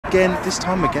again, this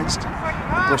time against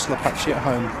Bristol Apache at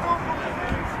home.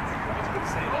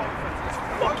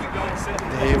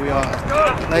 Here we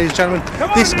are, ladies and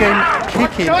gentlemen. This game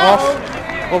kicking off,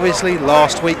 obviously,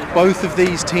 last week. Both of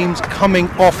these teams coming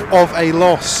off of a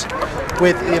loss,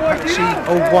 with the Apache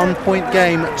a 1-point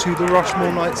game to the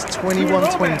Rushmore Knights,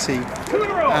 21-20,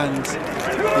 and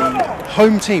the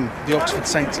home team, the Oxford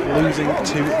Saints, losing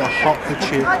to the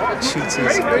Hertfordshire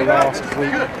Cheetahs last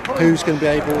week. Who's going to be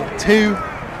able to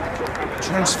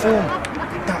transform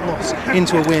that loss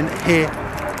into a win here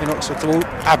in Oxford to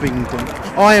Abingdon?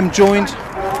 I am joined,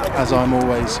 as I'm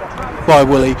always, by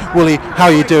Willie. Willie, how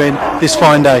are you doing this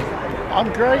fine day?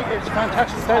 I'm great. It's a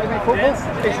fantastic day to be football.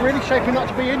 It's really shaping up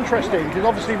to be interesting because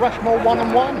obviously Rushmore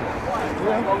 1-1.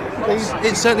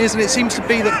 It certainly is, and it seems to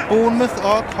be that Bournemouth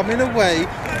are coming away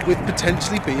with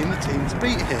potentially being the team to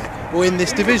beat here, or in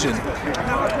this division.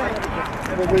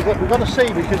 Well, we've got to see,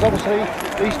 because obviously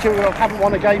these two haven't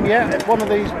won a game yet. If one of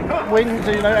these wins,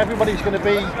 everybody's going to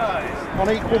be on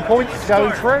equal points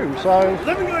going through. So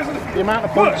the amount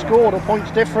of points scored or points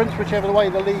difference, whichever way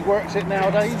the league works it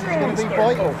nowadays, is going to be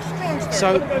vital.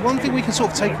 So one thing we can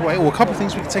sort of take away, or a couple of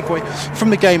things we can take away from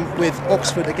the game with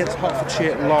Oxford against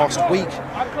Hertfordshire last week,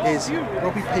 is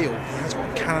Robbie Peel has got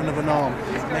a cannon of an arm.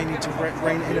 May need to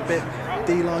rein it in a bit.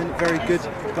 D-line very good,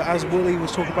 but as Willie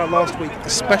was talking about last week, the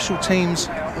special teams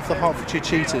of the Hertfordshire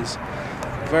Cheetahs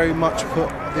very much put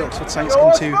the Oxford Saints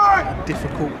into a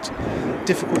difficult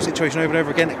situation over and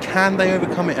over again. Can they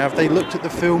overcome it? Have they looked at the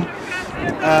film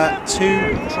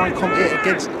to try and combat it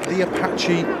against the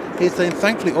Apache?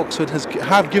 Thankfully Oxford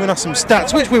have given us some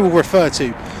stats, which we will refer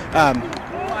to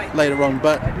later on,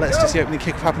 but let's just see the opening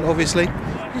kick-off happen. Obviously,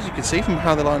 as you can see from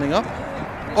how they're lining up,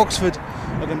 Oxford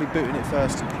are going to be booting it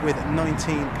first with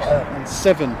 19 and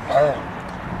 7.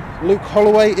 Luke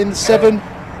Holloway in 7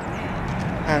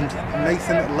 and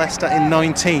Nathan Lester in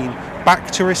 19.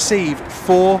 Back to receive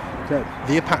for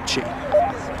the Apache.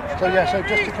 So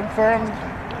just to confirm,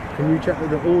 can you check that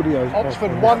the audio?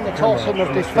 Oxford won the toss and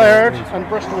have deferred, and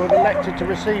Bristol have elected to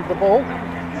receive the ball.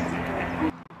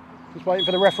 Just waiting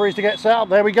for the referees to get set up.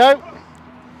 There we go.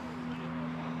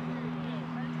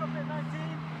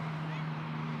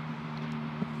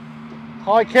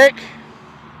 High kick.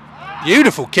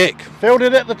 Beautiful kick.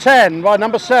 Fielded at the 10 by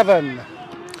number 7.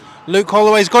 Luke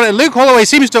Holloway's got it. Luke Holloway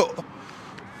seems to...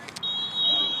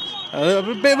 A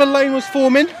bit of a lane was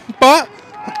forming, but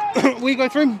we go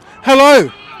through.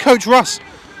 Hello, Coach Russ.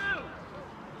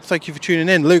 Thank you for tuning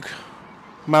in. Luke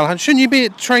Malahan, shouldn't you be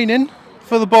at training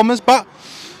for the Bombers? But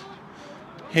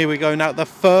here we go now. The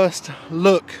first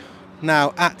look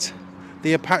now at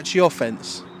the Apache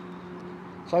offence.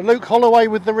 So Luke Holloway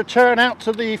with the return out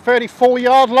to the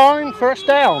 34-yard line, first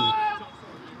down.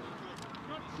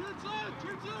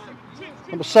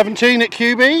 Number 17 at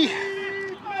QB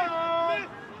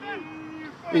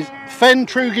is Fen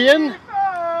Trugian.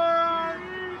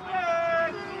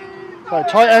 So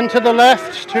tight end to the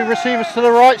left, two receivers to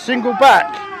the right, single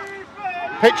back.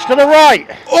 Pitch to the right.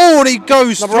 Oh, and he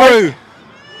goes through.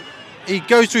 He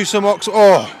goes through some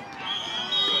Oh.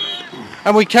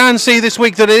 And we can see this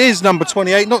week that it is number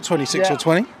 28, not 26 or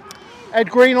 20. Ed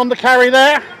Green on the carry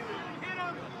there.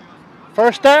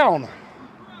 First down.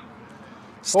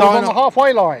 Starting on the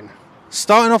halfway line.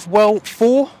 Starting off well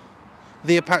for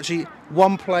the Apache.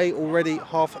 One play already,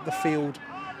 half the field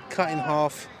cut in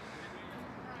half.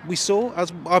 We saw,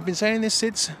 as I've been saying this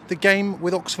since the game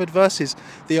with Oxford versus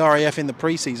the RAF in the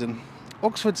pre-season,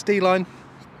 Oxford's D-line,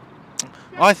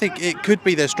 I think it could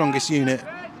be their strongest unit.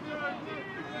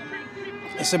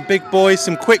 Some big boys,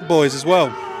 some quick boys as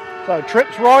well. So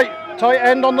trips right, tight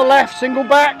end on the left, single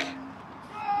back.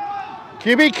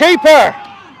 QB keeper.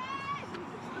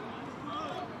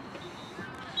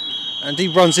 And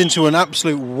he runs into an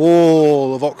absolute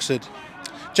wall of Oxford.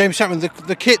 James Chapman,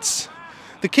 the kits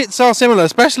are similar,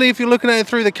 especially if you're looking at it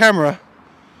through the camera.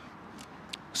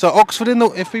 So Oxford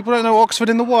if people don't know, Oxford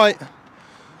in the white,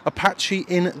 Apache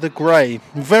in the grey.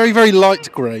 Very, very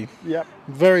light grey. Yep.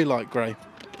 Very light grey.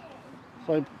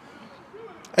 So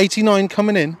 89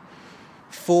 coming in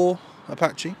for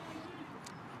Apache.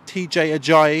 TJ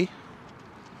Ajayi.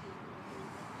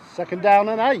 Second down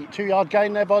and 8. 2-yard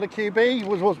gain there by the QB.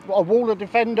 Was a wall of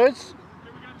defenders.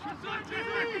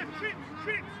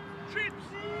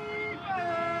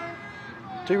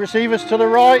 Two receivers to the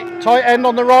right. Tight end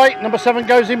on the right. Number 7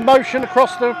 goes in motion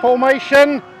across the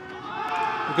formation.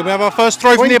 We're going to have our first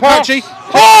throw from the pass. Apache.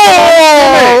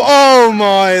 Oh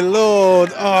my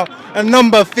Lord. Oh, and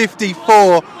number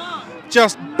 54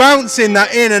 just bouncing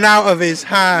that in and out of his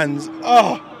hands.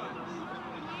 Oh.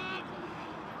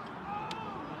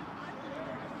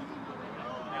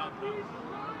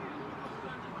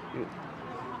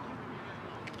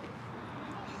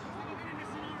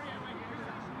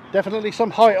 Definitely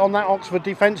some height on that Oxford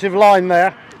defensive line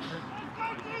there.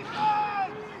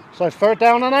 So 3rd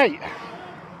down and 8.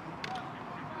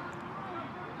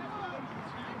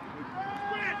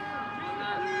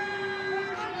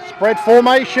 Spread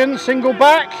formation, single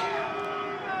back.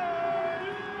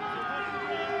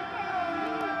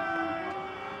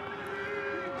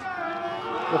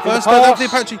 First down for the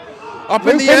Apache. Up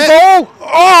in the Looping air. ball.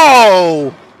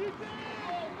 Oh!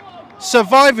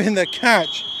 Surviving the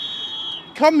catch.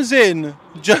 Comes in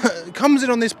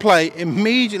on this play,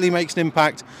 immediately makes an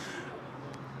impact.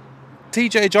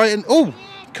 TJ Ajayi, and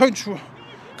Coach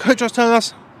was telling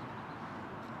us,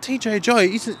 TJ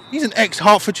Ajayi, he's an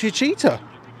ex-Hertfordshire cheater.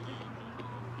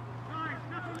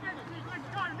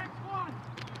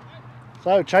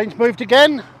 So change moved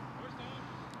again.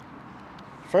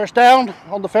 1st down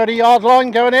on the 30-yard line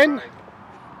going in.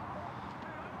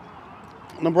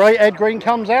 Number 8, Ed Green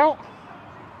comes out.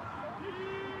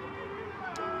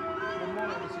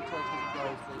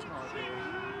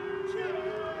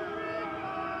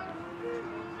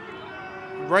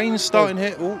 Rain's starting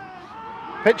here. Ooh.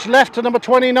 Pitch left to number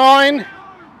 29.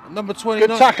 Number 29.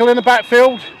 Good tackle in the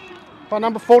backfield by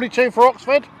number 42 for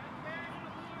Oxford.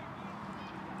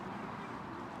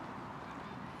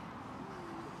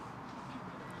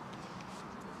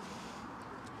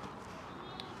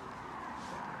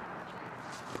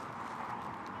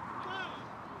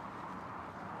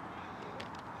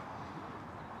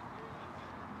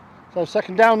 So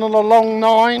 2nd down on the long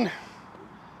 9.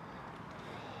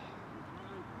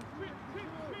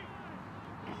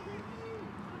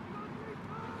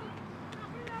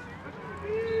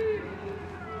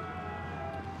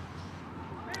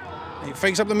 He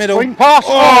fakes up the middle. Swing pass.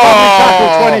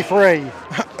 Lovely tackle,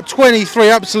 23. 23,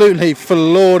 absolutely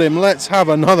floored him. Let's have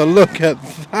another look at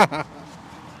that.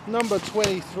 Number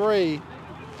 23,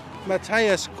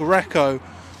 Mateus Greco,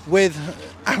 with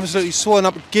absolutely swollen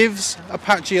up, gives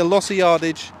Apache a loss of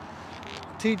yardage.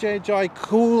 TJ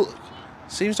Ajayi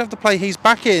seems to have to play. He's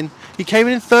back in. He came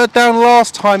in 3rd down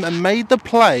last time and made the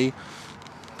play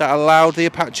that allowed the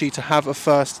Apache to have a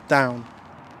 1st down.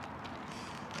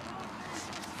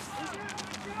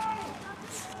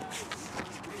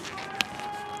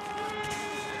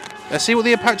 Let's see what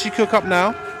the Apache cook up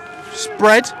now.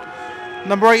 Spread.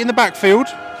 Number 8 in the backfield.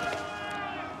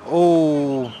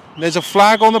 Oh, there's a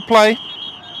flag on the play.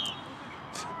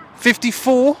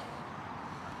 54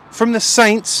 from the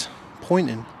Saints.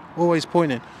 Pointing. Always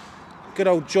pointing. Good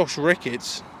old Josh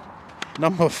Ricketts.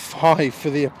 Number 5 for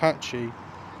the Apache.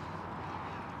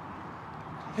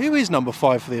 Who is number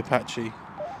 5 for the Apache?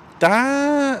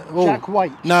 Jack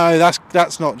Waite. No,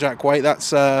 that's not Jack Waite.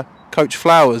 That's Coach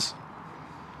Flowers.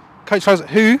 Coach Flowers,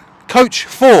 who? Coach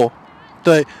for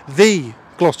the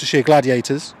Gloucestershire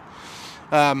Gladiators.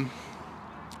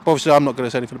 Obviously, I'm not going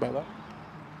to say anything about that.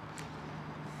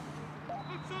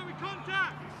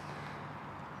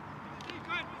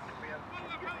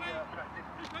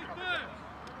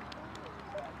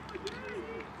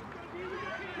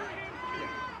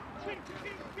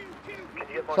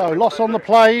 So loss on the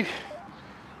play.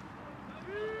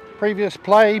 Previous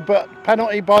play, but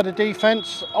penalty by the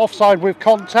defence. Offside with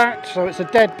contact, so it's a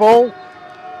dead ball.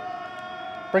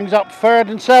 Brings up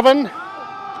 3rd and 7.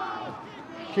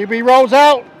 QB rolls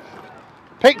out.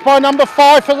 Picked by number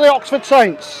 5 for the Oxford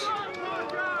Saints.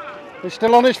 He's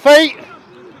still on his feet.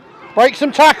 Breaks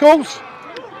some tackles.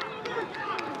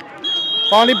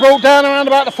 Finally brought down around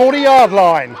about the 40-yard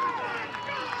line.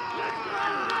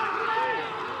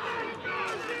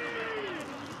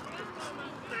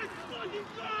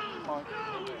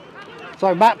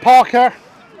 So Matt Parker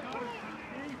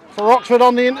for Oxford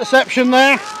on the interception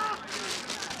there.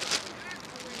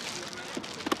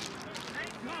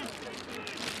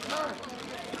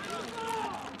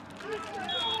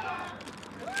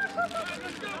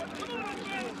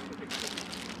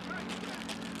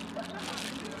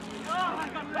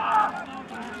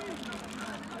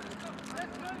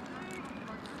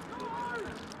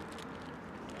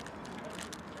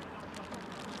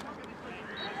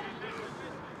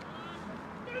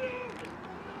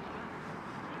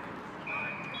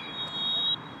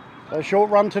 A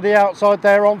short run to the outside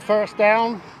there on 1st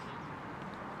down.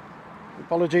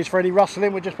 Apologies for any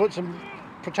rustling, we just put some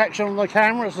protection on the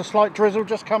camera as a slight drizzle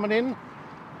just coming in.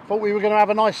 Thought we were going to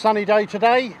have a nice sunny day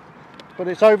today, but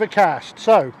it's overcast.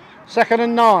 So, 2nd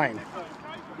and 9.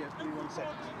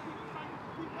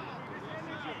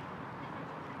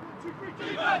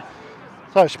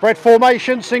 So, spread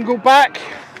formation, single back.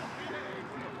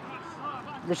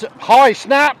 High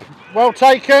snap, well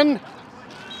taken.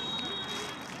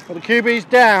 But the QB's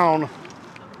down.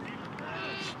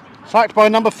 Sacked by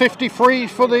number 53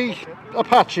 for the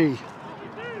Apache.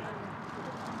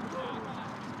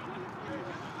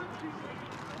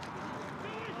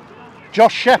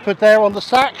 Josh Shepherd there on the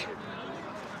sack.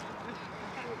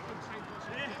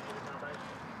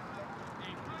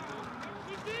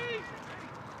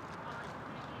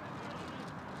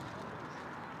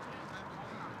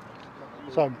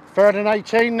 So 3rd and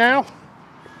 18 now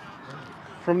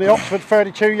from the Oxford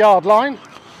 32-yard line.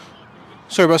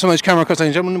 Sorry about some of those camera cuts,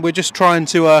 ladies and gentlemen. We're just trying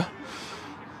to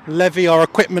levy our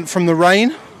equipment from the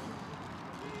rain.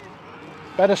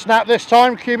 Better snap this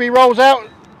time. QB rolls out.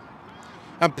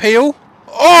 And Peel.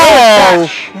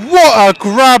 Oh! What a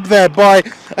grab there by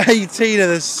 18 of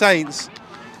the Saints.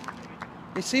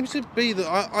 It seems to be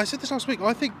that, I said this last week,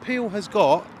 I think Peel he's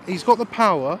got the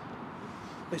power.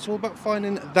 It's all about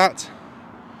finding that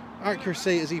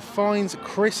accuracy as he finds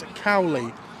Chris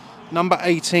Cowley, number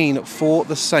 18 for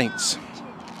the Saints.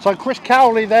 So Chris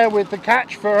Cowley there with the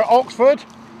catch for Oxford.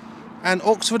 And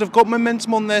Oxford have got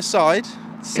momentum on their side.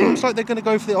 Seems like they're going to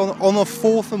go for on a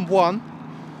 4th and 1.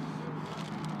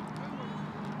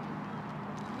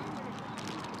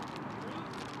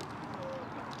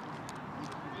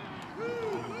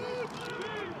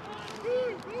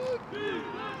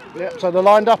 Yep, so they're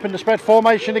lined up in the spread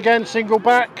formation again, single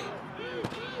back.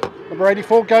 Number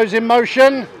 84 goes in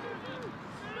motion.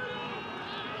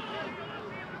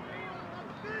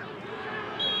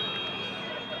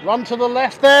 Run to the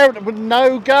left there with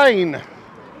no gain.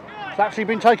 It's actually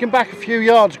been taken back a few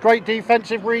yards. Great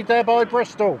defensive read there by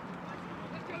Bristol.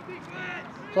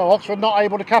 So Oxford not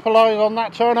able to capitalise on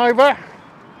that turnover.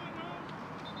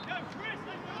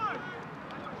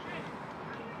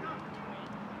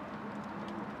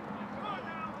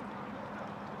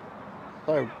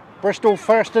 So Bristol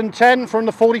 1st and 10 from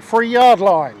the 43-yard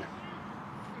line.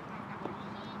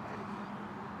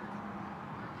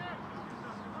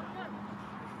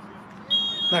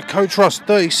 Now Coach Ross,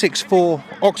 36 for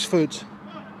Oxford,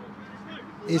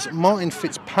 is Martin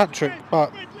Fitzpatrick,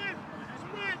 but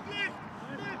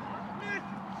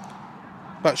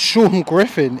Sean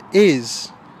Griffin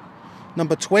is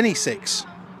number 26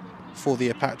 for the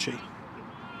Apache.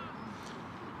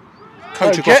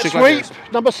 Coach So jet sweep,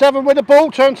 number 7 with the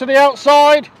ball, turn to the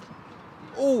outside.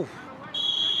 Oh.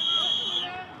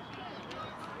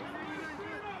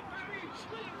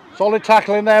 Solid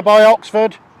tackling there by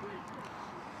Oxford.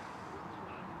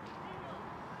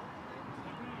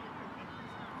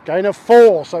 Gain of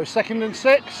 4, so 2nd and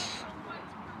 6.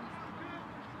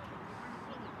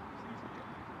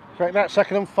 Correct that,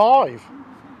 2nd and 5.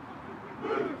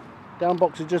 Down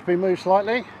box has just been moved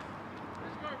slightly.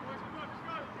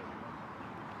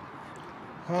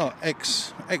 Oh,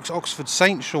 ex-Oxford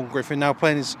Saint Sean Griffin now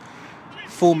playing his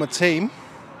former team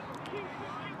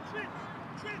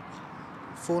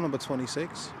for number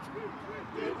 26.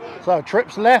 So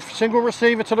trips left, single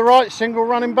receiver to the right, single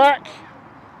running back.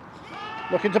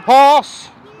 Looking to pass.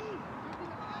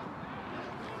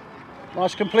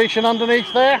 Nice completion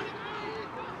underneath there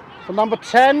for number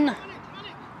 10.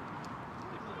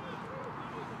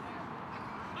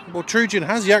 Well, Trujan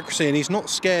has the accuracy and he's not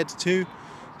scared to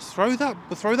throw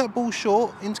that ball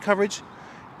short into coverage,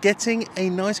 getting a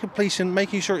nice completion,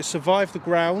 making sure it survived the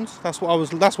ground. That's what I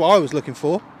was looking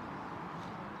for.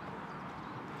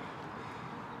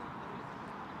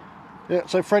 Yeah,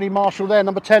 so Freddie Marshall there,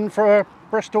 number 10 for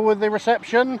Bristol with the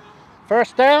reception.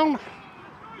 1st down.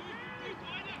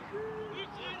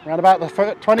 Around about the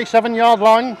 27-yard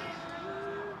line.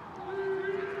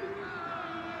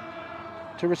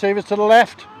 2 receivers to the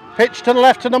left. Pitch to the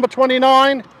left to number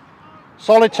 29.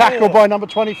 Solid tackle by number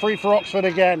 23 for Oxford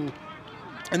again.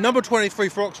 And number 23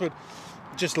 for Oxford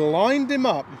just lined him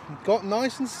up, got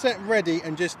nice and set ready,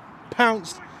 and just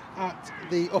pounced at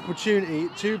the opportunity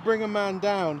to bring a man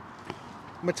down.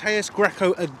 Mateus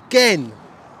Greco again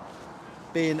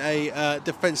being a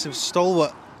defensive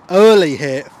stalwart early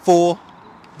here for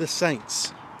the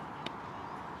Saints.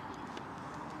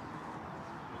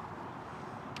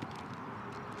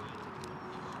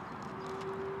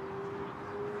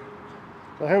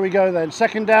 So here we go then.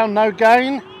 2nd down, no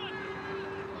gain.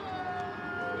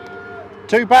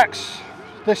 2 backs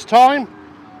this time.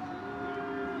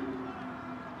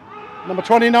 Number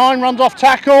 29 runs off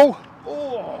tackle.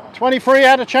 23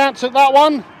 had a chance at that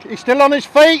one. He's still on his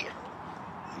feet.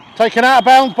 Taken out of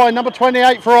bounds by number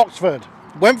 28 for Oxford.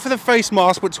 Went for the face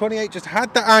mask, but 28 just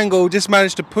had the angle, just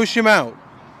managed to push him out.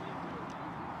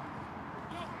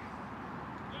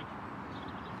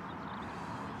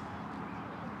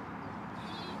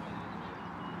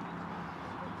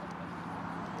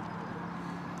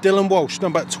 Dylan Walsh,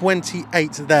 number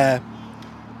 28 there.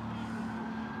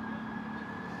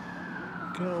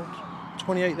 Good old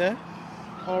 28 there.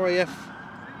 RAF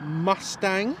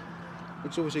Mustang,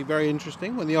 which is obviously very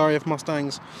interesting when the RAF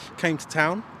Mustangs came to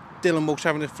town. Dylan Walsh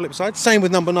having the flip side. Same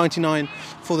with number 99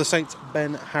 for the Saints,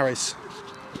 Ben Harris.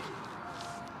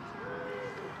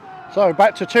 So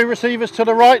back to 2 receivers to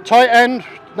the right, tight end.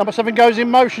 Number 7 goes in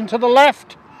motion to the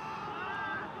left.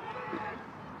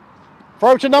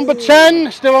 Throw to number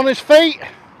 10, still on his feet.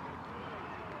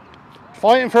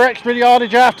 Fighting for extra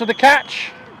yardage after the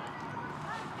catch.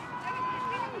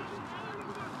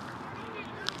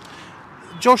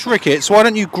 Josh Ricketts, why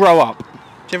don't you grow up? Do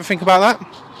you ever think about that?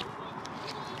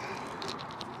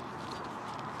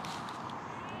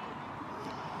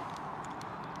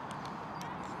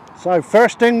 So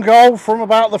first in goal from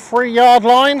about the 3-yard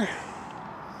line.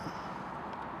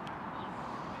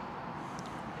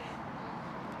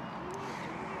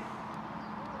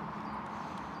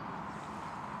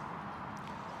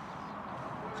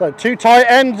 So 2 tight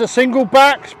ends, a single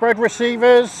back, spread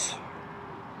receivers.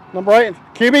 Number 8,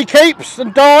 QB keeps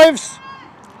and dives.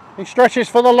 He stretches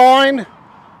for the line.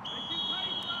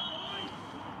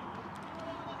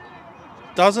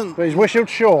 But he's whistled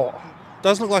short.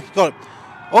 Doesn't look like he got it.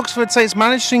 Oxford Saints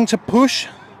managing to push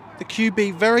the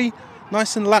QB very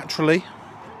nice and laterally.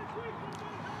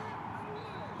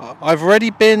 I've already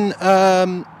been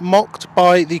mocked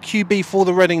by the QB for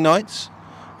the Reading Knights,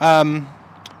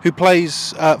 who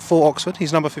plays for Oxford.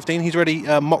 He's number 15. He's already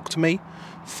mocked me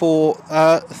for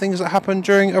things that happened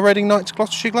during a Reading Knights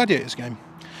Gloucestershire Gladiators game.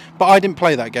 But I didn't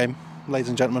play that game, ladies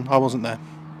and gentlemen. I wasn't there.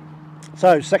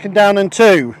 So second down and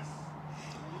 2.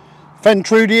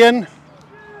 Fentrudian.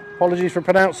 Apologies for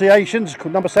pronunciations.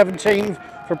 Number 17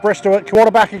 for Bristol at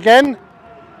quarterback again.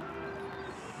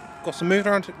 Got some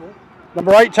movement around.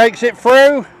 Number 8 takes it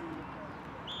through.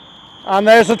 And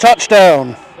there's a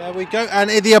touchdown. There we go. And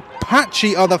the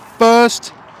Apache are the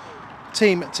first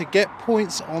team to get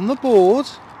points on the board.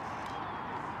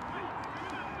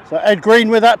 So Ed Green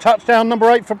with that touchdown,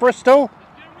 number 8 for Bristol.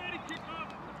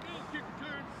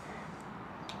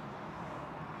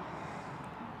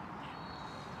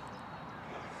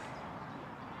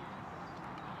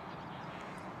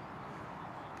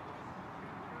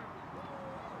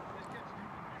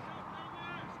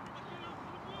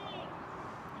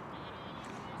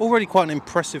 Already quite an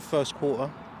impressive first quarter.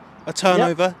 A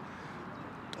turnover. Yep.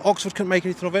 Oxford couldn't make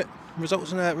anything of it.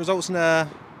 Results in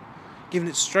giving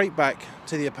it straight back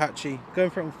to the Apache, going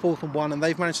for it on 4th and 1, and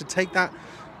they've managed to take that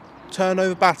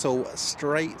turnover battle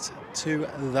straight to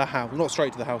the house. Not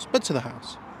straight to the house, but to the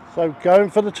house. So going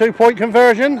for the 2-point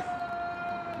conversion.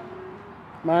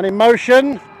 Man in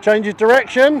motion, changes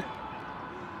direction.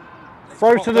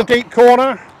 Throws to the deep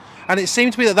corner. And it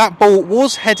seemed to be that ball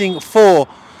was heading for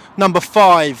number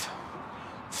 5,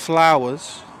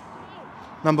 Flowers.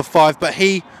 Number 5, but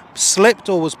he slipped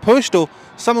or was pushed or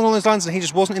something along those lines, and he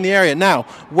just wasn't in the area. Now,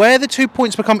 where the 2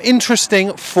 points become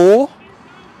interesting for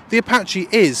the Apache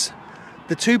is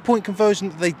the 2-point conversion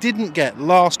that they didn't get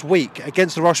last week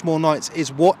against the Rushmore Knights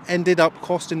is what ended up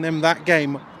costing them that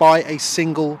game by a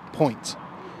single point.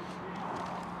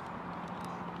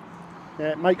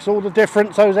 Yeah, it makes all the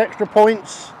difference, those extra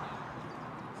points.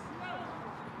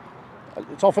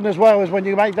 It's often as well as when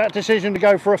you make that decision to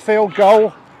go for a field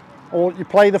goal or you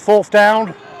play the 4th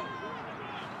down.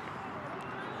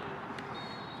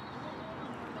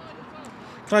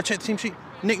 Can I check the team sheet?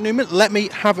 Nick Newman, let me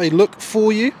have a look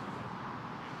for you.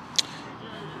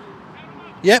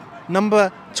 Yep,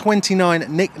 number 29,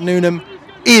 Nick Noonan,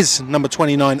 is number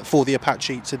 29 for the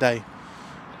Apache today.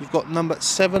 You've got number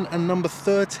 7 and number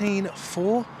 13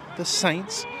 for the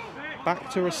Saints back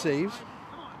to receive.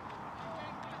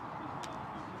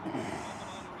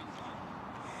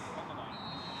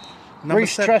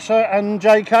 Reece Tresser and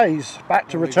JK's back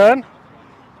to return.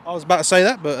 I was about to say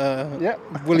that, but yep.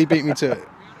 Willie beat me to it.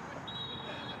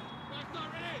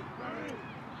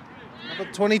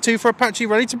 Number 22 for Apache,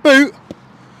 ready to boot.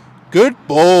 Good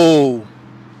ball.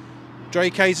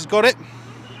 JK's has got it.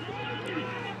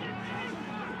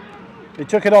 He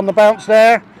took it on the bounce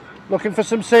there, looking for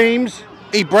some seams.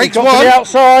 He breaks one. To the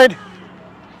outside.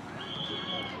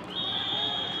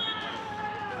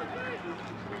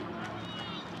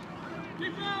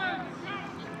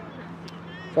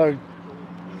 So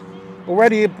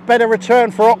already a better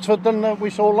return for Oxford than we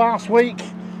saw last week.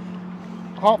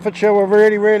 Hertfordshire were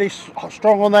really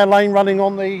strong on their lane running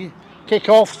on the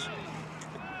kickoffs.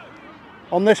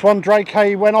 On this one, Drake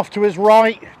Hay went off to his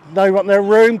right. They got their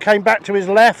room, came back to his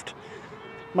left,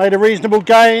 made a reasonable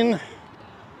gain.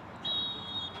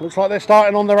 Looks like they're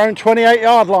starting on their own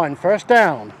 28-yard line, first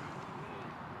down.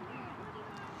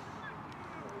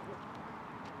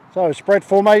 So spread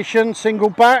formation, single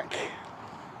back.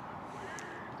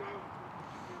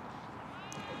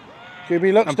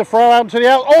 Scooby looks to throw out to the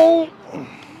out. Oh!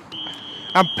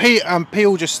 And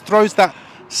Peel just throws that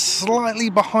slightly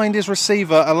behind his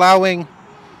receiver, allowing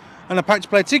an Apache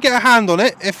player to get a hand on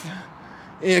it. If,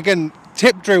 again,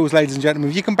 tip drills, ladies and gentlemen.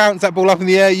 If you can bounce that ball up in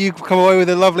the air, you come away with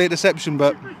a lovely interception.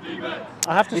 But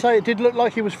I have to say, it did look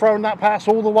like he was throwing that pass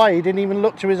all the way. He didn't even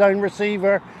look to his own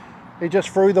receiver. He just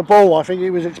threw the ball. I think he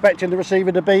was expecting the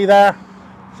receiver to be there.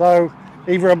 So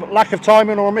either a lack of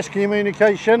timing or a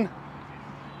miscommunication.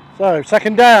 So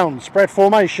second down, spread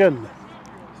formation.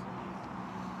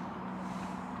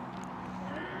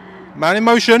 Man in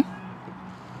motion.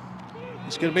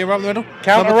 It's going to be right in the middle.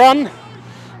 Counter run.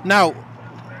 Now,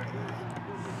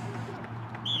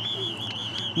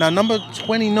 number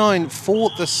 29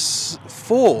 for the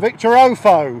Victor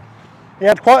Ofo. He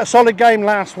had quite a solid game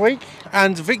last week.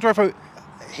 And Victor Ofo,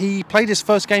 he played his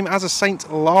first game as a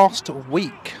Saint last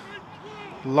week.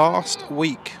 That's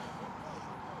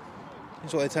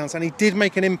what they tell us. And he did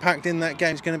make an impact in that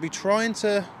game. He's going to be trying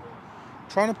to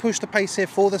push the pace here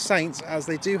for the Saints, as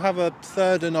they do have a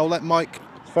third, and I'll let Mike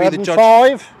be the judge.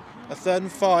 5. A 3rd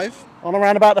and 5. On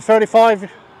around about the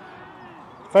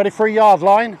 33 yard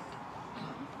line.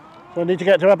 So we need to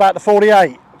get to about the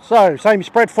 48. So, same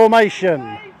spread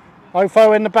formation.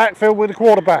 Ofo in the backfield with the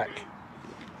quarterback.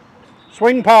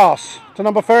 Swing pass to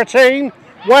number 13.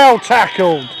 Well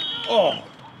tackled. Oh,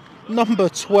 number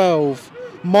 12,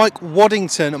 Michael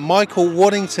Waddington,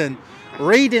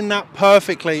 reading that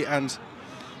perfectly and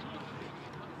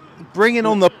bringing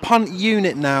on the punt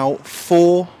unit now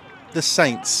for the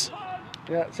Saints.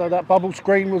 Yeah, so that bubble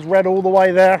screen was red all the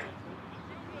way there.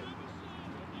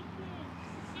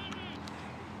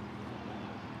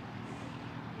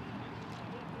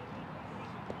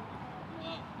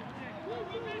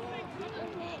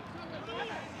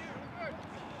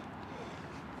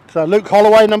 So Luke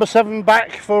Holloway, number 7,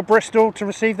 back for Bristol to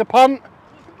receive the punt.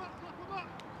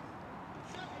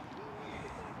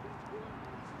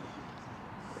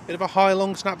 Bit of a high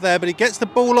long snap there, but he gets the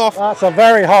ball off. That's a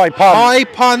very high punt. High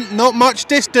punt, not much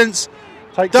distance.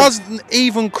 Doesn't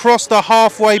even cross the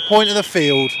halfway point of the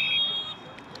field.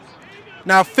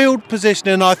 Now, field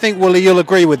positioning, I think, Wooly, you'll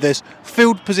agree with this.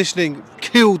 Field positioning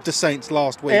killed the Saints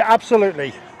last week. Yeah,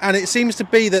 absolutely. And it seems to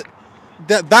be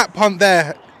that punt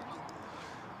there.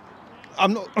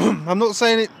 I'm not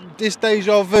saying it this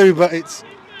deja vu, but it's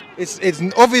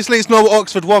obviously it's not what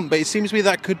Oxford want, but it seems to me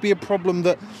that could be a problem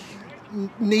that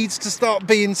needs to start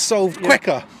being solved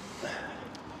quicker.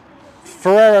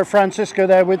 Ferrero Francisco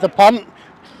there with the punt,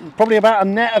 probably about a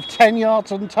net of 10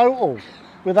 yards in total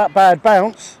with that bad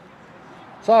bounce.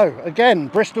 So again,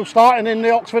 Bristol starting in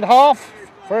the Oxford half,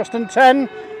 1st and 10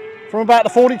 from about the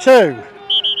 42. See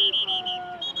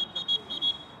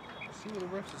what the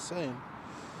refs are saying.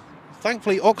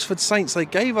 Thankfully, Oxford Saints, they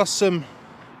gave us some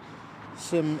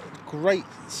great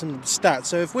stats.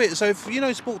 So if you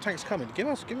know Sport Tank's coming, give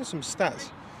us some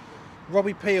stats.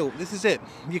 Robbie Peel, this is it.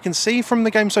 You can see from the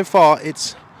game so far,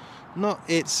 his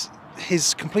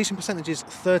completion percentage is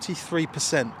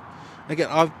 33%. Again,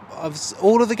 I've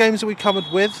all of the games that we covered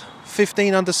with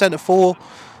 15 under centre for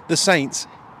the Saints.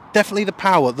 Definitely the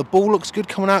power. The ball looks good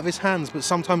coming out of his hands, but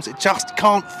sometimes it just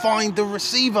can't find the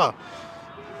receiver.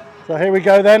 So here we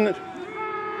go then.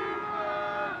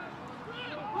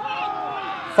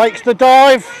 Fakes the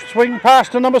dive, swing pass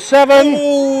to number 7.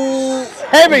 Ooh.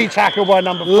 Heavy tackle by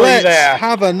number 3 Let's there.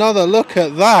 have another look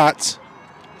at that.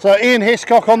 So Ian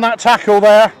Hiscock on that tackle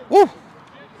there. Ooh.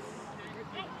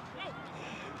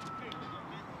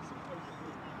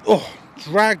 Oh,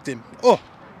 dragged him. Oh.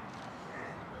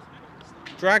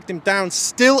 Dragged him down.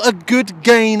 Still a good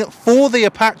gain for the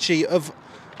Apache of,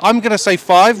 I'm going to say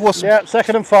 5. Yeah,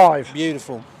 2nd and 5.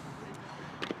 Beautiful.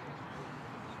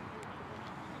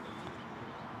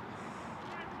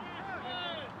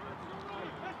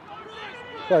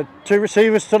 So 2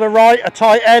 receivers to the right, a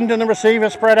tight end and a receiver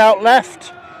spread out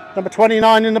left. Number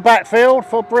 29 in the backfield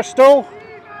for Bristol.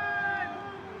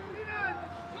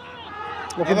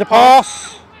 Looking to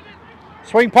pass.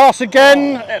 Swing pass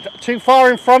again, too far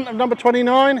in front of number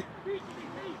 29.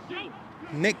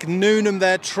 Nick Newnham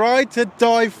there tried to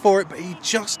dive for it, but he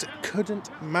just couldn't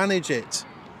manage it.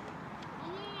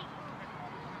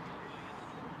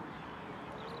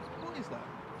 What is that?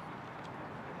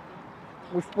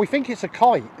 We think it's a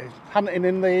kite hunting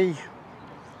in the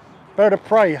bird of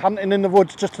prey, hunting in the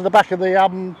woods just to the back of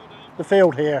the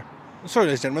field here. Sorry,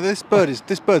 ladies and gentlemen,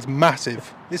 this bird's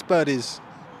massive. This bird is.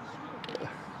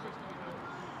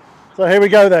 So here we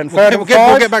go then. We'll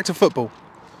get back to football.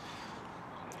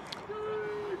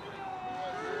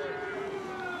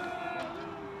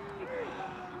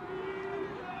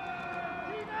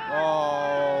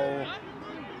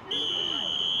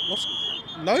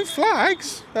 No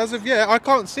flags as of yet. I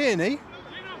can't see any.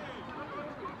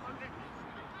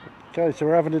 Okay, so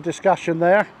we're having a discussion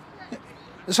there.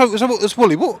 So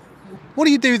Wooly, what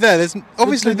do you do there? There's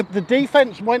obviously the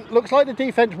defence went. Looks like the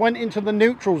defence went into the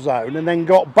neutral zone and then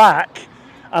got back,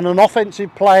 and an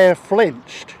offensive player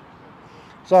flinched.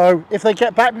 So if they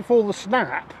get back before the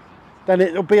snap, then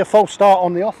it'll be a false start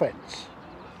on the offence.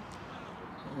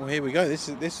 Well, here we go. This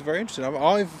is very interesting.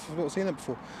 I've not seen that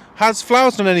before. Has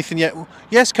Flowers done anything yet?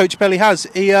 Yes, Coach Belly has.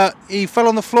 He fell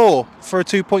on the floor for a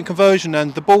 2-point conversion,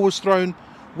 and the ball was thrown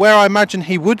where I imagine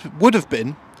he would have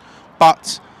been,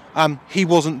 but he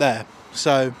wasn't there.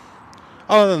 So,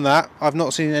 other than that, I've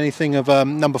not seen anything of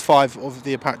number 5 of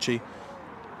the Apache.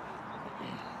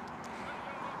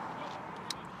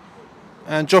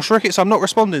 And Josh Ricketts, I'm not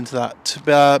responding to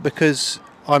that because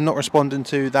I'm not responding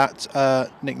to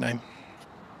that nickname.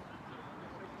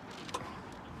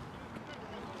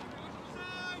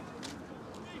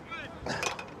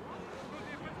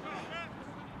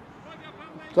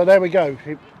 So there we go.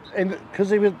 Because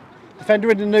he was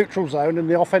defender in the neutral zone and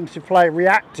the offensive player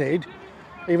reacted,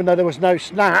 even though there was no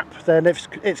snap, then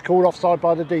it's called offside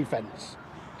by the defence.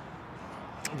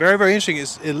 Very, very interesting.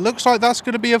 It looks like that's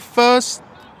going to be a first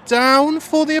down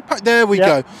for the Apache. There we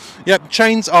go. Yep,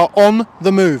 chains are on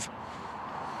the move.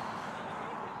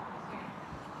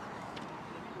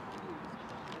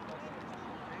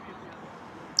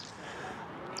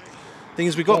 Thing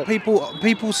is, we got people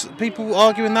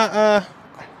arguing that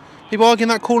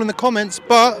call in the comments,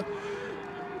 but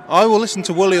I will listen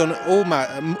to Wooly on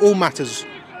all matters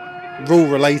rule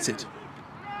related.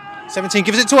 17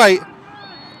 gives it to 8.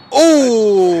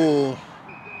 Oh!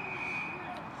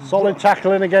 Solid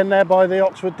tackling again there by the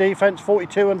Oxford defence,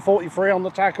 42 and 43 on the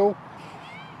tackle.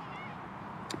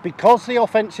 Because the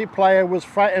offensive player was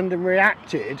threatened and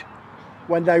reacted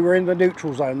when they were in the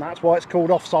neutral zone, that's why it's called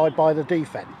offside by the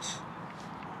defence.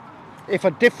 If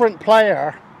a different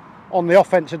player on the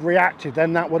offence had reacted,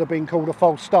 then that would have been called a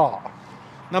false start.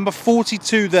 Number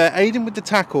 42 there, aiding with the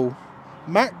tackle,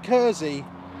 Matt Kersey,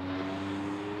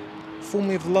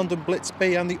 formerly of the London Blitz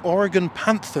B and the Oregon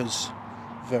Panthers.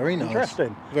 Very nice.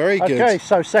 Interesting. Very good. Okay,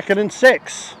 so 2nd and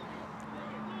 6.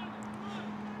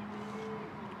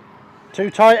 2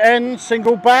 tight ends,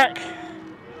 single back.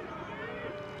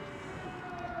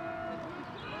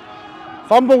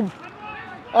 Fumble.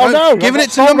 Oh no! Giving it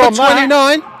to number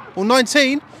 29 or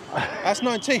 19. That's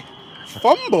 19.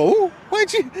 Fumble?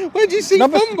 Where'd you see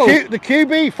fumble? The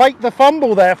QB faked the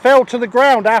fumble there, fell to the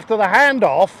ground after the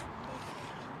handoff.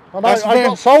 And I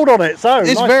got sold on it. So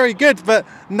it's nice. Very good, but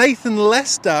Nathan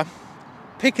Lester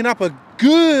picking up a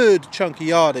good chunky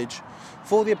yardage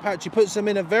for the Apache, puts them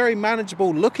in a very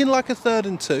manageable, looking like a 3rd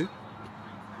and 2.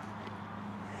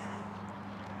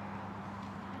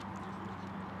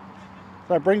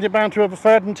 So it brings it down to a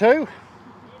 3rd and 2.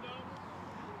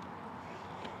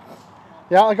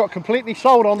 Yeah, I got completely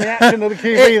sold on the action of the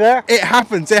QB there. It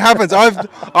happens.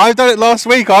 I've done it last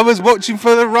week. I was watching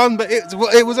for the run, but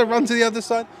it was a run to the other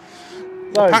side.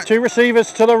 So 2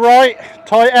 receivers to the right,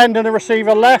 tight end and a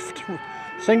receiver left,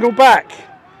 single back.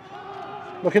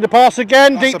 Looking to pass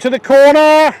again, deep to the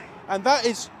corner. And that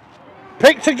is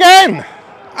picked again.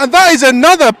 And that is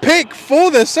another pick for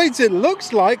the Saints, it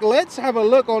looks like. Let's have a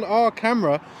look on our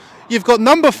camera. You've got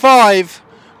number 5,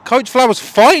 Coach Flowers,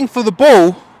 fighting for the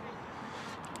ball.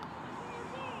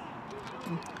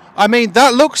 I mean,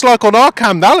 that looks like on our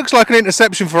cam, that looks like an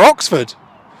interception for Oxford.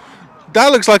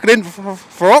 That looks like an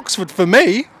for Oxford for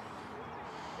me.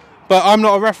 But I'm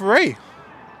not a referee.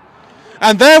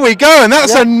 And there we go, and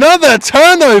that's another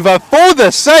turnover for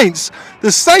the Saints.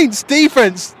 The Saints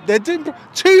defense, they're doing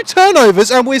 2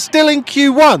 turnovers and we're still in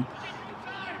Q1.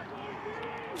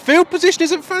 Field position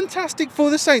isn't fantastic for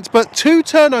the Saints, but 2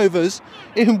 turnovers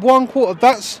in 1 quarter,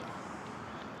 that's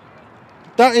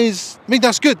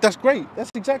good, that's great.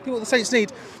 That's exactly what the Saints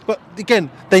need. But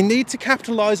again, they need to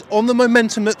capitalise on the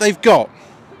momentum that they've got.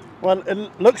 Well,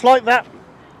 it looks like that.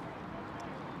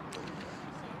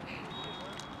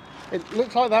 It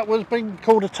looks like that was being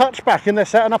called a touchback and they're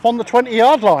setting up on the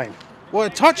 20-yard line. Well, a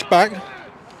touchback,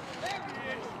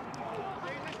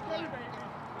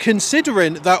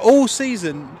 considering that all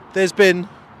season there's been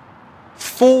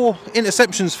 4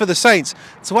 interceptions for the Saints,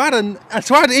 to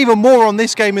add even more on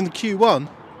this game in the Q1.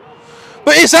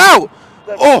 But it's out!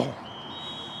 Oh!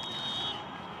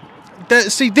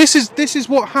 See, this is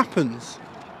what happens.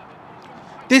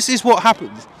 This is what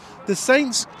happens. The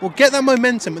Saints will get that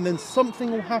momentum and then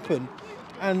something will happen,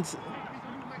 and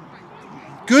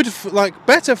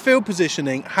better field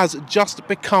positioning has just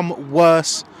become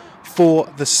worse for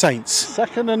the Saints.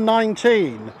 2nd and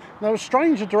 19. There was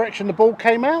strange the direction the ball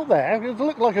came out there. It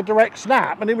looked like a direct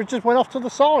snap and it just went off to the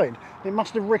side. It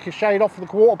must have ricocheted off the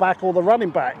quarterback or the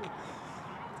running back.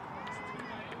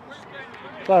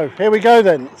 So here we go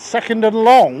then, 2nd and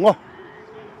long.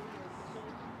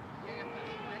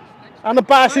 And the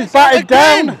pass is batted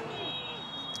down.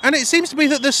 And it seems to be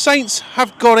that the Saints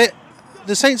have got it.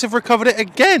 The Saints have recovered it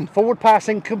again. Forward pass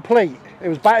incomplete. It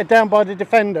was batted down by the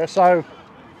defender, so...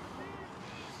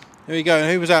 Here we go,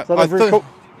 and who was that? So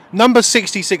number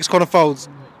 66, Connor Folds.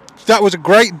 That was a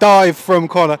great dive from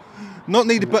Connor. Not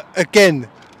needed, but again,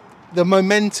 the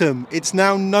momentum, it's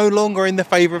now no longer in the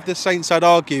favour of the Saints, I'd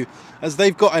argue, as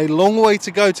they've got a long way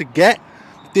to go to get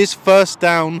this first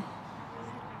down.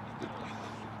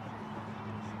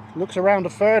 Looks around a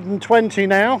 3rd and 20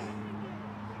 now.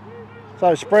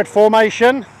 So spread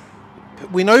formation.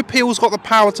 We know Peel's got the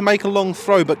power to make a long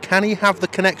throw, but can he have the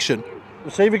connection?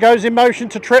 Receiver goes in motion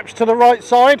to trips to the right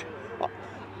side.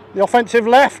 The offensive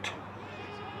left.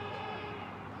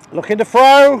 Looking to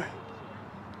throw.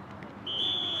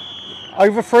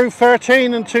 Overthrew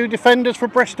 13 and 2 defenders for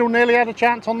Bristol. Nearly had a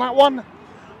chance on that one.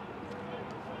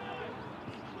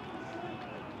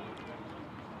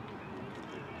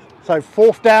 So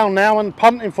 4th down now and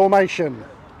punting formation.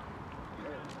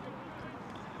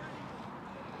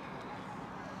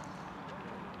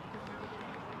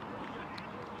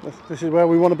 This is where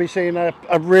we want to be seeing a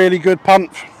really good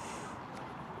punt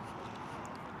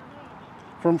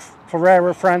from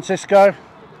Ferreira Francisco.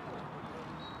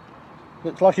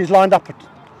 Looks like he's lined up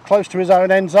close to his own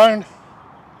end zone.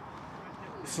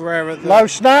 Ferreira, low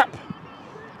snap,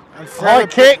 and high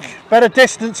kick, better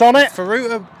distance on it.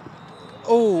 Ferreira,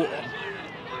 oh.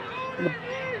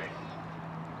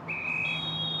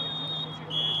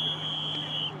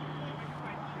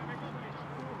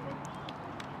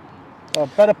 A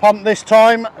better punt this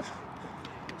time.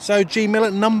 So G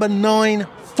Miller, number 9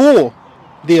 for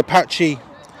the Apache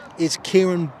is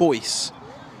Kieran Boyce.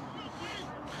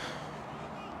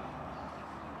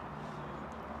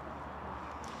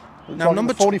 Now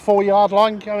number 44-yard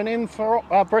line going in for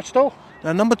Bristol.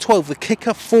 Now number 12, the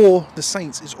kicker for the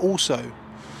Saints, is also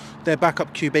their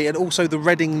backup QB and also the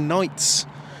Reading Knights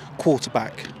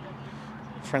quarterback,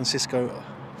 Francisco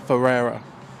Ferreira.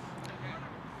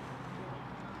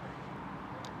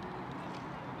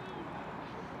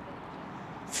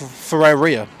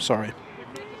 Ferreira, sorry.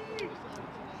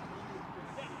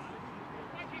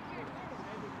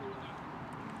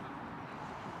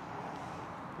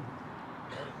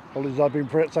 Apologies, I've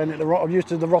been saying it wrong. I'm used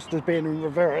to the rosters being in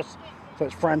reverse. So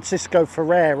it's Francisco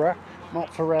Ferreira,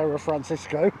 not Ferreira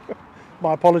Francisco.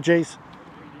 My apologies.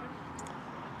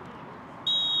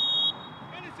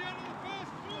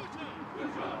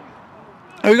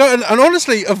 And we got, and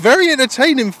honestly, a very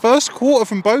entertaining first quarter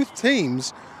from both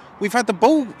teams. We've had the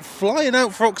ball flying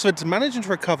out for Oxford, managing to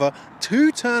recover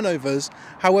 2 turnovers.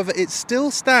 However, it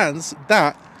still stands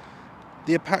that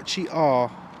the Apache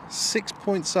are 6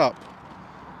 points up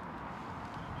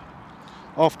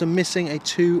after missing a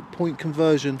 2-point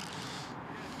conversion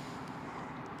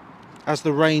as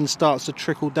the rain starts to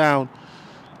trickle down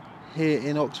here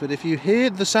in Oxford. If you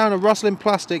hear the sound of rustling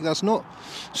plastic, that's not,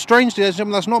 strangely, ladies and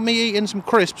gentlemen, that's not me eating some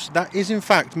crisps. That is, in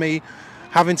fact, me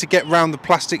having to get round the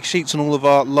plastic sheets on all of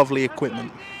our lovely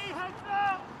equipment.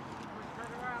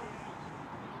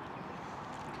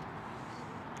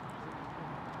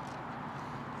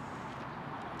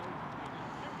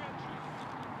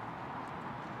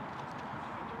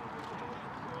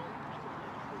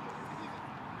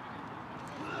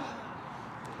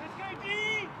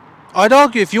 I'd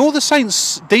argue if you're the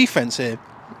Saints defense here,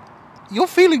 you're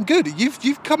feeling good.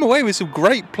 You've come away with some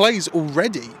great plays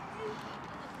already.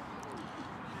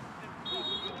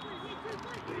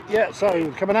 Yeah, so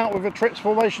coming out with a trips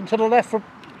formation to the left for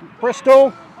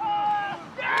Bristol.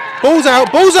 Ball's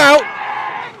out, ball's out.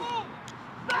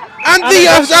 And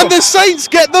the Saints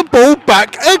get the ball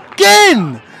back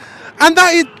again. And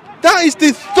that is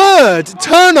the 3rd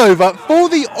turnover for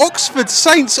the Oxford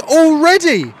Saints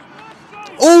already.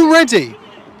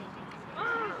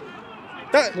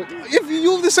 That, if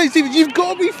you're the Saints team, you've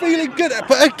got to be feeling good.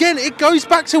 But again, it goes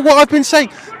back to what I've been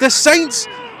saying. The Saints,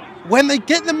 when they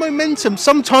get the momentum,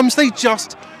 sometimes they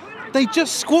just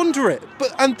squander it.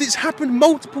 And it's happened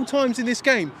multiple times in this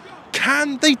game.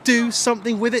 Can they do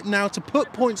something with it now to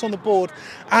put points on the board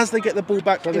as they get the ball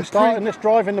back? So they're starting this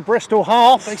drive in the Bristol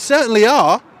half. They certainly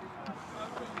are.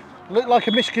 Looked like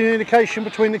a miscommunication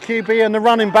between the QB and the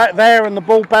running back there, and the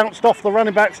ball bounced off the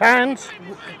running back's hands.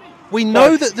 We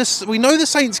know that the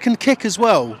Saints can kick as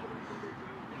well.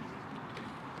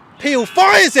 Peel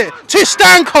fires it to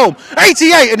Stancombe,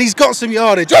 88, and he's got some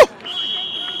yardage. Oh!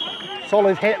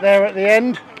 Solid hit there at the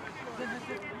end.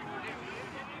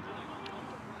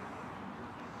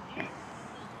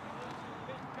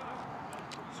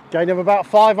 Gain of about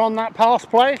 5 on that pass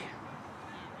play.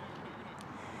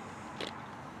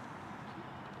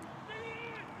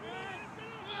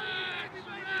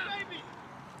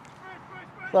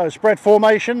 So spread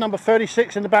formation, number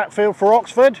 36 in the backfield for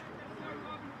Oxford.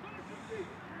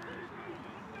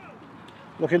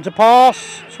 Looking to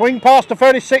pass, swing pass to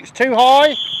 36, too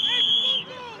high.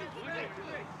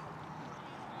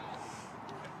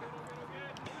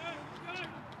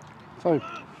 So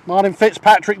Martin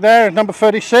Fitzpatrick there, number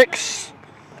 36.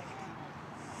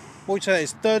 What would you say?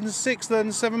 It's 3rd and 6, 3rd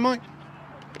and 7, Mike?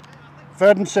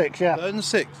 3rd and 6, yeah. 3rd and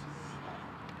 6.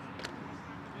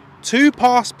 2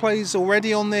 pass plays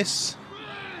already on this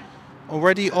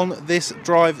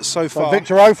drive so far. So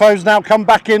Victor Ofo's now come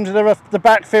back into the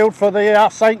backfield for the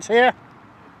Saints here.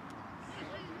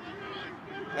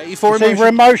 84 receiver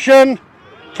in motion,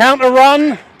 counter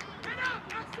run.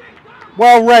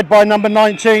 Well read by number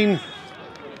 19.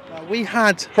 We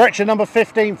had correction, number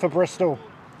 15 for Bristol.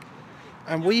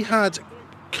 And we had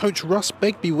Coach Russ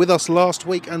Begbie with us last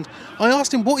week, and I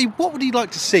asked him what would he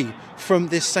like to see from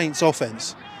this Saints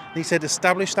offense. And he said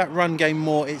establish that run game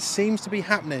more. It seems to be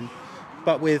happening,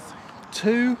 but with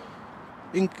two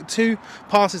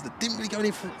passes that didn't really go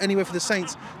anywhere for the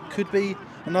Saints, could be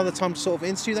another time to sort of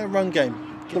institute that run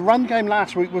game. The run game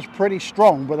last week was pretty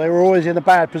strong, but they were always in a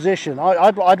bad position.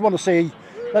 I'd want to see,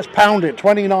 let's pound it,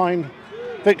 29.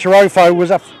 Victor Ofo was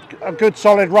a good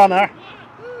solid runner.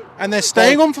 And they're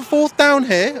staying on for 4th down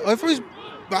here. Ofo's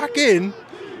back in.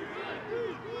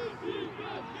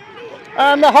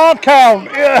 And the hard count.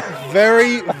 Yeah.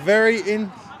 Very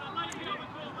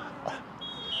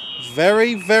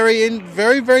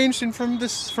interesting from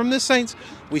the Saints.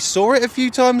 We saw it a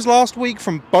few times last week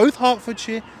from both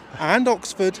Hertfordshire and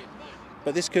Oxford,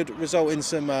 but this could result in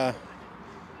some.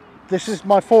 This is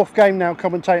my 4th game now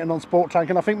commentating on Sport Tank,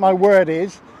 and I think my word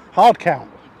is hard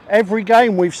count. Every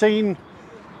game we've seen,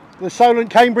 the Solent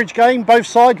Cambridge game, both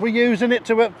sides were using it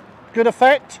to a good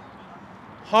effect.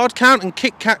 Hard count and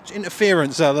kick catch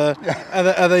interference are the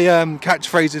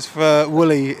catchphrases for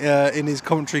Woolley in his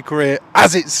commentary career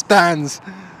as it stands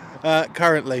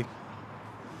currently.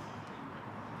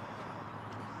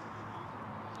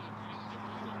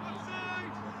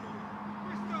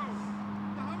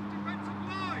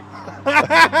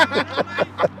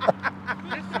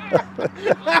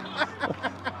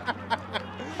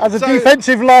 As a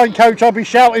defensive line coach, I'll be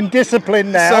shouting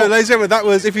discipline now. So, ladies and gentlemen, that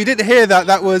was, if you didn't hear that,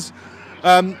 that was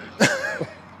the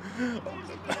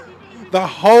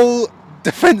whole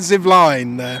defensive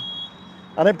line there.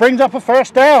 And it brings up a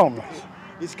 1st down.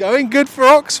 It's going good for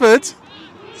Oxford.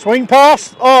 Swing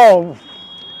pass. Oh.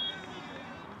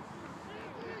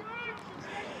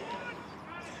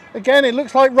 Again, it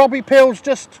looks like Robbie Peel's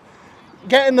just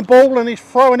getting the ball and he's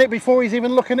throwing it before he's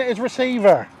even looking at his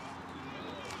receiver.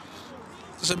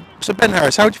 So Ben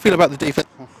Harris, how do you feel about the defense?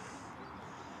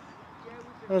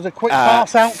 There was a quick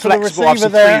pass out to the receiver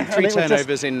there. Three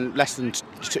turnovers in less than 1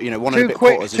 and a bit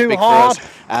quick, quarters is too big hard. for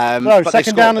us. No,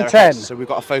 2nd down and 10. So we've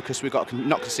got to focus. We've got to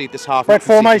not concede this half. Red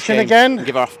formation again. And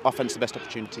give our offense the best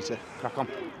opportunity to crack on.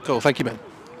 Cool, thank you, Ben.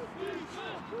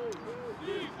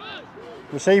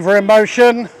 Receiver in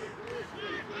motion.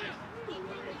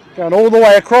 Going all the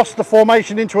way across the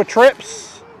formation into a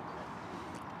trips.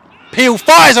 Peel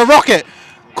fires a rocket.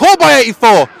 Caught by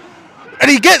 84. And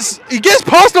he gets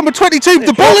past number 22.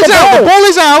 The ball is out. The ball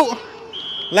is out.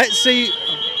 Let's see.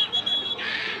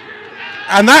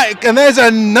 And there's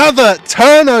another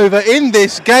turnover in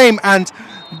this game, and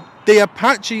the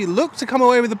Apache look to come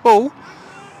away with the ball.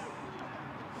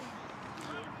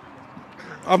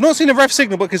 I've not seen a ref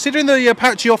signal, but considering the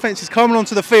Apache offense is coming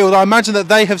onto the field, I imagine that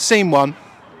they have seen one.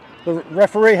 The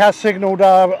referee has signalled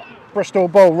Bristol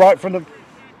ball right from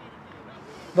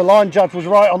the line judge was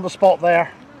right on the spot there.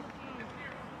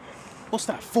 What's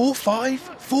that? 4-5?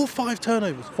 4-5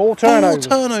 turnovers. 4 turnovers.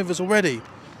 4 turnovers already.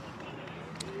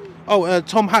 Oh,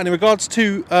 Tom Hatton, in regards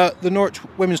to the Norwich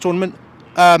Women's Tournament,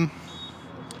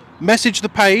 message the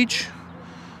page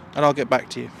and I'll get back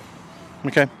to you.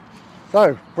 Okay.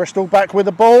 So, Bristol back with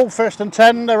the ball, 1st and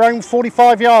 10, their own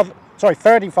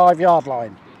 35-yard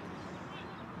line.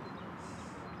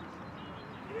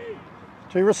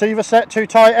 2 receiver set, 2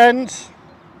 tight ends.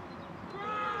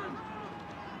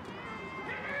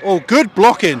 Oh, good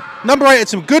blocking. Number 8 had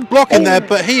some good blocking there,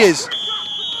 but he is...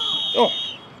 Oh.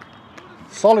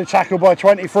 Solid tackle by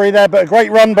 23 there, but a great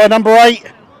run by number 8.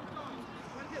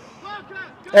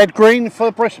 Ed Green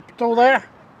for Bristol there.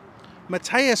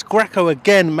 Mateus Greco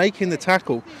again making the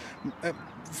tackle.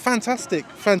 Fantastic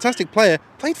player.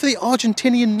 Played for the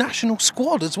Argentinian national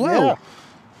squad as well. Yeah.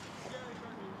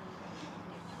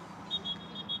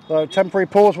 So temporary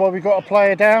pause while we've got a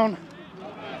player down.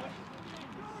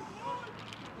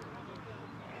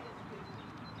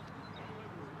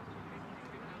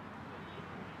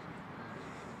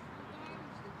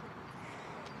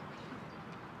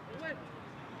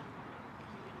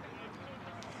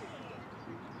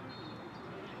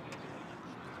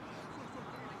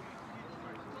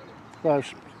 So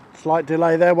slight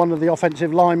delay there, one of the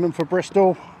offensive linemen for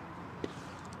Bristol.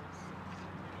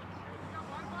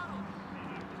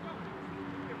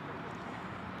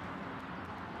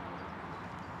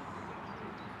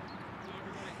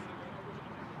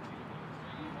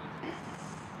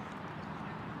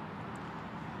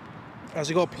 As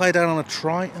we got to play down on a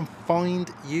try and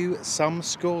find you some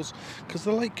scores, because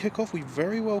the late kickoff we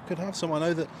very well could have some. I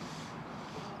know that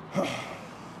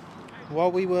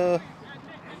while we were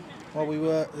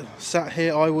sat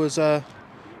here, I was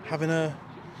having a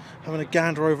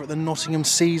gander over at the Nottingham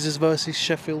Caesars versus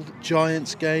Sheffield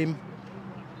Giants game.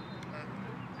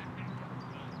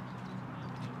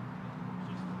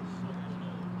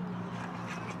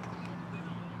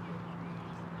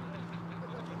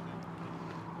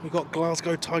 We got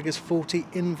Glasgow Tigers 40,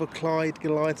 Inverclyde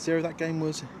Goliath 0. That game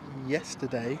was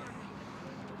yesterday.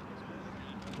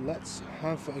 Let's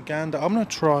have a gander. I'm going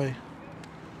to try.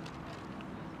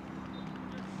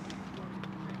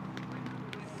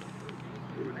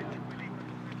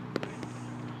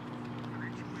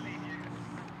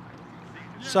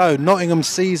 So, Nottingham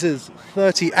Caesars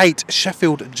 38,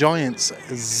 Sheffield Giants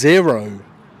 0.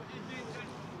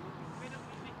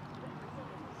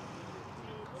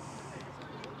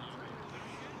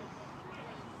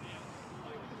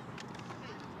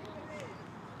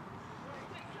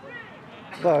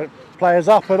 So, players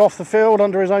up and off the field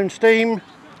under his own steam.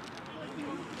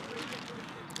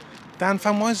 Dan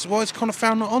fan, why is Connor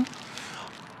Fowl not on?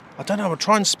 I don't know, I'll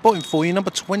try and spot him for you.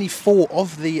 Number 24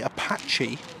 of the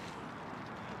Apache.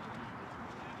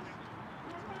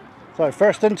 So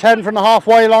 1st and 10 from the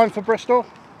halfway line for Bristol.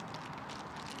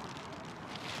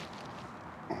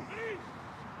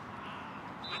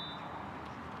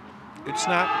 Good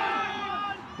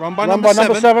snap. Run by number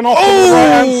number 7 off to the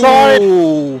right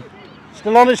hand side.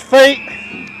 Still on his feet.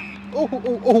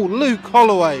 Oh, Luke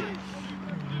Holloway.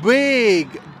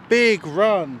 Big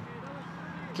run.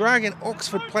 Dragging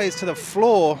Oxford players to the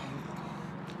floor.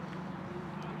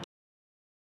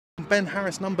 Ben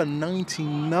Harris, number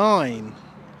 99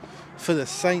 for the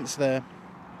Saints there.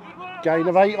 Gain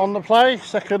of 8 on the play,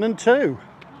 2nd and 2.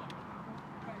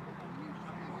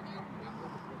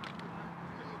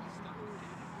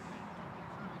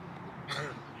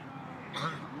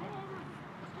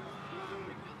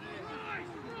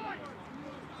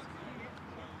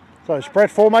 So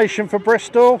spread formation for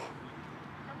Bristol.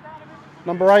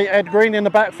 Number 8, Ed Green in the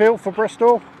backfield for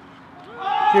Bristol.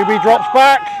 QB drops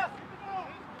back.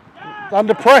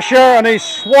 Under pressure and he's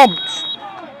swamped.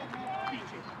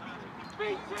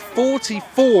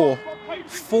 44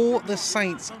 for the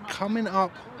Saints, coming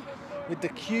up with the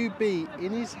QB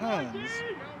in his hands.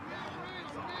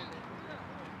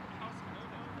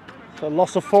 So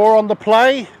loss of 4 on the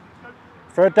play.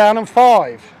 3rd down and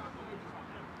 5.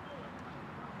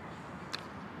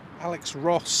 Alex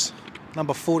Ross,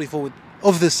 number 44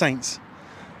 of the Saints,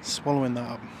 swallowing that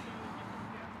up.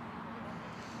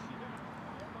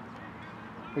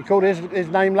 We called his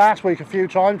name last week a few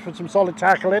times for some solid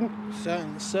tackling.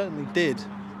 Certainly did.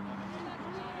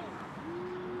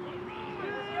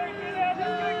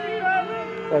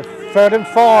 So 3rd and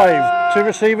 5. 2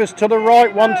 receivers to the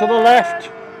right, 1 to the left.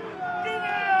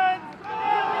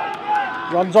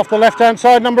 Runs off the left-hand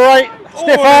side, number 8.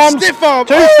 Stiff arms. Stiff arm.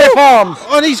 2 stiff arms.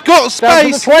 And he's got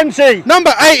space. Down to the 20.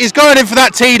 Number 8 is going in for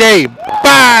that TD.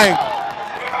 Bang!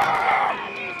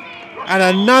 And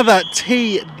another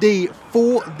TD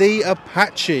for the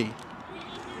Apache.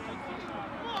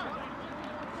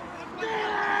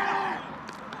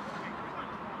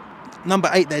 Number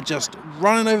 8, they're just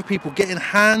running over people, getting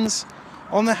hands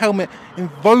on the helmet,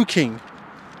 invoking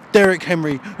Derrick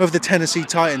Henry of the Tennessee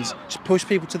Titans. Just push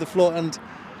people to the floor, and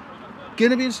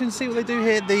going to be interesting to see what they do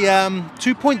here. The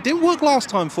 2-point didn't work last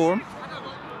time for them.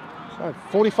 So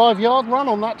 45-yard run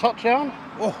on that touchdown.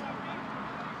 Oh.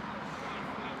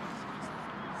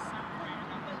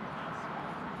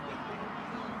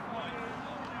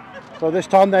 So this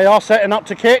time they are setting up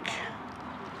to kick.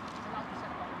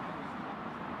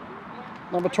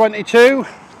 Number 22.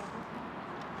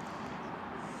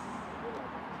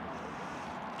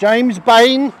 James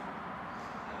Bain.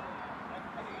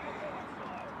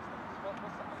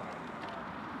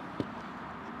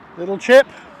 Little chip.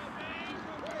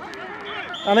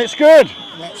 And it's good.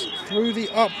 That's through the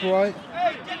upright.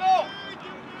 Hey, get up!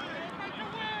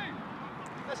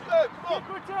 Let's go, come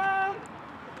on.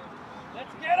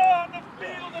 Let's get on the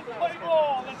field and play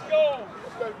ball. Let's go.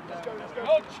 Let's go.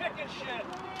 No chicken shit.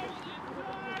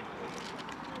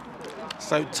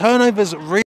 So turnovers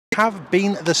really have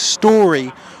been the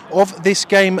story of this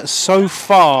game so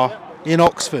far in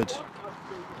Oxford.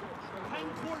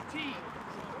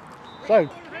 So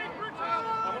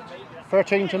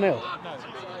 13-0.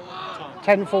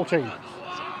 10-14.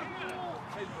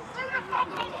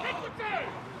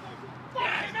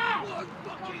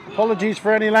 Apologies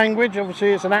for any language.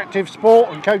 Obviously, it's an active sport,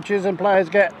 and coaches and players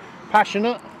get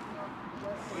passionate.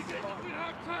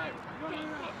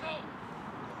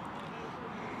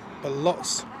 But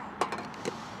lots.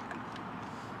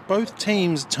 Both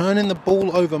teams turning the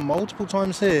ball over multiple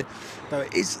times here. Though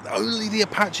it's only the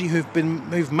Apache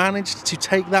who've managed to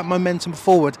take that momentum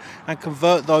forward and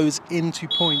convert those into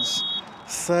points.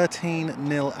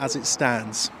 13-0 as it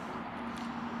stands.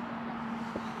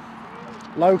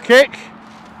 Low kick.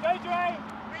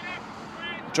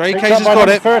 Drake has got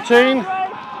it. 13.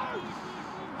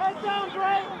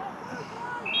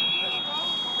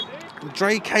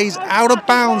 Drake Hayes out of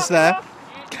bounds there,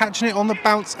 catching it on the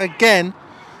bounce again,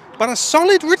 but a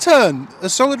solid return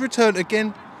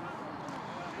again,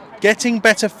 getting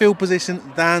better field position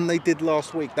than they did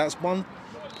last week. That's one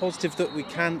positive that we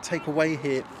can take away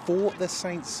here for the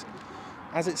Saints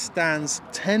as it stands.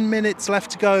 10 minutes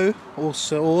left to go,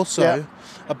 also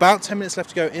about 10 minutes left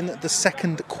to go in the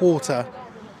second quarter.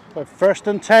 So 1st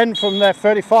and 10 from their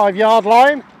 35-yard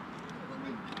line.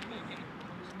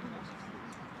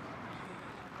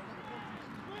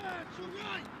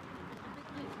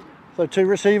 So 2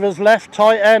 receivers left,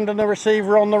 tight end and a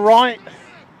receiver on the right.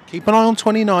 Keep an eye on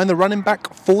 29, the running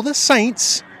back for the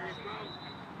Saints.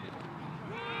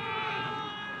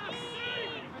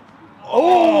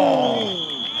 Oh!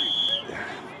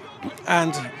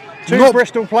 And 2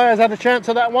 Bristol players had a chance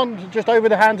at that one, just over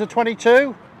the hands of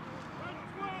 22.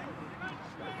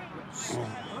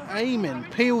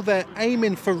 Peel there,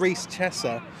 aiming for Reece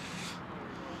Chesser.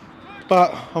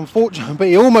 But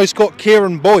unfortunately, he almost got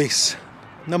Kieran Boyce,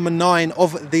 number 9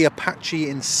 of the Apache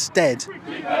instead.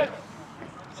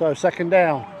 So 2nd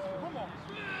down.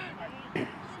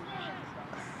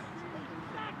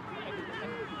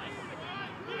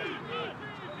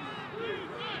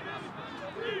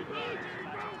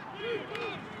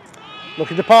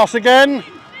 Looking to pass again.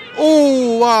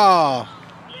 Oh, wow.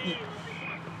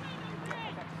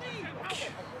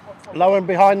 Low and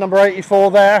behind number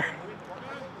 84 there.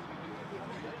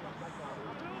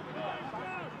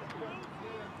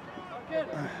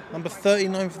 Number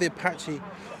 39 for the Apache,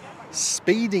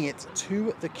 speeding it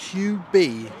to the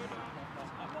QB.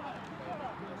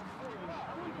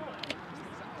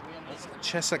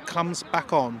 Chesser comes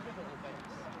back on.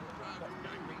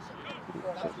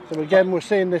 So again, we're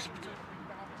seeing this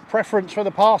preference for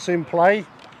the passing play.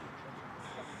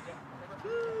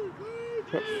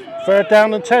 3rd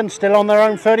down and 10, still on their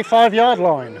own 35-yard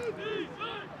line.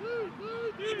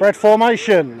 Spread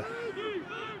formation.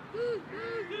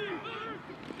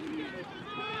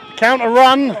 Counter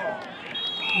run.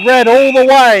 Red all the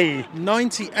way.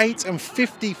 98 and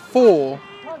 54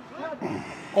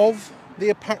 of the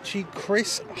Apache.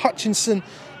 Chris Hutchinson,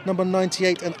 number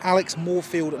 98, and Alex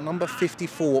Moorfield, number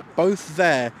 54, both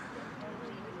there.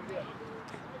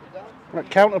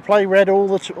 Counter play red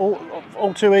all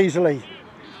too easily.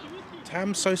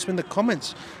 Tam Sosa in the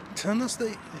comments telling us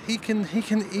that he can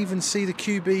even see the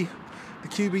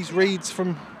QB's reads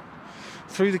from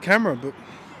through the camera. But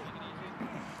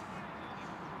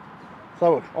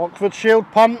so Oxford Shield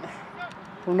punt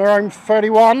from their own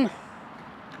 31.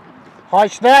 High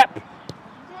snap.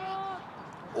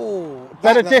 oh,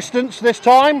 Better distance this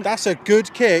time. That's a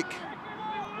good kick.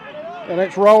 And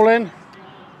it's rolling.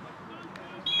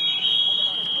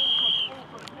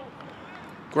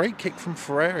 Great kick from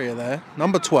Ferreira there,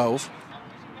 number 12.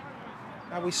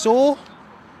 Now we saw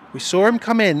him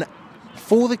come in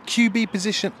for the QB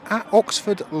position at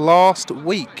Oxford last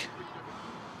week.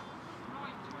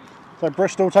 So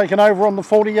Bristol taking over on the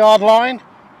 40-yard line.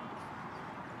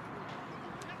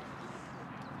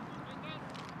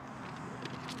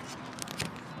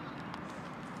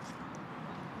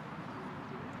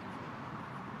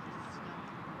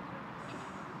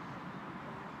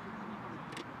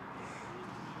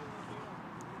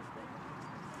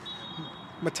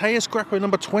 Mateus Greco,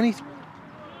 number 20.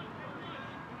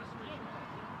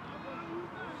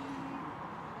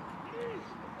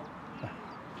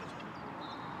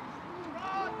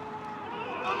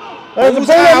 There's a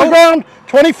ball on the ground.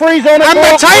 23's on it. And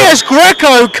Mateus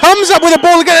Greco comes up with a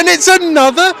ball again, and it's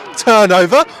another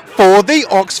turnover for the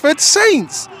Oxford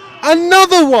Saints.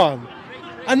 Another one.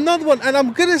 And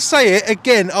I'm going to say it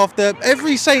again after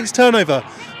every Saints turnover.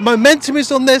 Momentum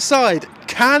is on their side.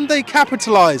 Can they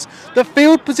capitalise? The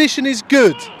field position is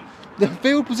good. The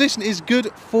field position is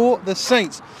good for the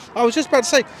Saints. I was just about to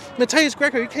say, Mateus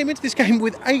Greco, who came into this game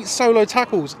with 8 solo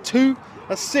tackles, 2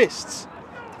 assists.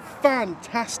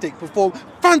 fantastic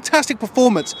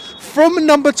performance from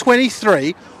number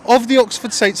 23 of the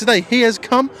Oxford Saints today. He has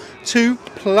come to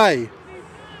play.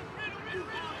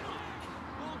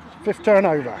 5th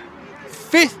turnover.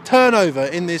 5th turnover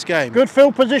in this game. Good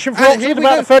field position for And Oxford, here we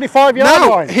about go. the 35-yard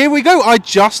line. Here we go. I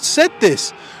just said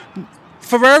this.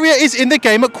 Ferreira is in the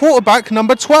game at quarterback,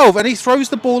 number 12, and he throws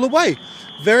the ball away.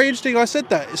 Very interesting I said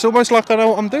that. It's almost like I know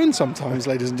what I'm doing sometimes,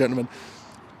 ladies and gentlemen.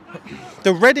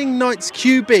 The Reading Knights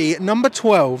QB, number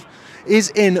 12,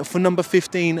 is in for number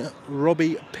 15,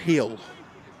 Robbie Peel.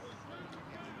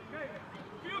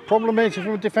 Problem is, from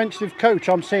a defensive coach,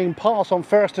 I'm seeing pass on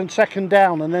 1st and 2nd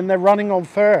down, and then they're running on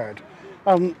 3rd.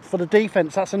 For the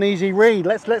defence, that's an easy read.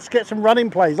 Let's get some running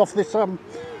plays off this 1st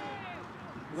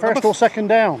or 2nd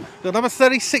down. The number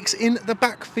 36 in the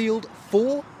backfield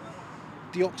for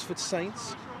the Oxford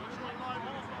Saints,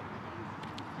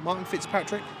 Martin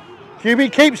Fitzpatrick.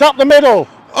 QB keeps up the middle.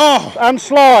 And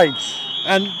slides.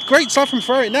 And great stuff from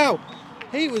Ferreira. Now,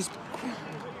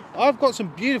 I've got some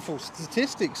beautiful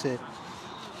statistics here.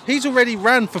 He's already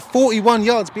ran for 41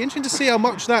 yards. Be interesting to see how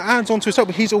much that adds onto his top.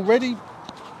 But he's already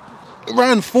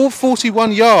ran for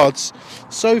 41 yards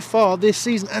so far this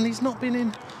season, and he's not been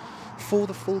in for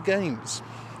the full games.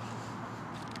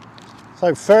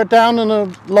 So 3rd down and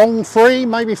a long 3,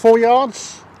 maybe 4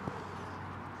 yards.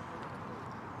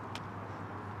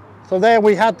 So there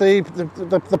we had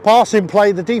the passing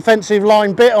play, the defensive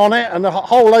line bit on it, and the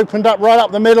hole opened up right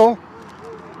up the middle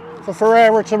for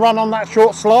Ferreira to run on that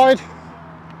short slide.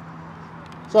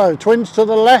 So twins to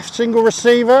the left, single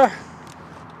receiver,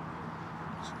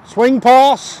 swing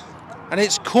pass. And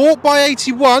it's caught by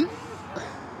 81.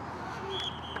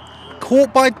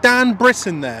 Caught by Dan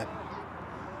Britton there.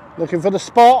 Looking for the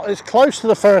spot, it's close to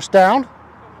the 1st down.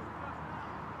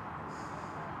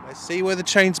 Let's see where the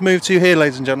chains move to here,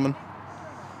 ladies and gentlemen.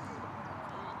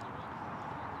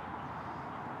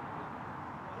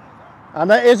 And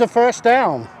that is a 1st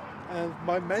down. And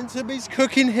momentum is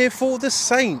cooking here for the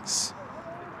Saints.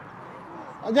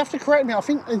 You have to correct me, I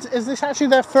think, is this actually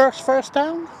their first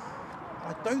down?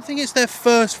 I don't think it's their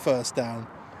first down.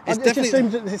 It's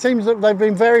it seems that they've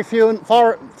been very few and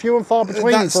far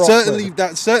between.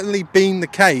 That's certainly been the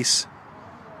case.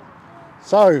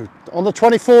 So on the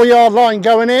 24-yard line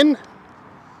going in.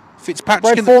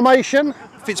 Fitzpatrick in formation.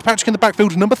 Fitzpatrick in the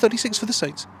backfield, number 36 for the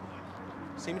Saints.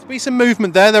 Seems to be some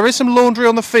movement there. There is some laundry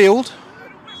on the field.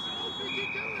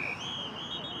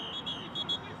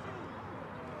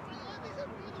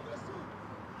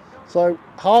 So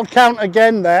hard count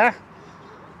again there.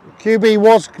 QB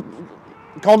was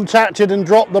contacted and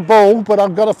dropped the ball, but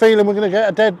I've got a feeling we're going to get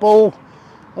a dead ball,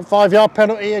 a 5-yard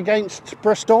penalty against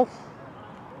Bristol.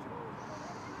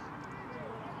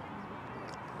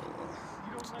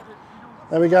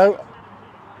 There we go.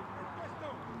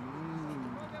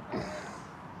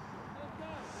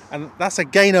 And that's a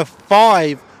gain of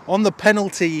 5 on the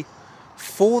penalty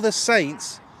for the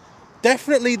Saints.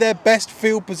 Definitely their best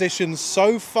field position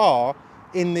so far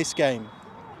in this game.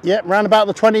 Yep, round about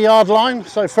the 20-yard line.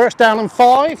 So 1st down and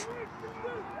 5.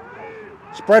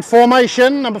 Spread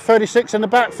formation, number 36 in the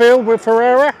backfield with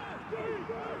Ferreira.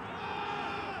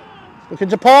 Looking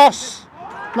to pass.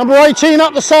 Number 18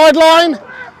 up the sideline.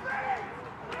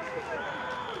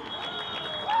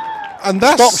 And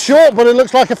that's stopped short, but it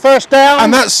looks like a 1st down.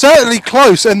 And that's certainly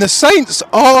close. And the Saints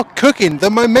are cooking. The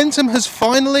momentum has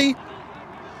finally...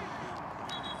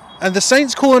 And the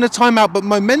Saints calling a timeout, but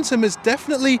momentum is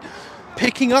definitely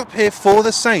picking up here for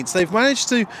the Saints. They've managed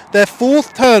to their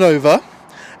 4th turnover,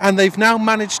 and they've now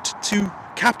managed to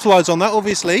capitalise on that,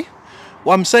 obviously.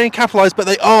 Well, I'm saying capitalise, but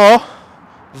they are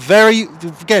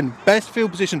best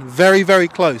field position, very, very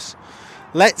close.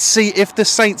 Let's see if the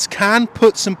Saints can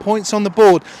put some points on the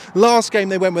board. Last game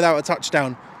they went without a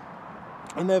touchdown.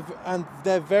 And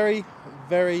they're very,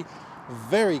 very,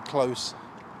 very close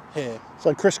here.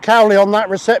 So Chris Cowley on that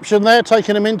reception there,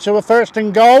 taking him into a 1st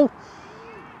and goal.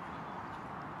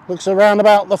 Looks around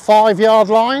about the 5-yard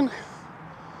line.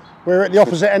 We're at the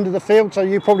opposite end of the field, so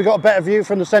you've probably got a better view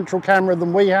from the central camera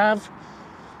than we have.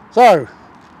 So,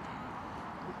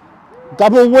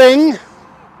 double wing.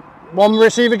 One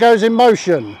receiver goes in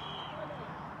motion.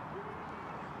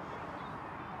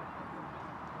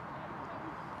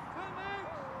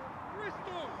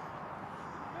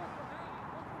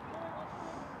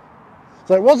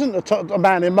 So it wasn't a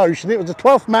man in motion, it was a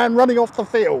 12th man running off the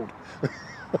field.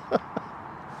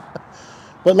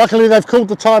 But luckily they've called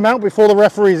the timeout before the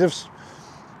referees have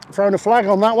thrown a flag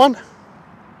on that one.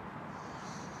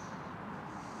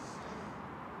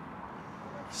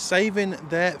 Saving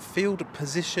their field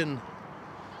position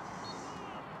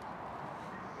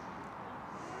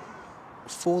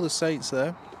for the Saints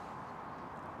there.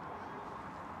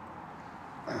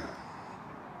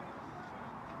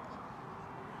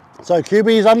 So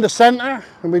QB's under centre,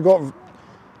 and we've got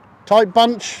tight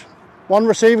bunch. One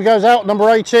receiver goes out, number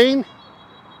 18.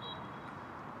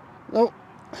 Oh.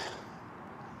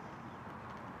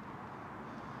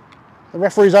 The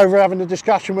referee's over having a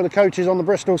discussion with the coaches on the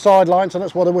Bristol sideline, so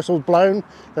that's why the whistle's blown.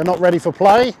 They're not ready for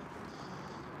play.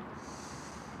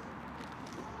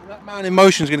 That man in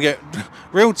motion is going to get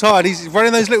real tired. He's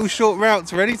running those little short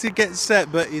routes, ready to get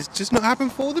set, but it's just not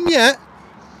happened for them yet.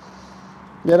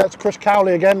 Yeah, that's Chris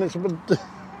Cowley again. So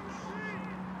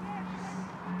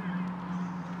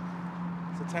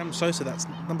Tam Sosa, that's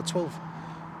number 12.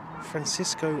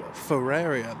 Francisco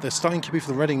Ferreira, the starting QB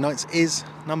for the Reading Knights, is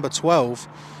number 12.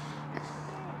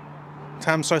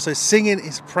 Tam Sosa singing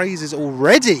his praises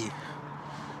already.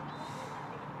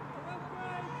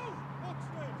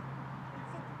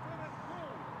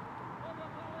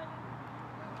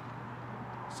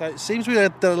 So it seems to be a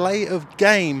delay of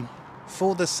game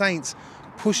for the Saints,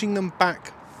 pushing them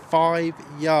back 5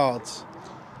 yards.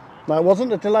 No, it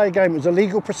wasn't a delay game, it was a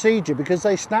legal procedure because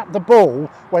they snapped the ball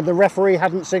when the referee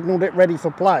hadn't signalled it ready for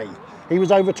play. He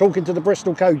was over talking to the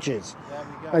Bristol coaches.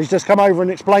 And he's just come over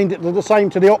and explained it the same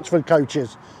to the Oxford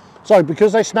coaches. So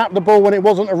because they snapped the ball when it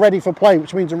wasn't ready for play,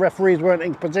 which means the referees weren't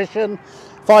in position,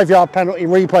 5-yard penalty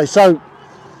replay. So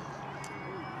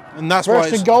and that's why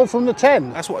first and goal from the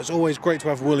 10. That's why it's always great to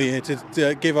have Wooly here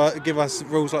to give us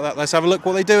rules like that. Let's have a look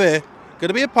what they do here. Going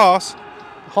to be a pass.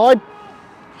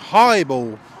 High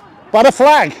ball. But a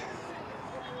flag.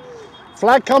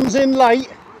 Flag comes in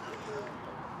late.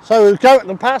 So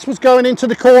the pass was going into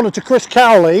the corner to Chris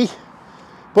Cowley,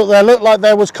 but there looked like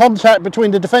there was contact between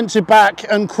the defensive back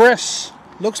and Chris.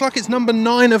 Looks like it's number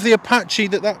 9 of the Apache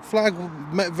that flag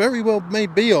very well may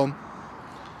be on.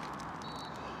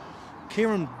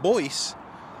 Kieran Boyce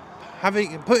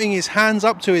putting his hands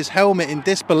up to his helmet in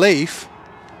disbelief.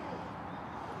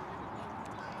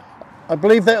 I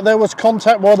believe that there was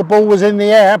contact while the ball was in the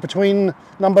air between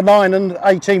number 9 and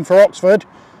 18 for Oxford.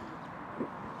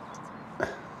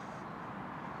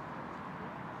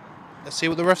 Let's see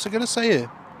what the refs are going to say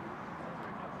here.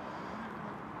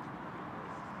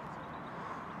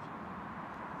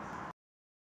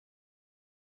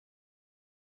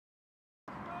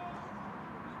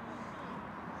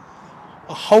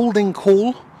 A holding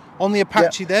call on the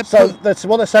Apache there. So that's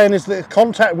what they're saying is that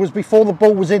contact was before the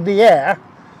ball was in the air,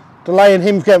 delaying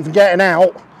him from getting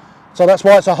out. So that's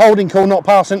why it's a holding call, not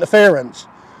pass interference.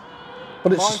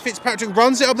 But it's Martin Fitzpatrick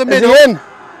runs it up the middle. Is he in?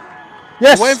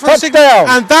 Yes, touchdown.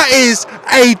 And that is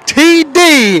a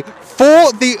TD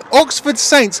for the Oxford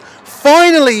Saints,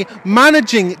 finally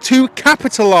managing to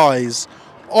capitalise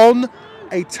on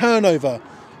a turnover.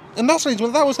 And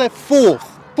that was their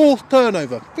fourth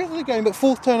turnover. Fifth of the game, but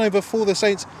fourth turnover for the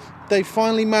Saints. They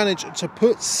finally managed to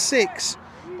put 6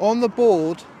 on the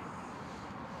board.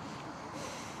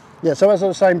 Yeah, so as I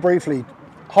was saying briefly,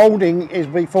 holding is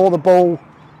before the ball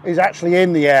is actually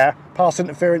in the air, pass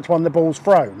interference when the ball's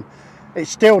thrown. It's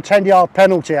still a 10-yard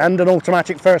penalty and an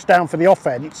automatic first down for the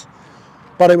offence,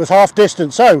 but it was half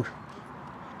distance. So,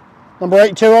 number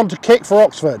 82 on to kick for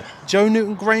Oxford. Joe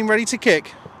Newton-Grain ready to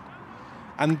kick.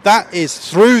 And that is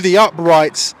through the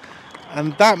uprights.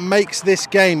 And that makes this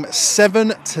game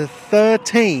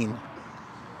 7-13.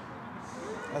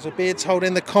 As we're being told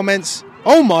in the comments,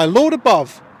 oh my Lord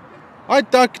above. I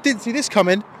didn't see this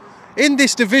coming. In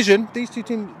this division, these two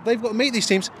teams, they've got to meet these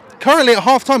teams. Currently at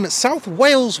half-time, it's South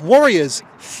Wales Warriors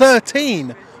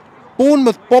 13,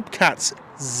 Bournemouth Bobcats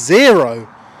 0.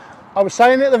 I was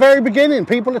saying at the very beginning,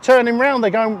 people are turning round.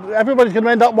 They're going, everybody's going to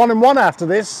end up 1-1 after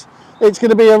this. It's going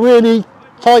to be a really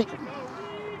tight.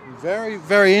 Very,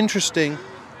 very interesting.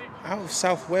 Out of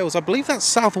South Wales, I believe that's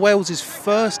South Wales'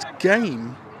 first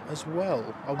game as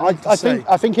well. I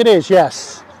think it is.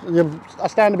 Yes, I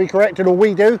stand to be corrected, or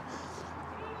we do.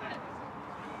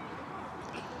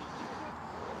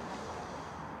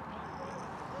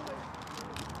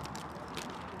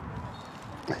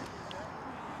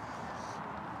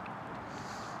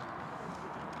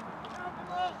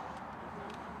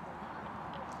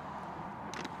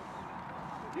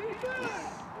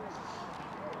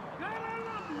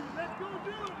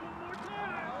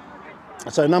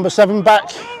 So number 7 back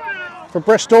for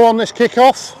Bristol on this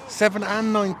kickoff. 7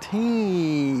 and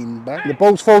 19 back. The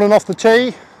ball's fallen off the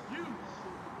tee.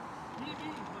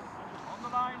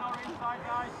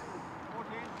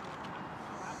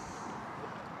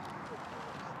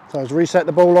 So let's reset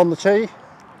the ball on the tee.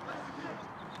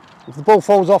 If the ball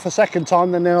falls off a second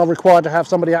time, then they are required to have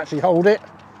somebody actually hold it.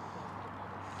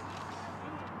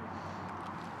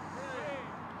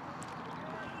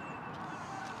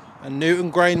 And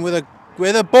Newton-Grain with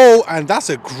a ball, and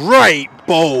that's a great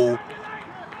ball.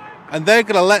 And they're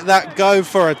going to let that go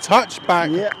for a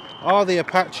touchback. Yeah. Are the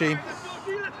Apache.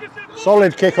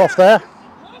 Solid kick off there.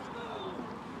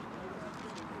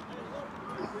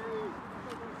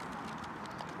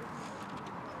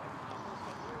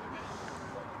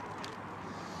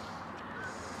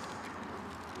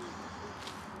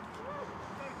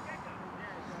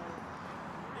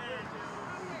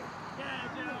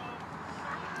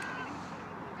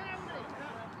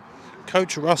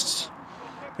 Coach Russ,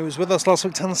 who was with us last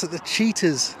week, telling us that the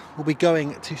Cheetahs will be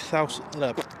going to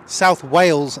South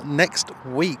Wales next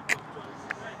week.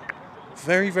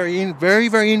 Very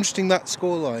interesting, that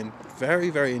scoreline.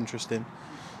 Very interesting.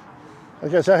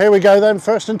 Okay, so here we go then.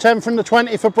 1st and 10 from the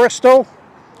 20 for Bristol.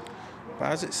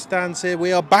 But as it stands here,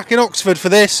 we are back in Oxford for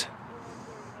this.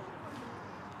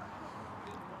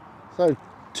 So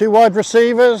 2 wide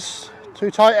receivers,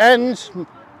 2 tight ends.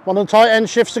 One of the tight ends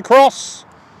shifts across.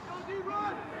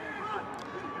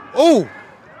 Oh!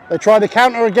 They tried to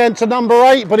counter again to number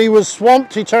 8, but he was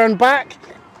swamped. He turned back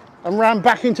and ran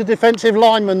back into defensive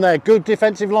lineman there. Good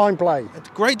defensive line play. It's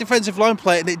great defensive line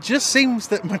play, and it just seems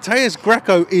that Mateus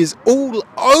Greco is all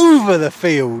over the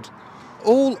field.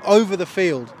 All over the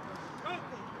field.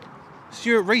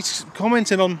 Stuart Reese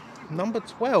commenting on number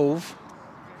 12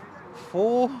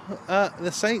 for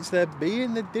the Saints there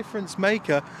being the difference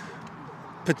maker.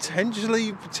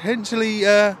 Potentially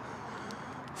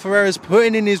Ferreira's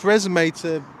putting in his resume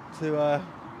to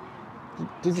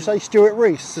Did you say Stuart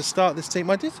Reese? to start this team.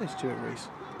 I did say Stuart Reese.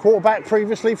 Quarterback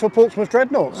previously for Portsmouth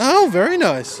Dreadnoughts. Oh, very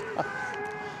nice.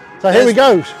 So here we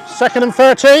go. 2nd and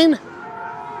 13.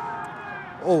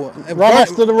 Oh, Run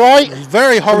off to the right.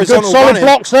 very Some horizontal good solid running.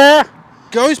 blocks there.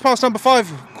 Goes past number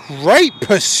 5. Great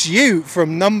pursuit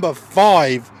from number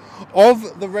 5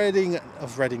 of the Reading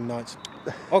Knights.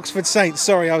 Oxford Saints.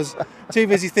 Sorry, I was too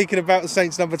busy thinking about the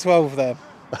Saints number 12 there.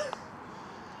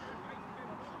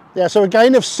 Yeah, so a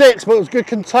gain of 6, but it was good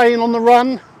contain on the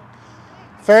run.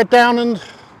 3rd down and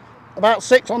about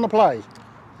 6 on the play.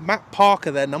 Matt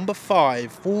Parker there, number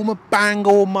 5, former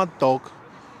Bangor Mud Dog.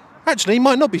 Actually, he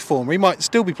might not be former. He might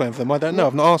still be playing for them. I don't know.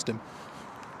 I've not asked him.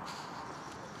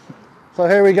 So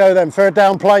here we go then. 3rd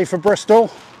down play for Bristol.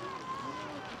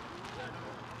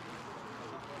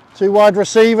 2 wide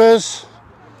receivers.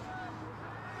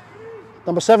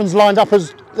 Number 7's lined up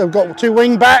as they've got 2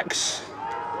 wing backs.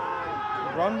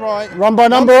 Run right. Run by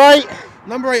number 8.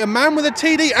 Number 8, a man with a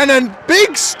TD, and a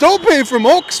big stop here from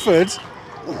Oxford.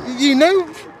 You know,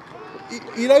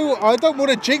 I don't want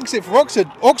to jinx it for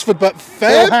Oxford, but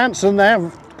Phil Hanson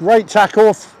there. Great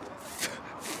tackle.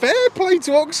 Fair play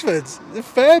to Oxford.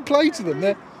 Fair play to them.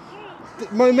 The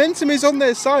momentum is on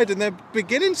their side, and they're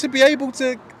beginning to be able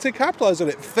to capitalise on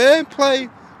it. Fair play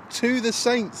to the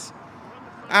Saints,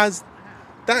 as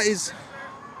that is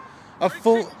a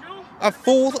fourth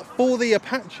for the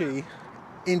Apache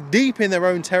deep in their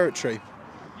own territory.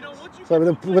 So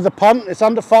with the punt, it's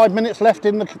under 5 minutes left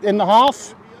in the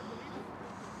half.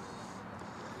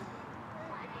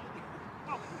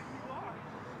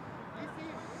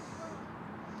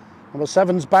 Number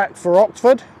 7's back for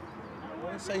Oxford. I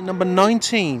want to say number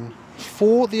 19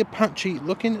 for the Apache,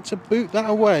 looking to boot that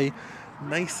away,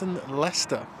 Nathan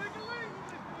Lester.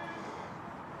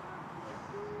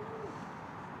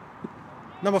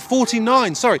 Number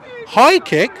 49, high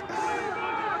kick.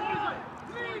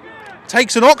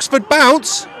 Takes an Oxford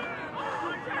bounce.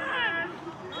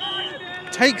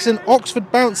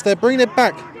 They're bringing it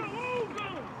back.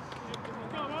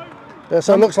 Yeah,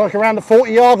 so it looks like around the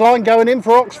 40-yard line going in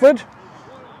for Oxford.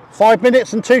 5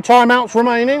 minutes and 2 timeouts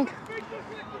remaining.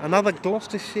 Another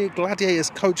Gloucestershire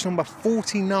Gladiators coach, number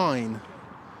 49,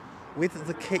 with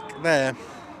the kick there.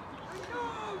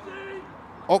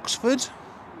 Oxford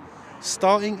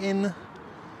starting in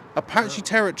Apache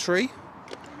territory,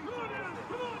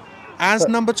 as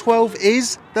number 12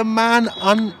 is the man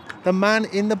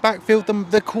in the backfield,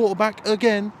 the quarterback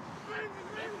again.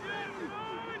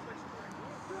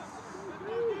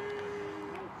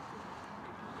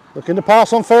 Looking to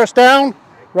pass on 1st down,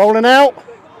 rolling out,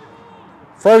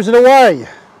 throws it away.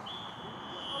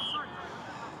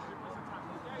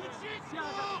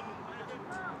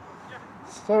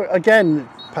 So again,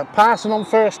 passing on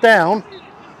 1st down.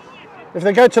 If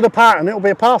they go to the pattern, it'll be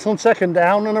a pass on 2nd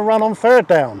down and a run on 3rd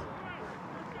down.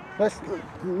 Let's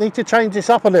need to change this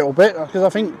up a little bit, because I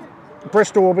think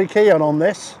Bristol will be key on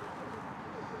this.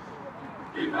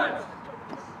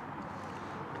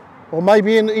 Or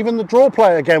maybe even the draw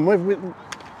play again.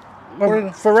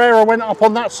 When Ferreira went up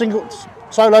on that single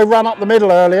solo run up the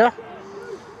middle earlier.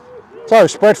 So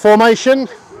spread formation.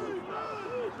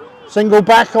 Single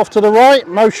back off to the right.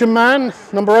 Motion man,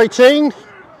 number 18.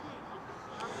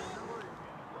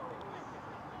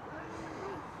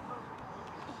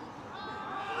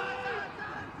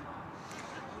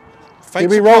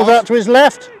 fakes He a rolls pass. out to his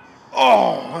left.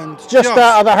 Oh, and Just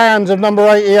out of the hands of number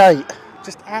 88.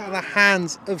 just out of the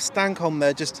hands of Stancombe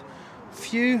there. Just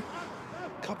a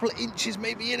couple of inches,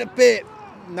 maybe in a bit.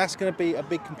 And that's going to be a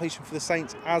big completion for the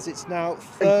Saints as it's now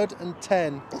 3rd and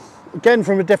 10. Again,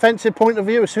 from a defensive point of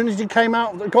view, as soon as he came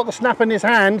out, got the snap in his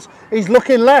hands, he's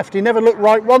looking left. He never looked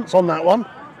right once on that one.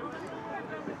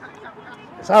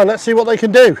 So let's see what they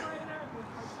can do.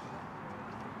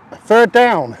 3rd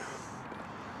down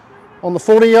on the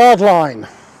 40-yard line.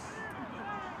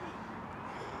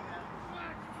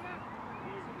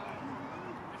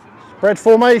 Spread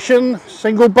formation,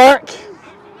 single back.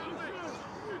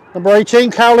 Number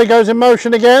 18, Cowley goes in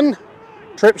motion again.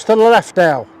 Trips to the left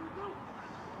now.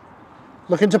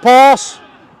 Looking to pass.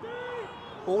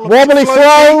 Wobbly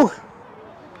throw.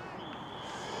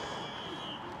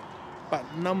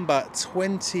 But number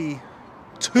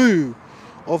 22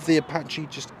 of the Apache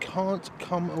just can't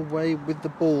come away with the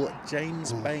ball.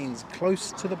 James Baines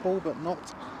close to the ball, but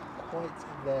not quite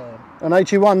there. And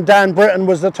 81, Dan Britton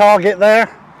was the target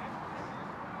there.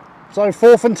 So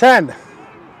 4th and 10.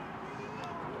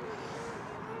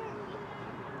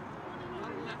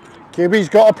 QB's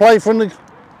got a play from the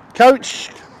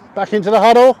coach. Back into the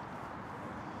huddle.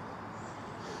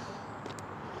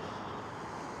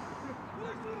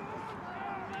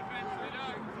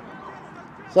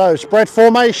 So spread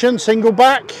formation, single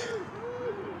back.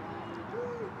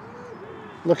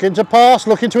 Looking to pass,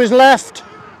 looking to his left.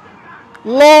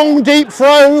 Long deep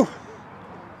throw.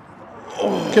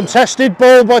 Contested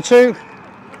ball by 2.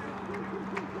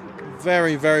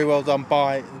 Very, very well done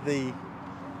by the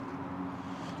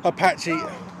Apache.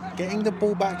 Getting the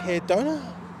ball back here,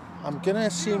 I'm going to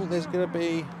assume that there's going to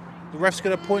be, the ref's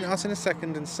going to point at us in a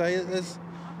second and say that there's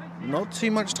not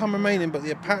too much time remaining, but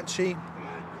the Apache.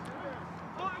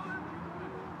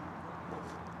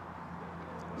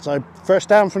 So 1st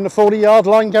down from the 40-yard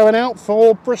line going out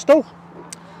for Bristol.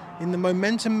 In the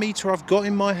momentum meter I've got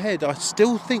in my head, I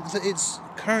still think that it's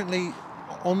currently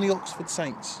on the Oxford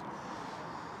Saints.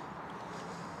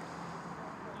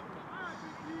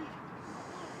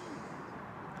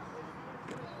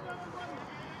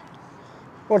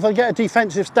 Well, if they get a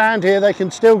defensive stand here, they can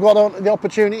still got the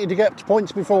opportunity to get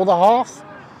points before the half.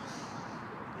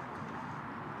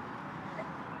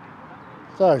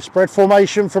 So, spread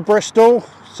formation for Bristol,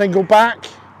 single back.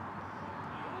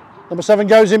 Number 7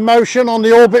 goes in motion on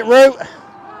the orbit route.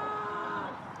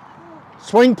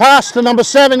 Swing pass to number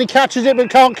 7, he catches it but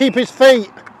can't keep his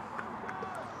feet.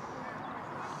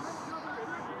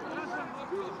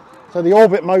 So the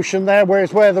orbit motion there,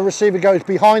 whereas where the receiver goes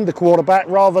behind the quarterback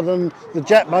rather than the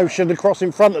jet motion across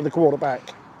in front of the quarterback.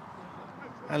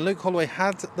 And Luke Holloway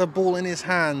had the ball in his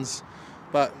hands,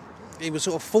 but he was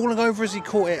sort of falling over as he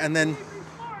caught it, and then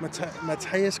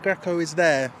Mateus Greco is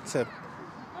there to...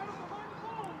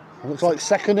 Looks like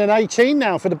 2nd and 18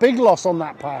 now for the big loss on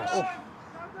that pass. Oh.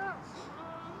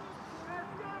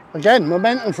 Again,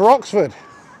 momentum for Oxford.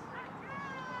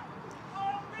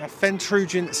 Now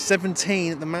Fentrujan,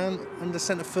 17, the man under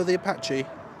centre for the Apache.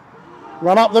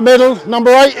 Run up the middle,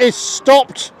 number 8 is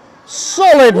stopped.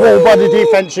 Solid wall by the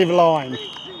defensive line.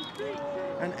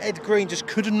 And Ed Green just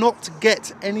could not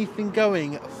get anything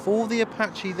going for the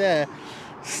Apache there.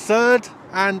 3rd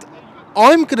and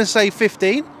I'm going to say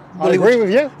 15. I agree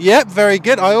with you. Yep, very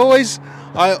good. I always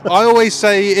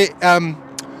say it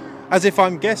as if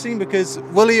I'm guessing, because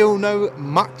Willie will know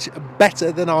much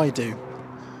better than I do.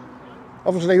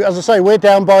 Obviously, as I say, we're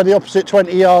down by the opposite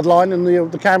 20-yard line,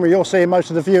 and the camera you're seeing most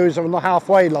of the viewers are on the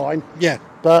halfway line. Yeah.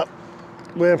 But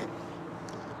we're...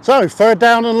 So, 3rd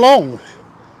down and long.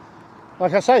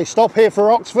 Like I say, stop here for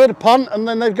Oxford, punt, and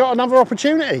then they've got another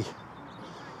opportunity.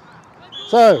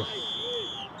 So,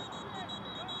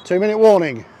 2-minute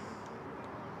warning.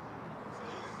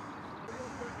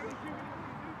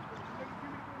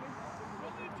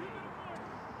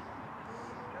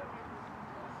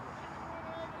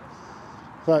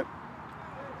 So,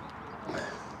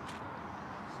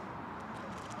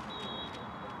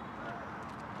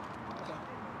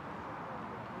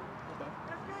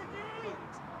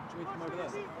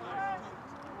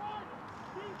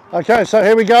 okay, so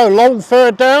here we go. Long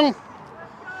 3rd down.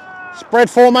 Spread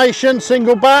formation,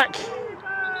 single back.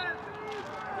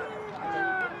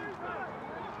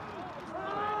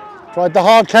 Tried the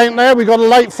hard count there. We got a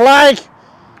late flag.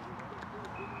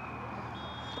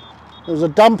 There was a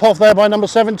dump off there by number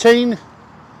 17.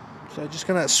 So just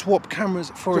going to swap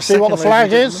cameras for to see what the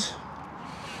flag is.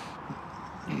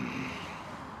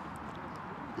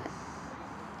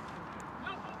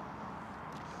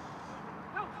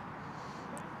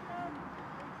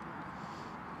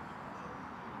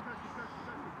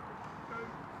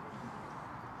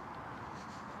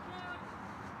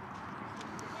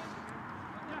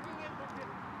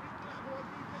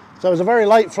 So it was a very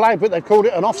late flag, but they called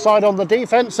it an offside on the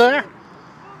defence there.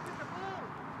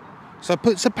 So it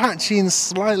puts Apache in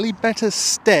slightly better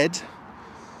stead,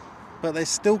 but they're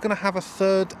still going to have a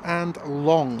 3rd and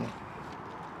long.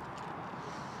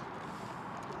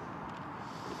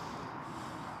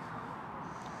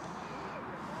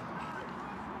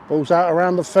 Ball's out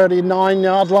around the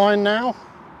 39-yard line now.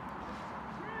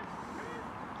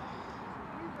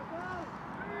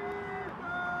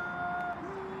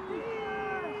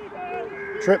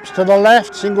 Trips to the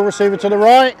left, single receiver to the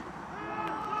right.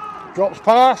 Drops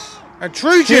pass. And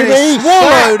Trujan is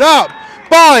swallowed up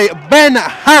by Ben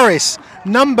Harris,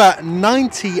 number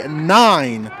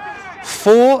 99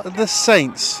 for the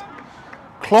Saints.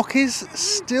 Clock is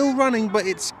still running, but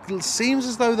it seems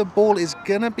as though the ball is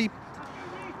going to be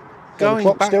going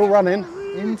back still running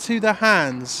into the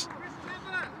hands.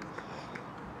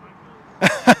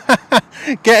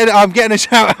 I'm getting a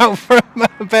shout out from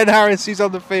Ben Harris, who's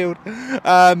on the field.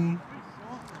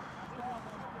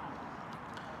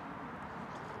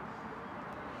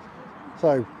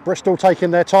 So Bristol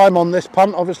taking their time on this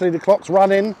punt. Obviously the clock's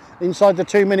running inside the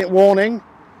 2-minute warning.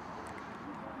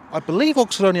 I believe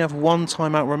Oxford only have 1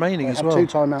 timeout remaining as well. 2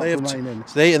 timeouts remaining.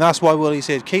 And that's why Willie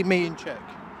said, keep me in check.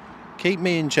 Keep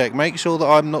me in check. Make sure that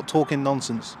I'm not talking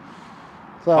nonsense.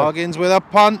 So, Huggins with a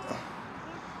punt.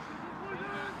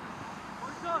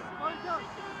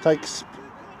 Takes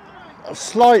a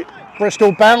slight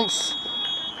Bristol bounce.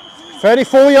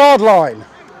 34-yard line.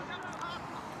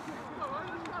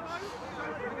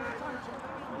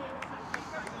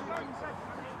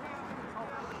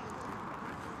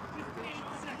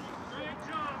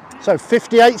 So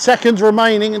 58 seconds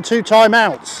remaining and 2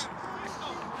 timeouts.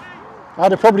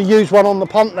 I'd have probably used one on the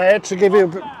punt there to give you a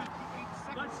bit.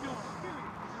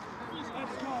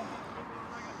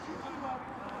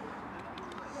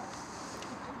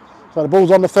 So the ball's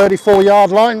on the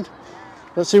 34-yard line.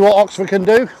 Let's see what Oxford can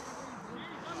do.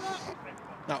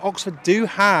 Now Oxford do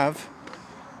have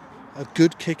a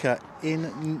good kicker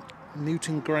in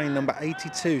Newton Grain, number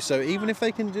 82. So even if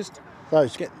they can just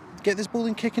get this ball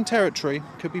in kicking territory,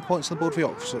 could be points on the board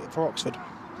for Oxford.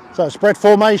 So spread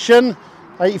formation.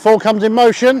 84 comes in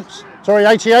motion. Sorry,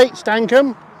 88,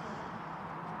 Stankham.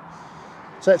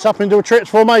 Sets up into a trips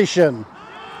formation.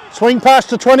 Swing pass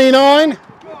to 29.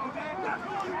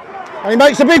 And he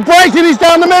makes a big break and he's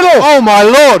down the middle. Oh my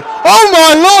lord! Oh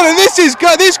my lord! And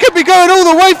this could be going all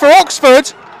the way for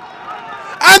Oxford.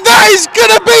 And that is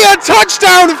going to be a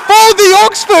touchdown for the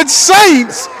Oxford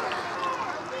Saints.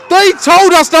 They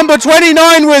told us number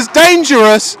 29 was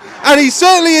dangerous, and he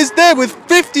certainly is there with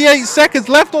 58 seconds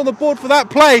left on the board for that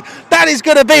play. That is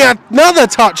going to be another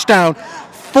touchdown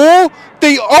for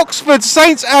the Oxford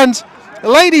Saints. And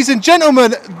ladies and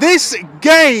gentlemen, this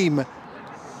game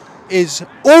is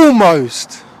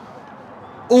almost,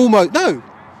 no,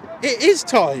 it is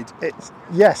tied.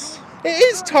 Yes. It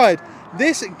is tied.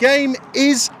 This game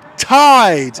is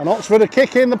tied. And Oxford are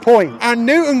kicking the point. And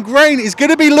Newton Grain is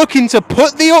going to be looking to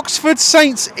put the Oxford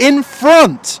Saints in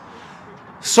front.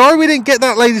 Sorry we didn't get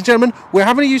that, ladies and gentlemen. We're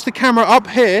having to use the camera up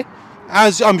here,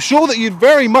 as I'm sure that you'd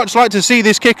very much like to see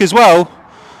this kick as well.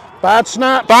 Bad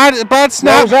snap. Bad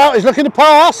snap. Goes out. He's looking to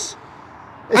pass.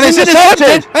 It's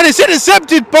intercepted. And it's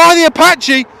intercepted by the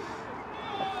Apache.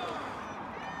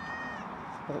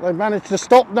 They've managed to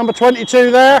stop number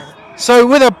 22 there. So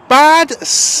with a bad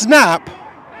snap,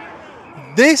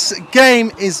 this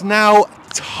game is now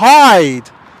tied.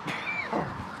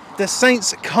 The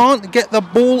Saints can't get the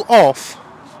ball off.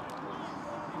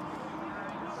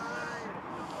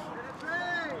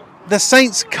 The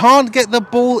Saints can't get the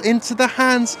ball into the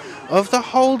hands of the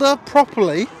holder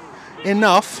properly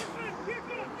enough.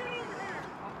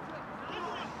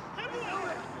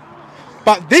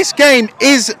 But this game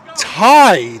is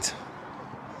tied.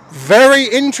 Very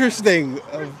interesting.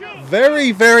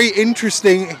 Very, very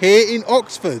interesting here in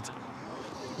Oxford.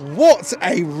 What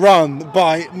a run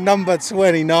by number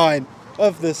 29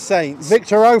 of the Saints.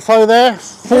 Victor Ofo there,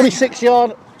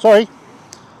 66-yard, sorry,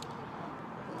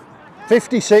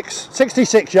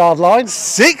 66-yard line.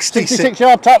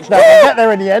 66-yard touchdown. I'll get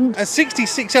there in the end. A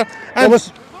 66-yard.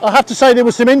 I have to say there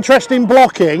was some interesting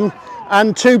blocking,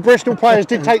 and 2 Bristol players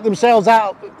did take themselves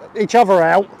out, each other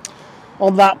out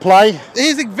on that play.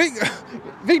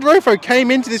 Victor Ofo came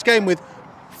into this game with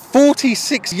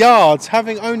 46 yards,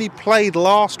 having only played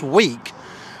last week.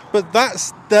 But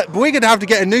we're going to have to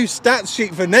get a new stats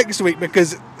sheet for next week,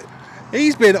 because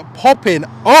he's been popping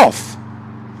off.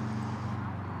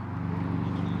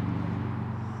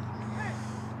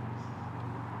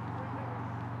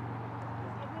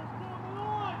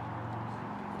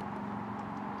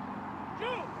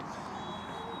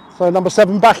 So number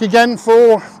 7 back again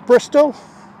for Bristol.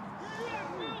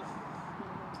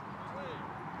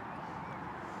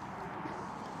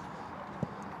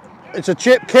 It's a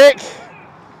chip kick,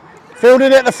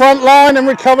 fielded at the front line and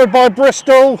recovered by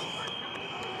Bristol.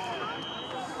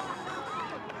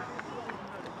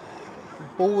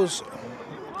 Ball was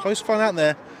close to find out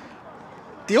there.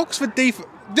 The Oxford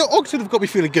have got to be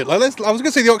feeling good. Like, I was going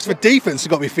to say the Oxford defence have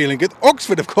got to be feeling good.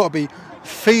 Oxford have got to be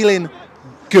feeling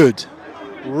good,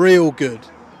 real good.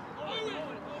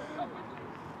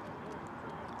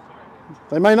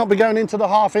 They may not be going into the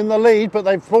half in the lead, but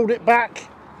they've pulled it back.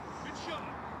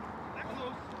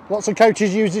 Lots of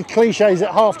coaches use cliches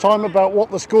at half-time about what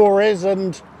the score is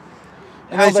and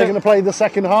how they're going to play the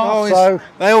second half. So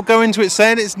they all go into it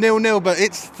saying it's 0-0, but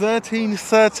it's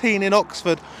 13-13 in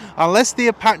Oxford. Unless the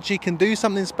Apache can do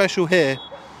something special here.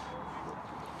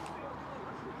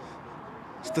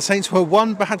 The Saints were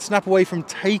one bad snap away from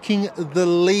taking the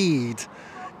lead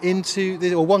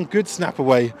or one good snap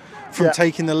away from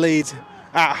taking the lead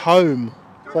at home.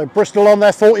 So Bristol on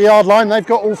their 40-yard line. They've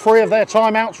got all 3 of their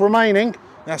timeouts remaining.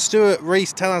 Now Stuart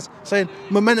Rees telling us, saying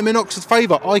momentum in Oxford's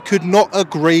favour. I could not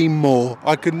agree more.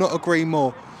 I could not agree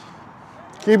more.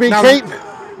 QB keep.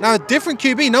 Now different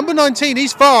QB, number 19.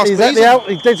 He's fast. He did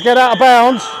get out of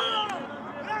bounds.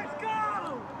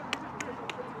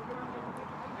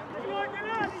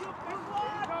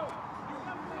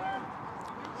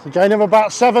 It's a gain of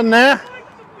about 7 there.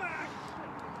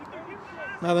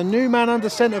 Now the new man under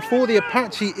centre for the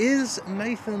Apache is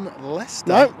Nathan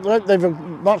Lester. No, they've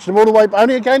marched them all the way, but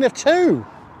only a gain of 2.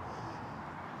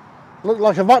 Looked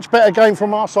like a much better game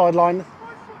from our sideline.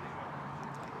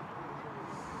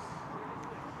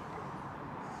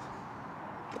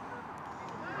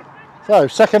 So,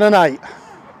 2nd and 8.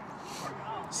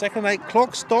 2nd and 8,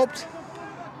 clock stopped.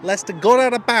 Lester got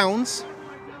out of bounds,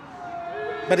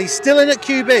 but he's still in at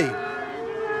QB.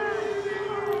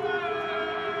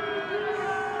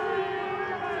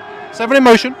 7 in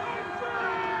motion.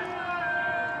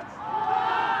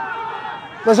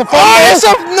 There's a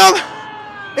fumble.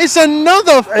 It's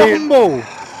another fumble.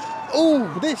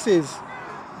 Oh, this is.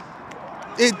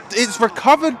 It's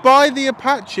recovered by the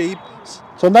Apache.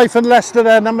 So Nathan Lester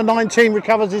there, number 19,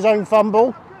 recovers his own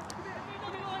fumble.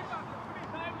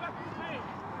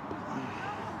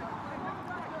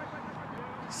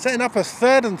 Setting up a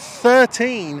 3rd and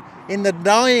 13 in the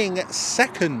dying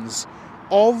seconds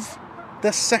of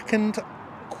the second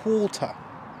quarter.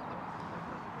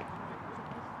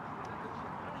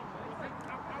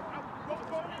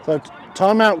 So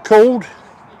timeout called.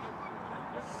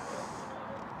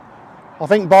 I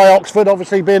think by Oxford,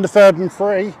 obviously being the 3rd and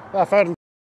 3.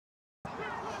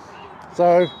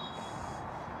 So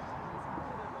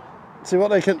see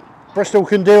what Bristol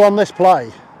can do on this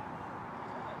play.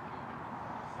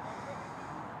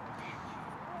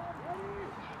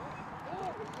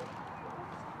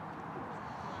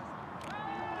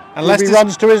 Unless he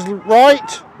runs to his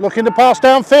right, looking to pass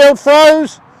downfield,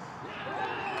 throws.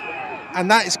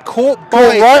 And that is caught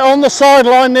by... right on the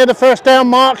sideline near the 1st down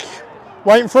mark,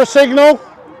 waiting for a signal.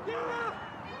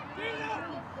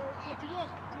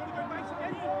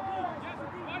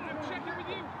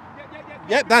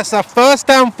 Yep, that's a 1st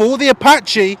down for the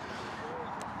Apache.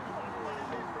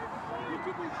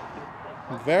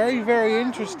 Very, very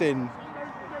interesting.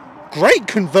 Great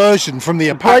conversion from the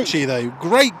Apache, though.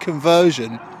 Great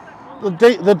conversion.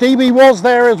 The DB was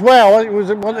there as well. It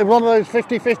was one of those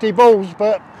 50-50 balls,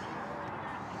 but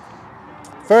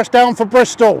 1st down for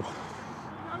Bristol.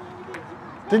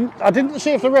 I didn't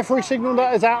see if the referee signalled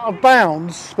that as out of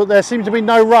bounds, but there seemed to be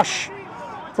no rush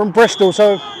from Bristol,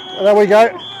 so there we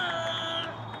go.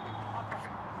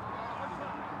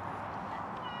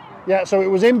 Yeah, so it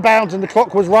was inbounds and the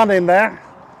clock was running there.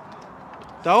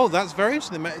 Oh, that's very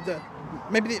interesting.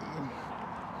 Maybe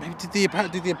did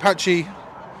the Apache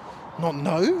not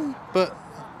know? But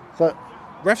so,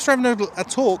 refs are having a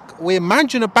talk, we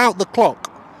imagine, about the clock.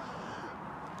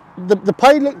 The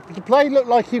play looked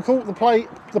like he caught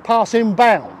the pass in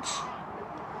bounds.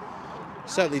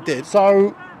 Certainly did.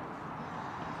 So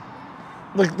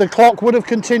the clock would have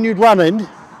continued running.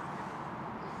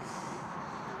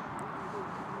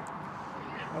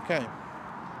 Okay.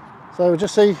 So we'll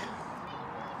just see.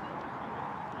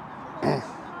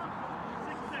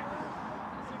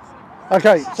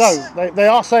 Okay, so they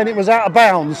are saying it was out of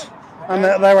bounds, and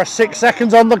there are 6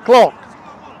 seconds on the clock.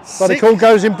 So the call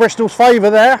goes in Bristol's favour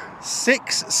there.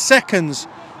 6 seconds.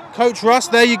 Coach Russ,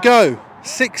 there you go.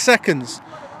 6 seconds.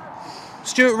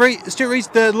 Stuart Rees,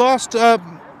 the last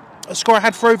score I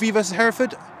had for OVE versus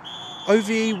Hereford,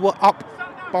 OVE were up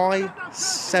by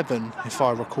 7, if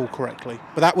I recall correctly.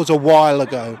 But that was a while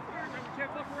ago.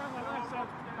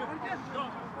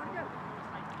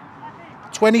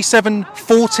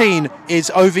 27-14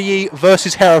 is OVE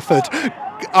versus Hereford.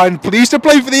 I'm pleased to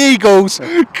play for the Eagles.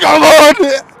 Come on!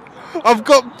 I've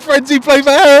got friends who play for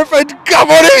Hereford.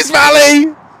 Come on, Ouse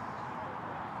Valley!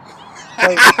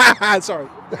 Sorry.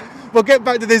 We'll get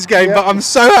back to this game, but I'm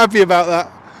so happy about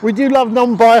that. We do love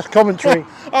non-biased commentary.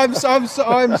 I'm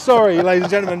sorry, ladies and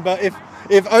gentlemen, but if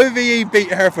OVE beat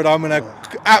Hereford, I'm going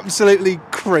to absolutely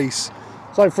crease.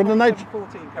 So from the nature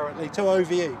 14 currently to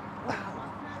OVE.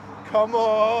 Come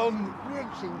on.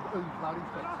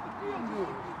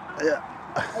 Yeah.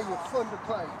 They were fun to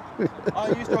play. I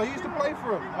used to play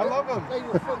for them. I love them. They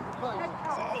were fun to play.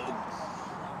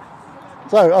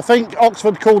 So I think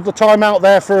Oxford called the timeout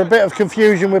there for a bit of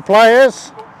confusion with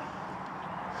players.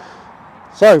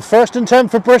 So 1st and 10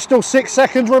 for Bristol, 6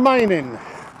 seconds remaining.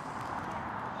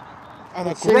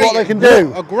 And see what they can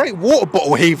do. A great water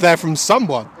bottle heave there from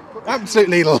someone.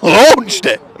 Absolutely launched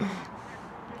it.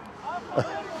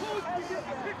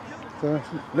 So, a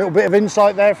little bit of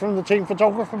insight there from the team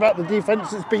photographer about the defence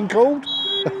that's been called.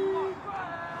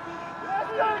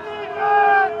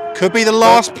 Could be the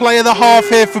last play of the half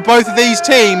here for both of these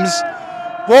teams.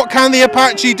 What can the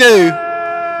Apache do?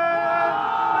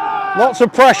 Lots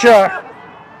of pressure.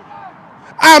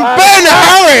 And Ben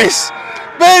Harris!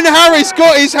 Ben Harris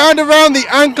got his hand around the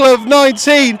ankle of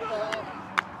 19.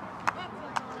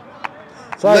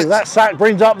 So that sack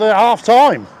brings up the half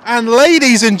time. And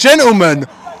ladies and gentlemen,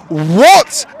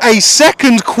 what a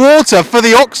second quarter for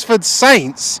the Oxford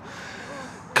Saints.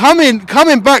 Coming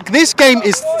back, this game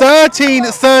is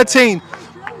 13-13,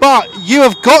 but you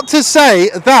have got to say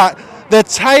that the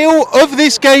tale of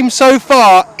this game so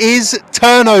far is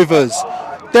turnovers.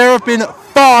 There have been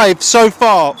 5 so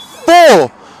far, 4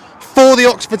 for the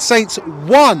Oxford Saints,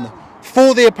 1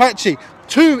 for the Apache,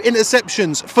 2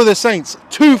 interceptions for the Saints,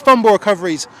 2 fumble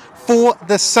recoveries for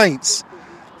the Saints.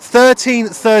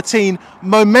 13-13,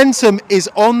 momentum is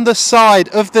on the side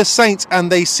of the Saints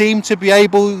and they seem to be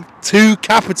able to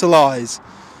capitalise.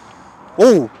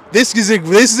 Oh, this is a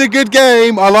good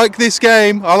game. I like this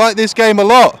game. I like this game a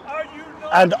lot.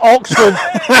 And Oxford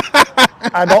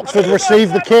Oxford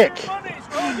received the kick.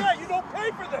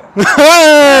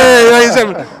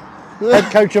 Hey,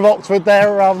 Head coach of Oxford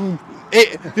there.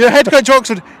 The head coach of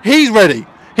Oxford, he's ready.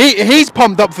 He's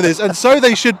pumped up for this, and so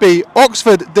they should be.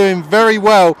 Oxford doing very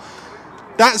well.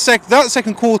 That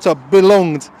second quarter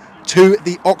belonged to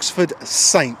the Oxford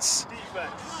Saints.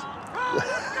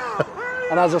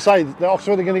 And as I say, the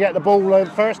Oxford are going to get the ball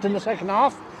first in the second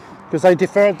half because they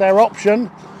deferred their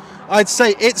option. I'd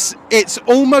say it's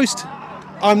almost,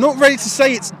 I'm not ready to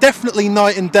say it's definitely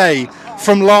night and day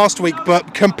from last week,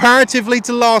 but comparatively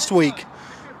to last week.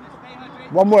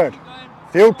 One word,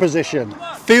 field position.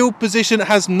 Field position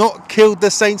has not killed the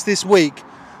Saints this week.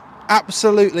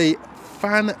 Absolutely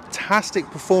fantastic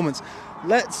performance.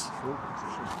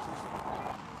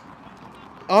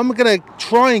 I'm going to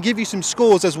try and give you some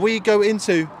scores as we go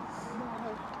into...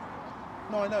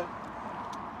 No, I know.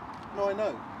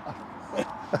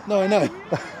 No, I know.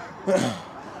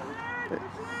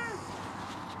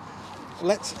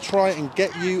 Let's try and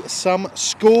get you some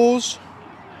scores.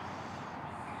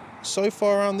 So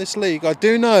far around this league, I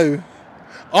do know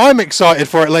I'm excited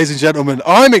for it, ladies and gentlemen.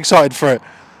 I'm excited for it.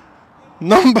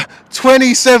 Number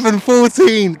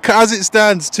 27-14 as it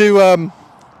stands to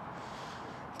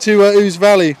Ouse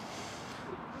Valley.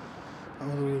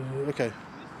 Okay.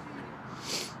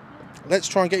 Let's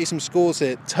try and get you some scores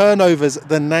here. Turnovers,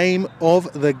 the name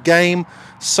of the game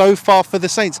so far for the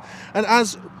Saints. And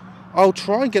as I'll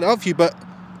try and get it up for you, but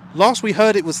last we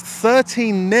heard it was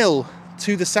 13-0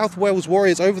 to the South Wales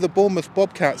Warriors over the Bournemouth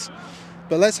Bobcats.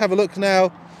 But let's have a look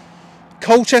now.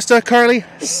 Colchester currently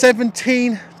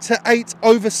 17-8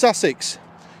 over Sussex.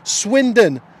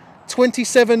 Swindon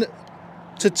 27-2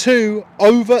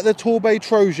 over the Torbay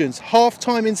Trojans. Half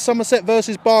time in Somerset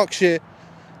versus Berkshire,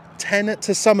 10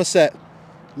 to Somerset.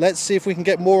 Let's see if we can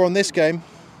get more on this game.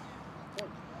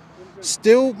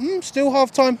 Still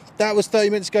half time. That was 30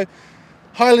 minutes ago.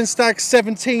 Highland Stags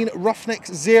 17,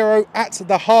 Roughnecks 0 at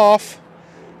the half.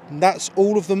 And that's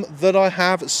all of them that I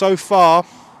have so far.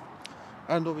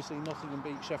 And obviously Nottingham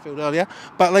beat Sheffield earlier.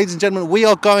 But ladies and gentlemen, we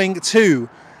are going to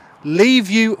leave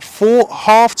you for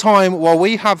half time while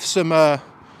we have some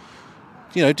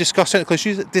discuss technical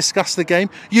issues, discuss the game.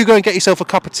 You go and get yourself a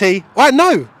cup of tea. Well,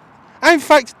 no. In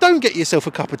fact, don't get yourself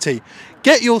a cup of tea.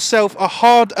 Get yourself a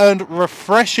hard-earned,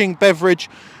 refreshing beverage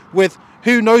with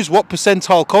who knows what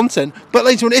percentile content. But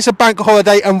ladies and gentlemen, it's a bank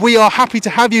holiday and we are happy to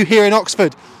have you here in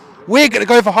Oxford. We're going to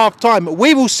go for half time.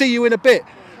 We will see you in a bit.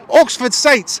 Oxford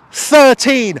Saints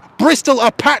 13, Bristol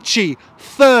Apache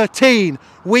 13.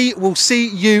 We will see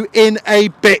you in a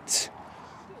bit.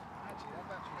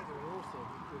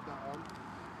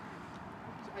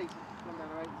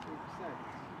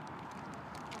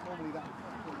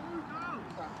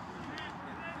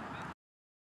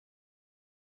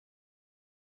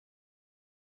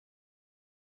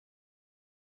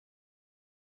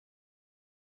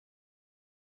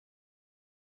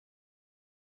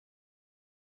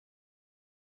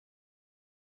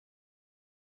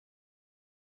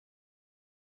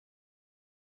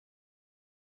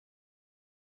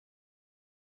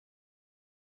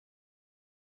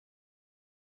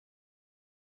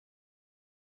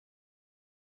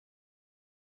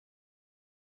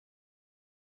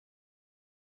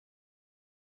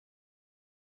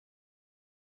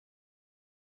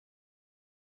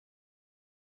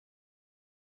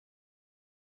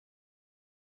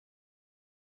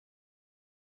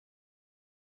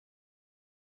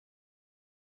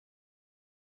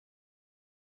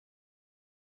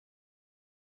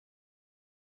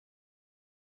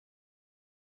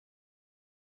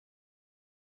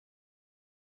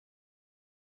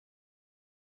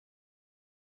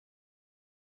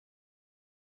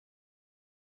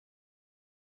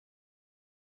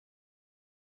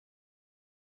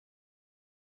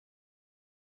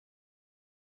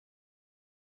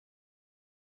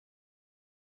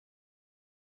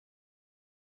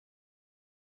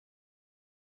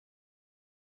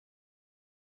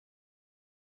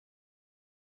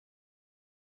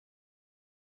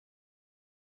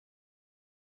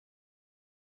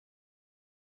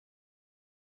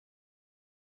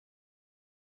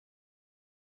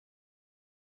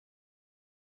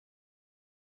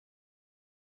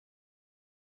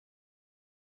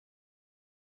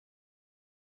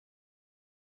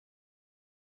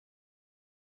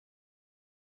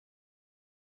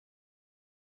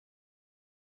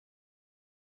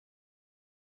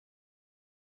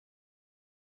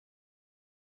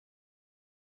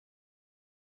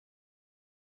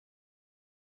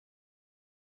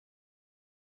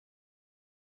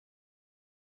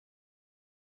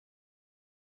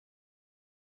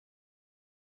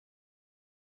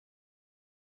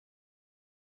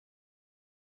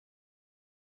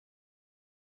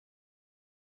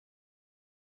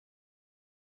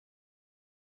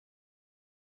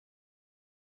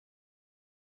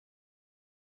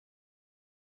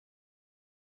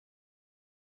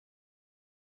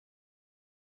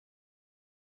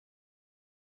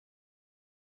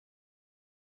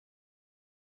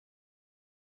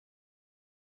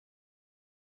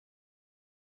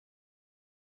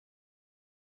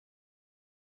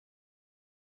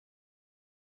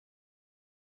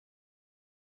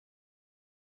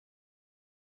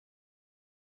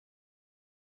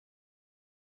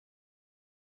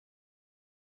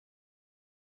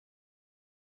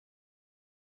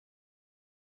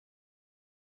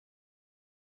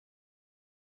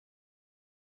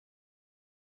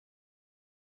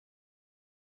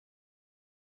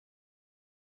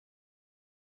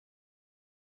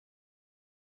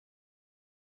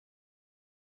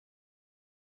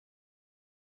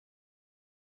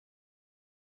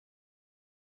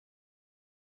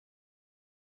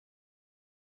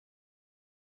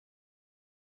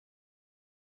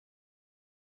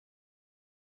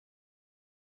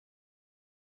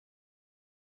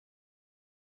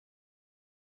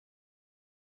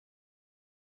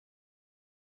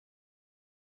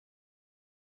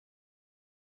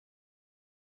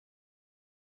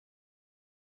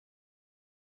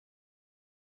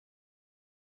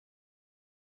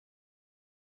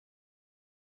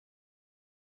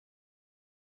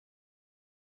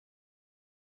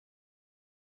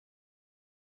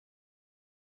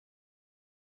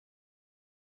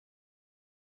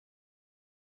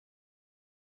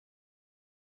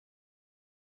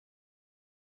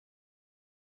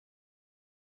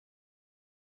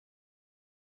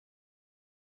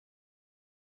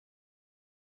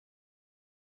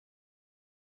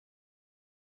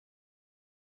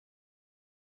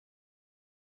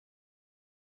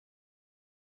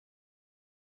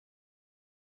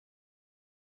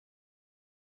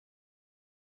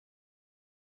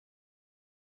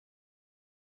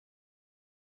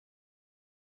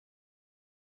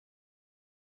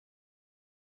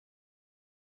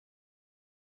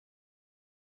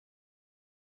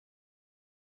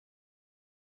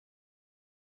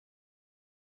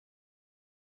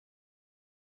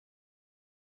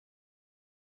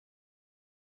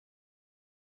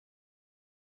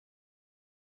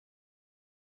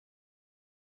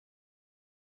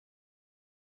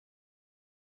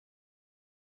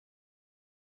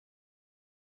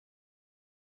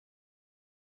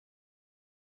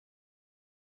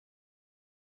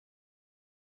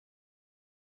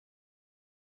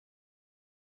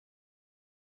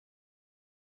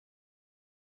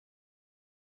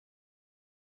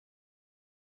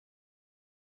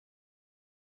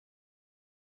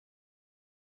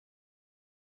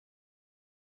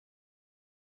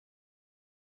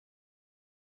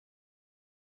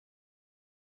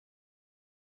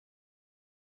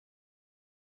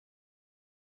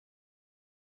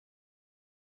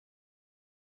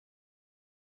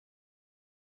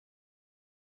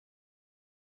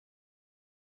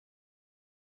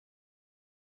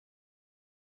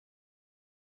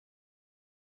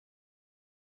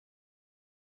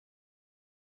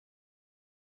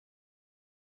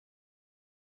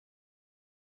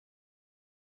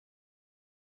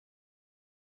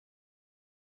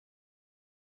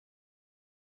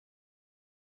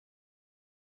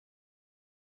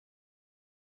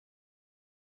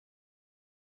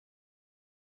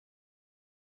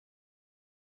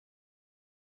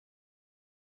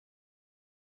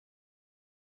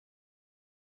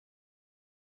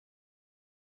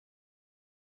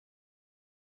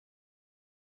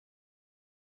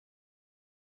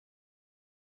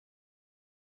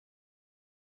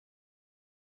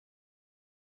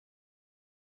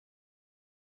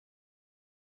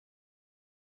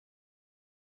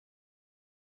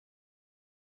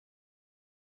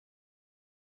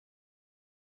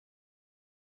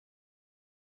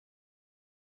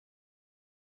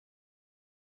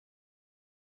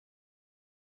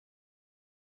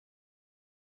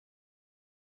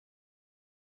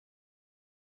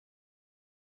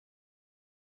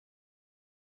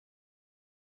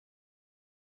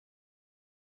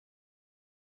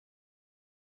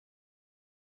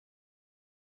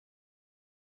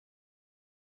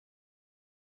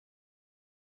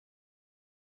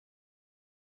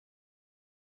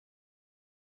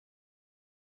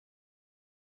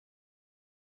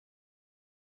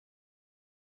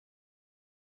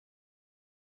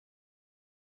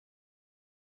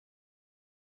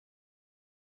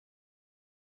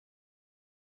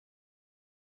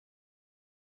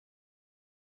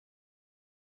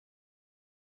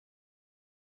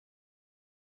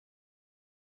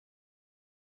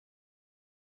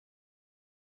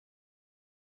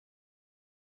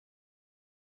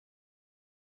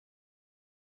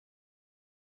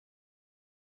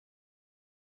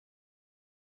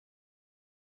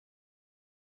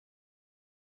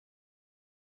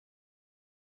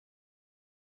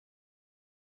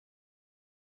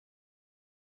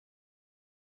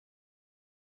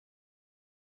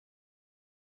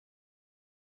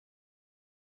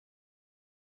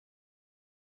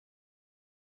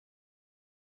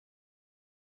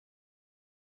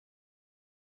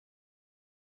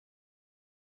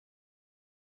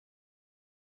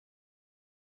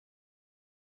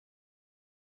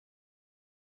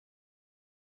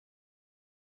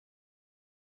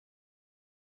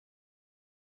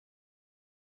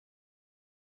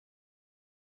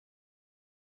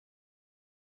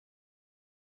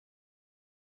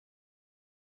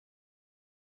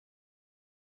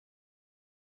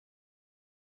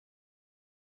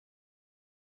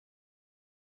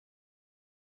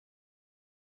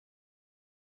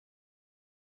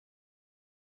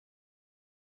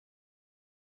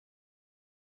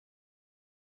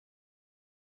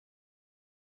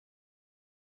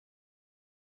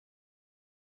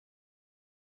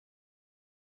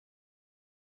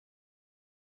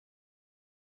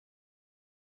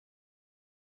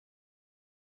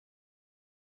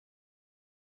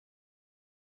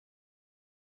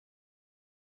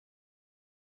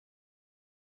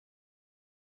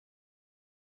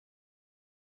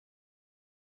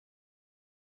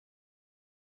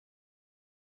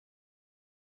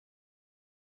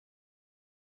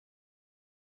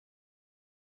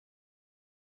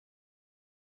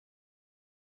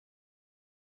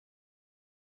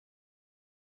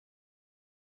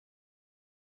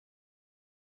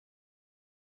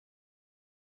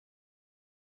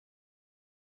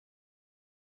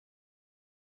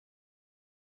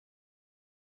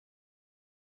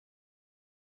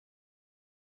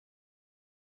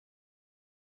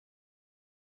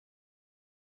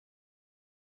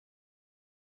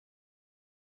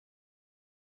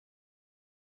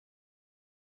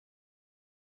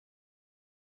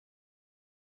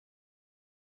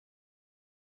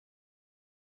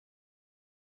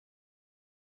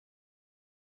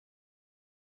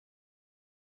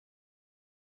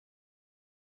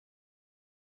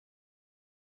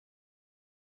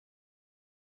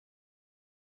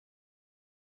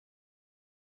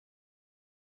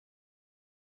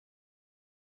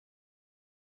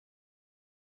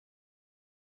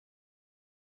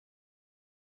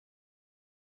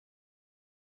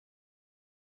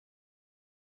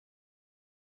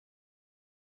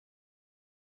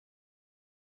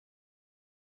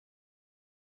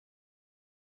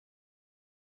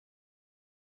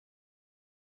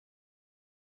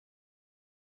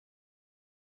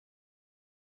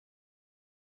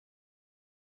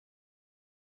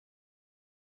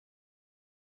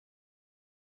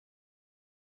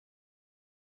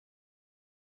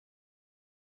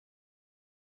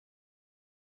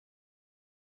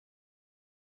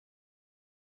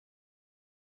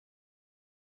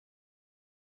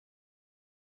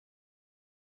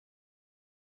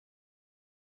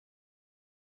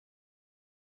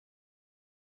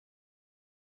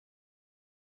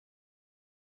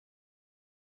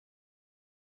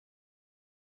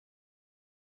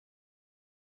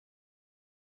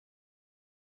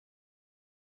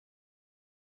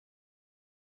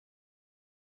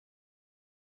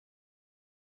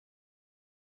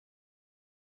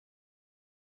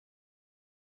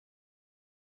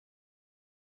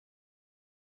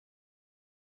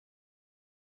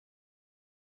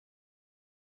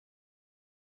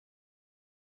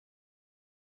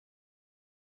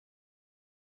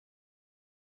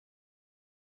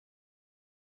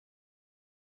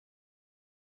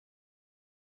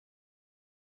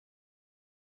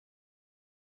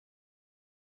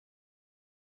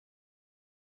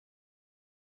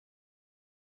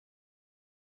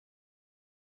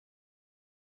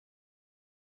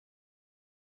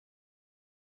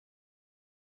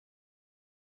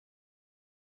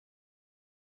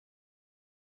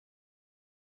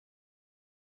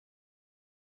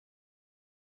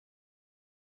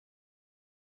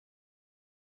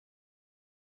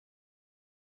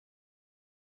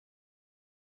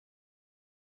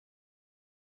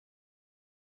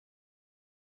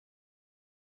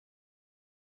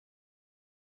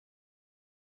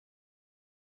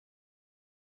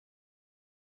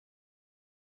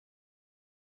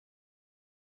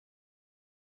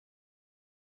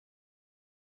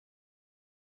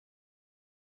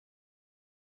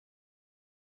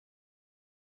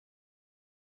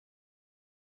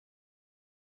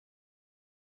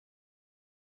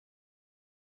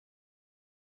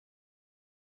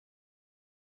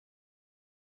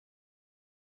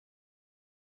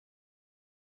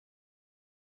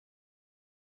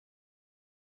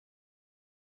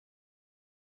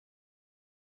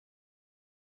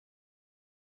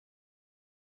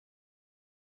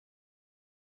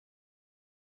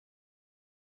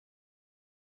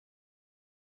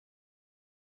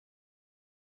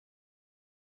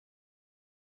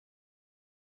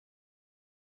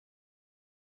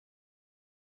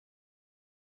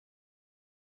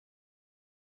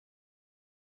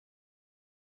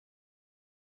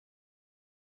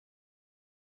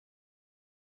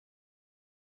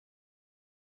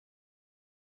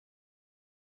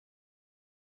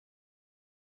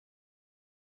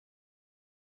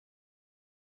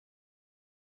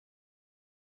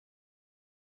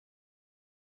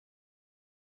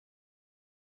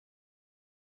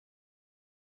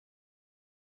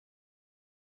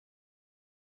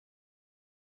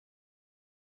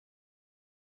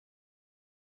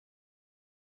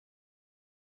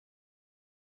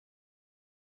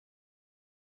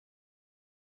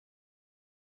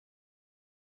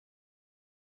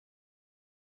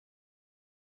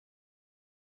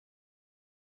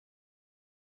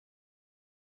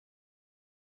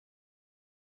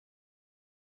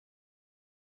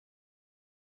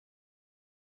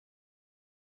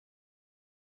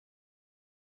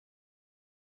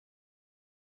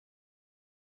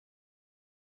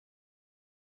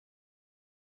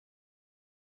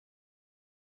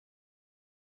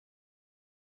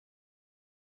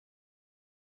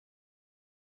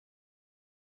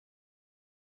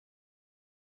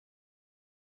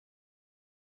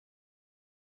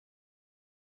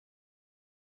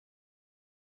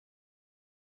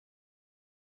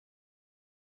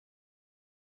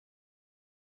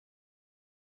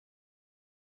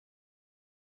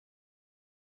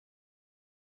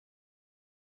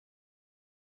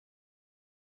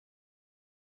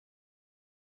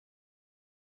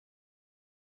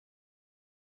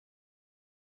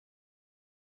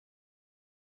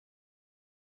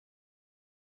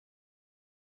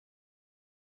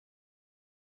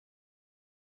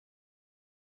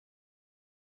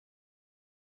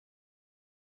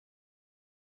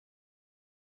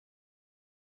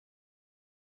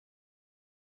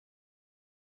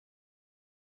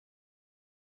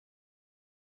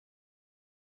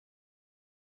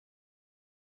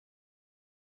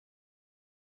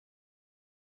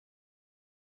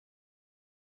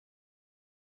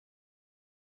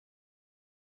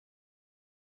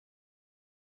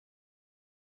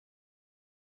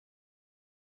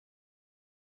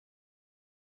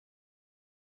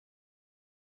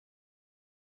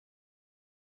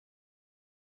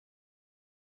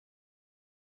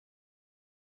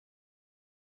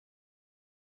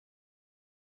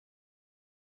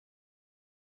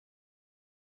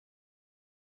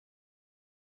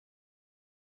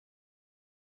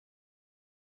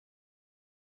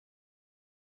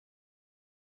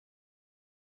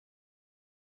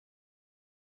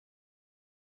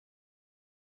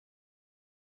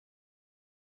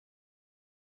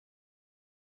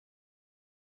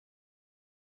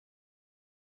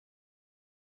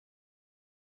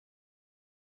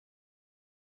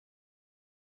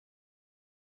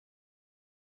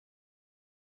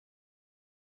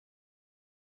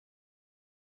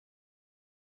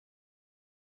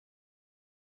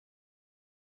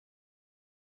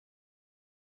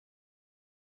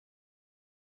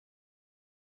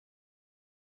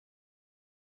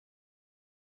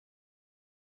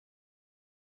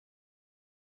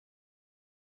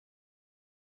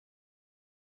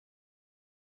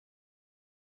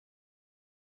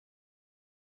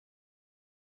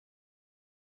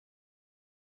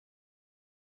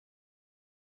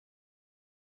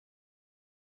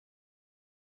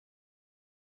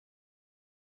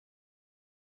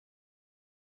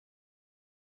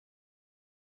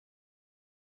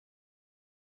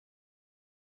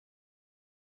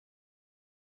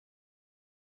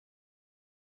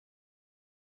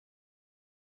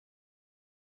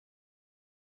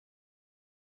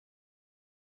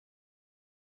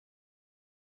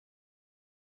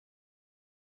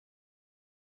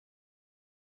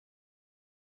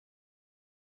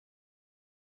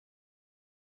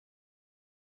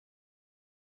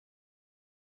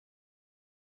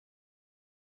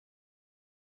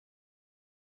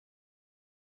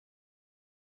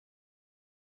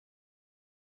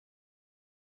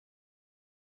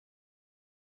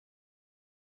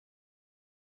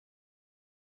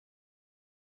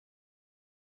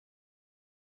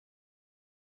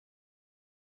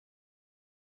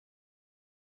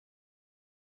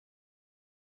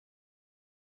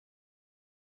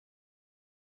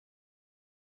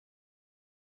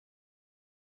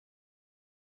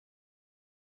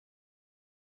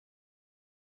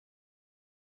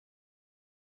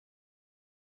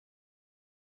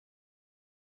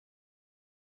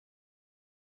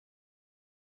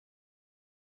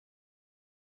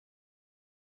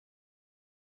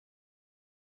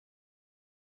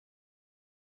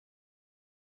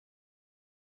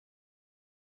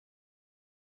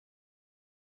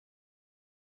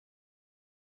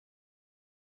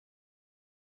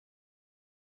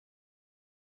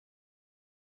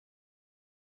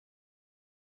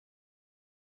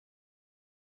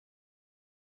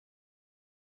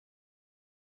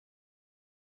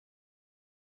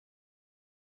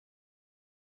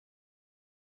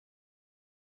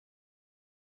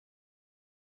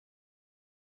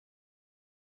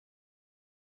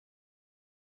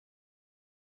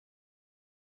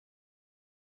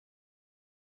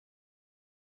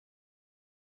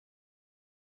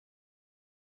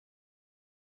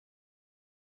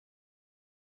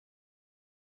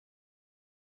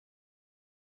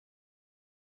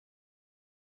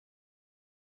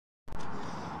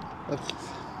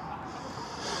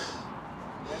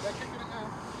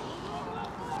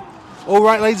 All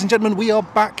right, ladies and gentlemen, we are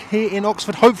back here in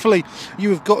Oxford. Hopefully, you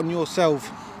have gotten yourself.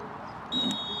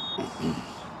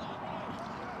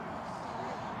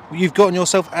 You've gotten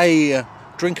yourself a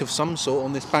drink of some sort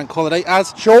on this bank holiday.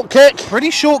 As Short kick.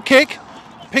 pretty short kick,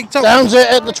 picked up. Downs it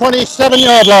at the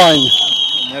 27-yard line.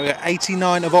 There we go,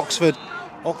 89 of Oxford.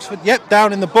 Oxford, yep,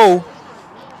 down in the ball.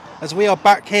 As we are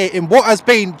back here in what has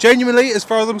been genuinely, as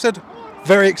far as I'm concerned,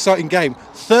 very exciting game.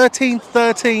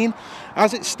 13-13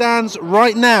 as it stands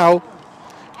right now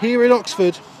here in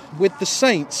Oxford, with the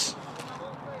Saints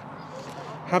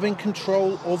having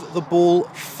control of the ball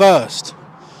first.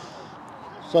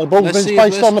 So the ball's Let's been see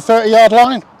placed if on the 30-yard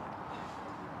line.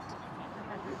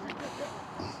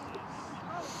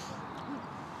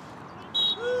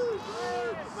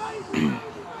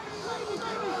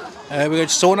 We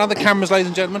just saw another cameras, ladies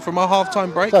and gentlemen, from our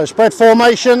half-time break. So spread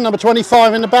formation, number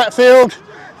 25 in the backfield.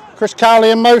 Chris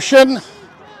Cowley in motion.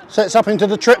 Sets up into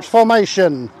the trips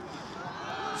formation.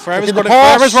 Ferreira's Looking got it. to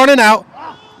pass. Ferreira's running out.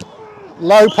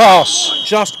 Low pass.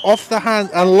 Just off the hand.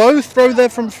 A low throw there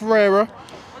from Ferreira.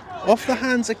 Off the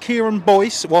hands of Kieran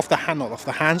Boyce. Well, off the hand, not off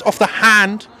the hands. Off the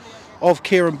hand of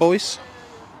Kieran Boyce.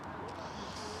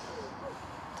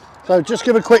 So just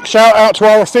give a quick shout out to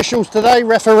our officials today.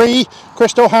 Referee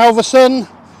Crystal Halverson.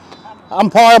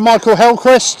 Umpire Michael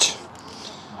Hellquist.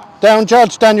 Down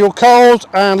judge Daniel Coles.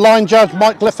 And line judge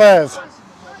Mike Lefebvre.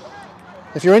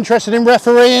 If you're interested in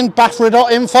refereeing,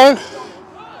 BAFACL.info.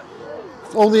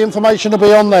 All the information will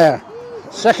be on there.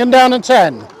 Second down and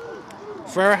 10.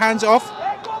 Ferreira hands it off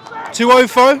to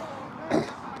Ofo.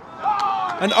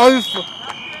 And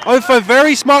Ofo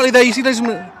very smartly there. You see, there's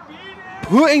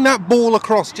putting that ball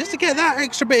across just to get that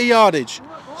extra bit of yardage.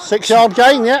 6-yard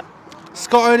gain, yep.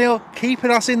 Scott O'Neill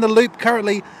keeping us in the loop.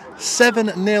 Currently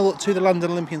 7-0 to the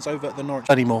London Olympians over at the Norwich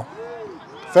anymore.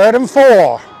 3rd and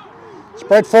 4.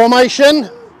 Spread formation.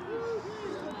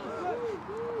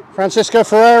 Francisco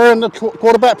Ferreira in the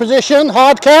quarterback position.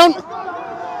 Hard count.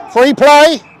 Free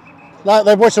play. No,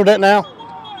 they've whistled it now.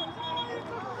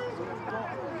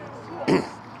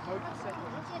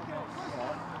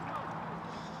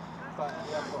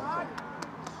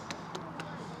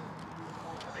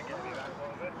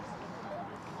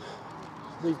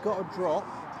 We've got a drop.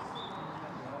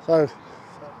 So,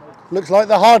 looks like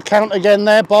the hard count again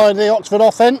there by the Oxford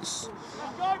offence.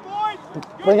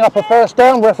 Bring up a first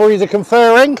down. Referees are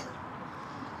conferring.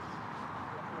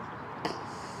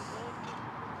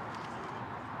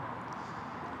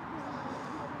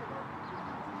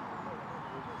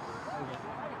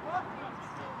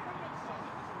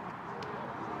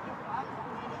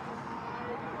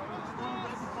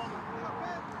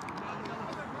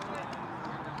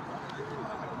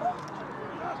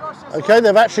 Okay,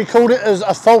 they've actually called it as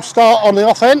a false start on the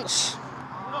offence.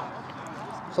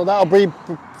 So that'll be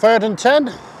 3rd and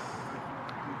 10.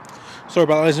 Sorry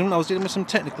about that, ladies and gentlemen. I was dealing with some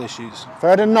technical issues.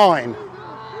 3rd and 9.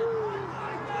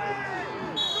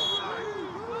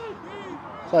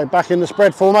 So back in the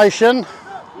spread formation.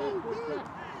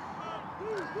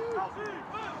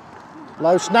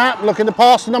 Low snap, looking to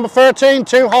pass to number 13,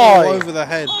 too high. All over the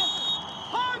head.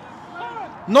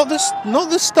 Not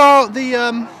the start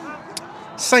the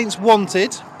Saints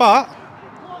wanted, but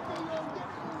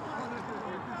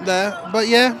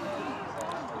yeah.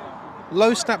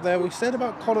 Low snap there. We said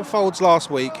about Connor Folds last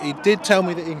week. He did tell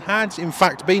me that he had, in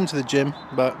fact, been to the gym,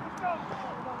 but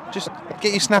just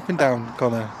get your snapping down,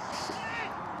 Connor.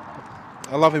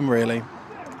 I love him, really.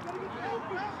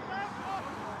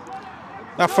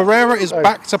 Now, Ferreira is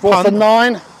back to 4th punt. and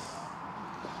 9.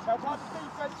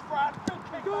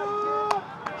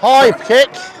 High kick.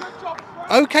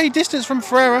 Okay distance from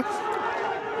Ferreira.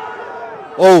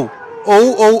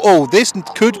 Oh, this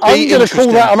could be I'm going to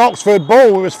call that an Oxford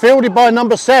ball. It was fielded by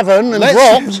number 7 and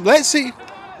dropped. Let's see.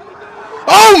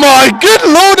 Oh my good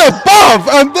Lord above!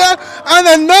 And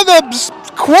another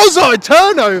quasi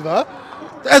turnover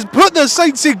has put the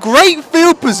Saints in great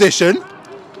field position.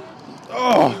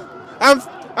 Oh,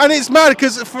 and it's mad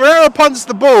because Ferreira punts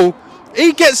the ball.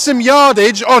 He gets some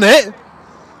yardage on it.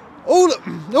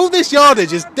 All this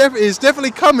yardage is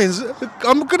definitely coming.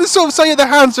 I'm going to sort of say at the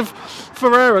hands of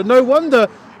Ferreira. No wonder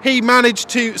he managed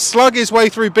to slug his way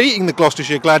through beating the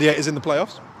Gloucestershire Gladiators in the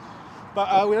playoffs.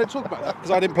 But we don't talk about that because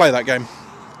I didn't play that game.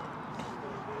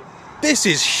 This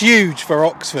is huge for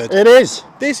Oxford. It is.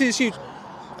 This is huge.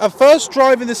 A first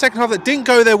drive in the second half that didn't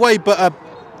go their way, but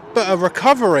a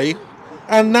recovery,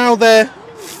 and now they're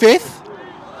fifth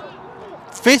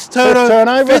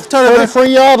turnover.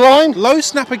 33-yard line. Low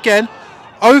snap again.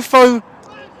 Ofo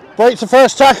breaks the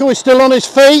first tackle. He's still on his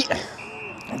feet.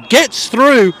 gets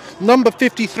through number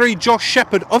 53, Josh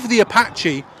Shepherd of the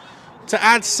Apache, to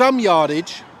add some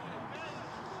yardage.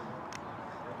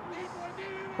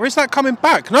 Or is that coming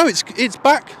back? No, it's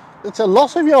back. It's a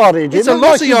loss of yardage. It's a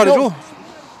loss of yardage. Oh.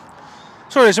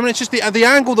 Sorry, I mean, it's just the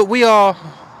angle that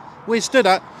we stood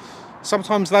at.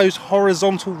 Sometimes those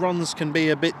horizontal runs can be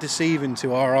a bit deceiving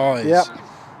to our eyes. Yep.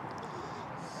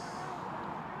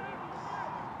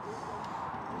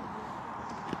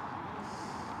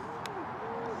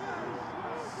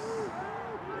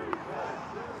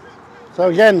 So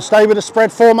again, stay with the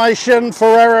spread formation.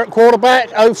 Ferreira at quarterback,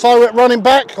 Ofo at running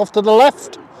back, off to the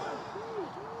left.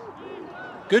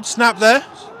 Good snap there.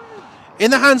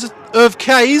 In the hands of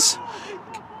Kays.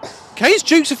 Kays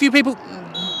jukes a few people.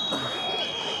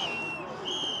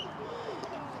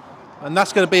 And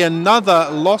that's going to be another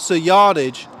loss of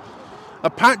yardage.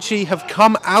 Apache have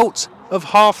come out of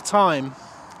half-time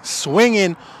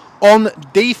swinging on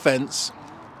defense.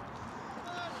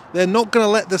 They're not going to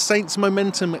let the Saints'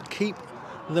 momentum keep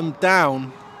them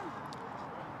down.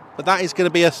 But that is going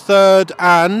to be a 3rd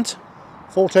and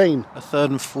 14. A 3rd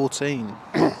and 14.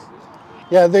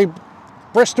 Yeah, the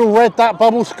Bristol read that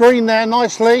bubble screen there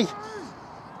nicely.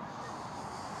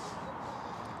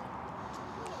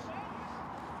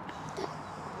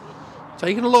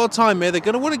 Taking a lot of time here. They're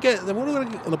going to want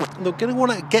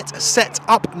to get set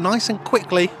up nice and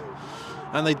quickly,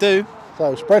 and they do.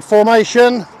 So spread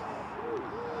formation.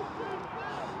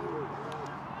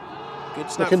 Good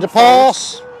snap. Looking to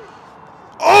pass.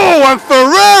 Oh, and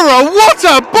Ferreira! What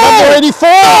a ball! Number 84.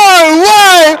 No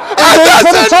way! And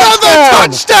that's another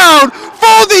touchdown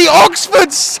for the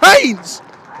Oxford Saints.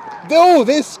 Oh,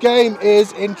 this game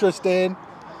is interesting.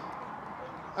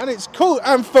 And it's cool.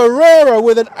 And Ferreira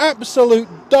with an absolute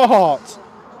dart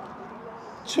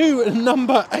to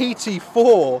number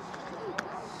 84.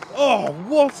 Oh,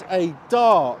 what a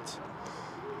dart.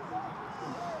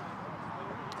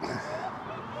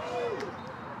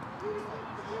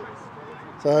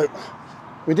 So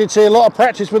we did see a lot of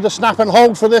practice with the snap and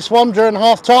hold for this one during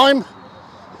half time.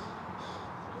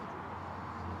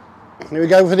 Here we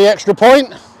go for the extra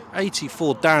point.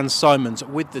 84, Dan Simons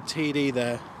with the TD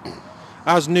there.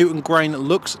 As Newton Grain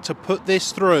looks to put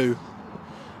this through.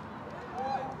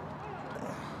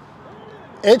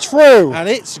 It's through. And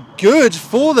it's good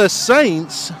for the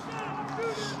Saints.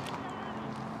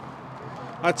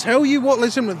 I tell you what,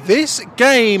 listen, this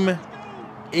game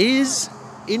is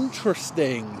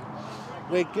interesting.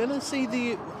 We're going to see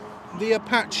the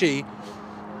Apache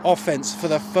offense for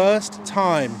the first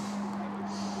time.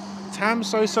 Tam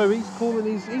Soso, he's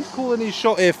calling his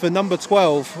shot here for number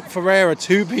 12, Ferreira,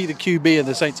 to be the QB of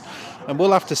the Saints, and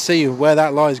we'll have to see where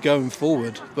that lies going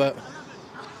forward. But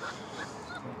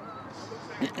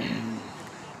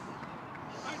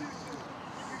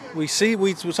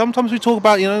sometimes we talk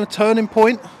about a turning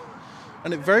point,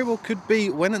 and it very well could be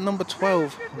when at number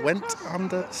 12 went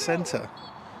under centre.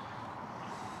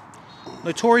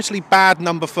 Notoriously bad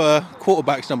number for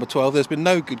quarterbacks, number 12. There's been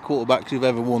no good quarterbacks who've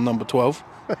ever worn number 12.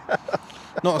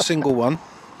 Not a single one.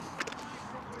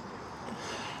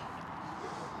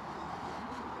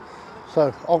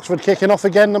 So Oxford kicking off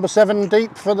again, number 7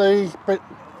 deep for the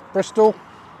Bristol.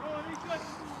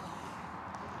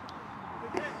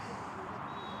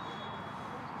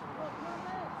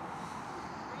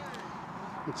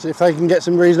 Let's see if they can get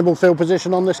some reasonable field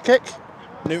position on this kick.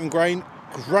 Newton Grain,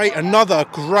 great, another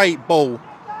great ball.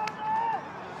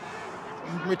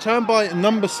 Returned by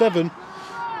number 7.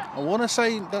 I want to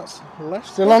say that's left.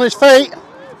 Still on his feet.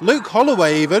 Luke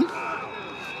Holloway even.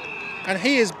 And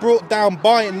he is brought down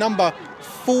by number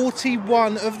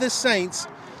 41 of the Saints,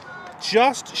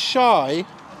 just shy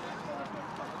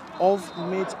of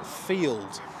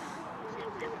midfield.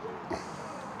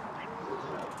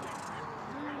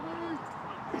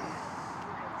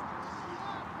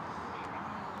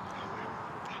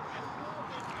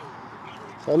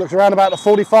 So it looks around about the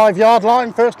 45-yard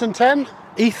line, 1st and 10.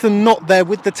 Ethan Knott there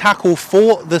with the tackle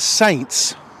for the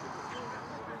Saints.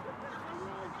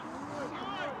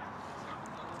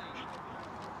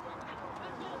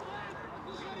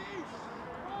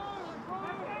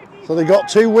 So they've got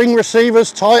 2 wing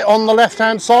receivers tight on the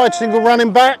left-hand side, single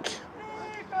running back.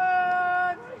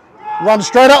 Run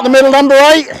straight up the middle, number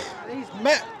 8.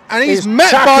 He's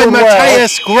met by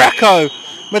Mateus Greco.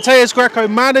 Mateus Greco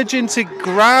managing to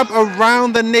grab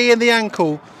around the knee and the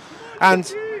ankle.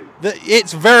 And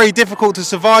it's very difficult to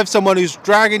survive someone who's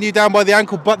dragging you down by the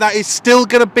ankle, but that is still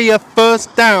going to be a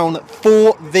 1st down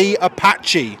for the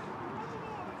Apache.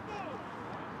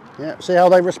 Yeah, see how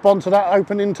they respond to that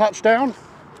opening touchdown.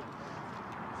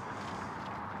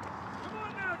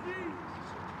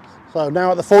 So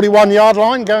now at the 41-yard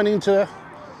line, going into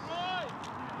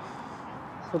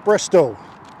for Bristol.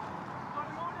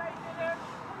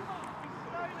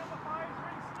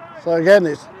 So again,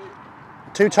 it's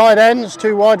 2 tight ends,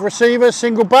 2 wide receivers,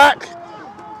 single back.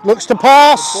 Looks to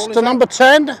pass to number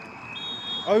 10.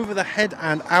 Over the head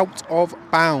and out of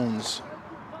bounds.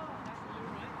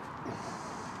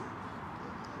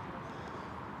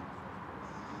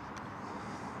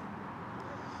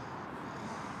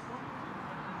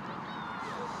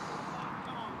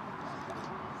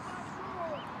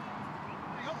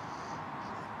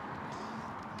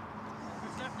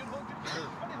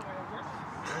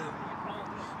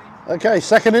 Okay,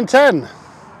 2nd and 10.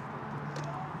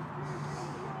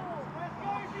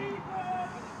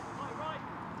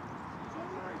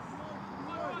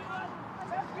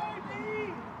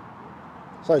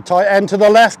 So tight end to the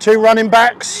left, 2 running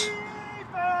backs.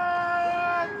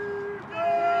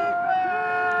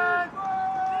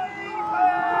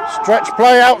 Stretch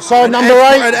play outside And number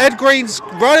 8. And Ed Green's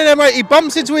running him out. He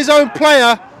bumps into his own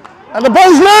player. And the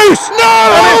ball's loose!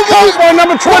 No! And it's caught by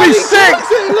number 26!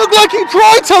 It looked like he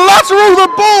tried to lateral the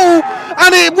ball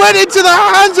and it went into the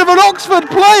hands of an Oxford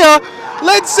player.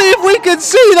 Let's see if we can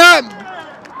see that.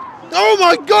 Oh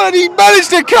my God, and he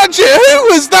managed to catch it. Who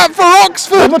was that for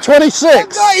Oxford? Number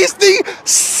 26. That is the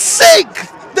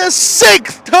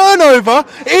 6th turnover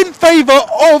in favour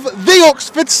of the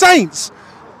Oxford Saints.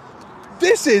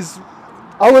 This is...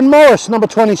 Owen Morris, number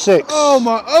 26. Oh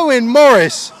my, Owen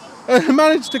Morris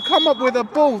managed to come up with a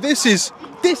ball. This is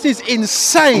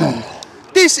insane.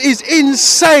 This is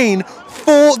insane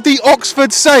for the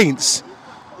Oxford Saints.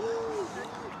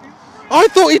 I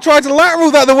thought he tried to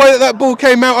lateral that the way that ball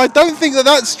came out. I don't think that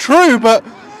that's true, but...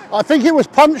 I think it was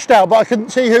punched out, but I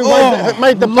couldn't see who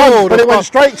made the Lord punch, but it went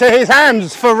straight to his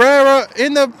hands. Ferreira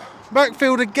in the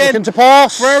backfield again. Looking to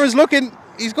pass. Ferreira's looking.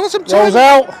 He's got some time. Rolls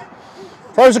out.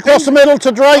 Throws across the middle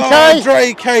to Drake.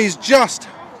 Drake's just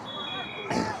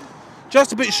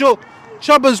a bit short.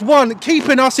 Chubbers 1,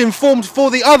 keeping us informed for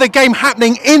the other game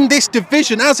happening in this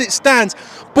division as it stands.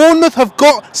 Bournemouth have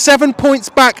got 7 points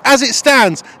back as it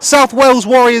stands. South Wales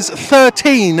Warriors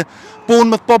 13,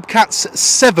 Bournemouth Bobcats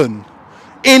 7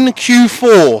 in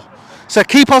Q4. So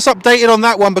keep us updated on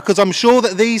that one because I'm sure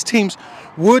that these teams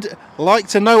would like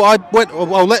to know.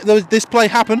 I'll let this play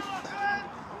happen.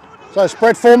 So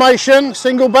spread formation,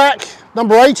 single back,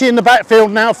 number 80 in the backfield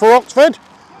now for Oxford.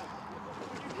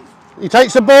 He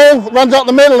takes the ball, runs up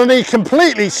the middle, and he's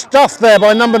completely stuffed there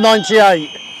by number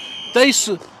 98.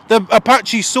 The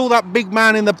Apache saw that big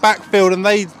man in the backfield and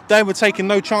they were taking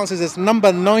no chances. It's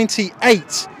number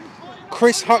 98,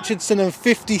 Chris Hutchinson, and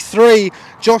 53,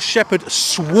 Josh Shepherd,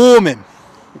 swarming.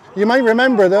 You may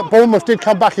remember that Bournemouth did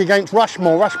come back against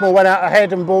Rushmore. Rushmore went out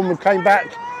ahead and Bournemouth came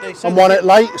back and won it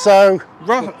late. So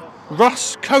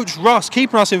Coach Russ,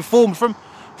 keeping us informed from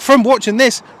watching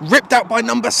this, ripped out by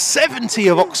number 70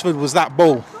 of Oxford was that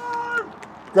ball.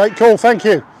 Great call, thank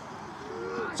you.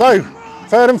 So,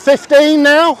 3rd and 15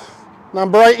 now.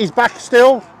 Number 8 is back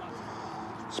still.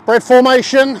 Spread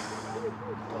formation.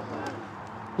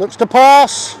 Looks to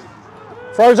pass.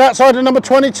 Throws outside of number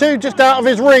 22, just out of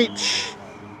his reach.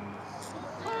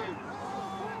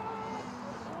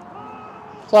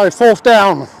 So, 4th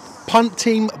down. Punt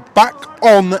team back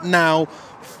on now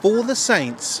for the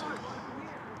Saints.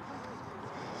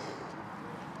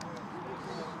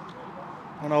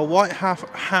 And our white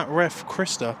hat ref,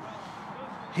 Krista,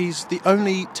 he's the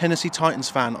only Tennessee Titans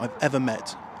fan I've ever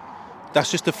met. That's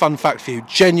just a fun fact for you.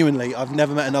 Genuinely, I've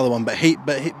never met another one, but he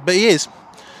is.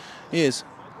 He is.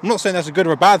 I'm not saying that's a good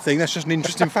or a bad thing. That's just an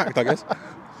interesting fact, I guess.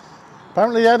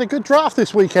 Apparently, they had a good draft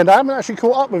this weekend. I haven't actually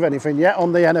caught up with anything yet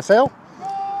on the NFL.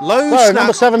 Low so, snap.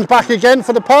 number 7's back again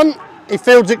for the punt. He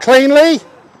fields it cleanly.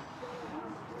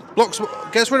 Blocks,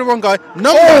 gets rid of one guy.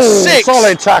 Number 6.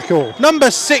 Solid tackle.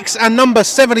 Number 6 and number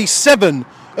 77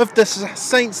 of the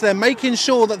Saints. They're making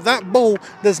sure that that ball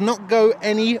does not go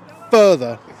any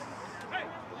further.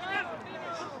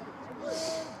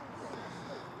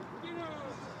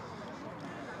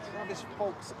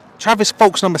 Travis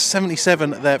Folks, number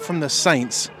 77 there from the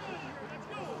Saints.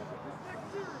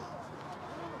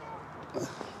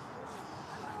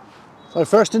 So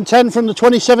 1st and 10 from the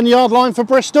 27-yard line for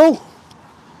Bristol.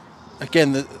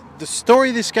 Again, the story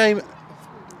of this game,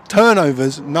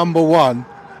 turnovers, number 1,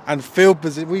 and field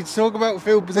position. We talk about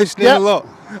field positioning a lot,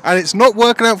 and it's not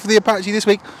working out for the Apache this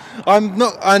week. I'm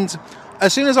not, and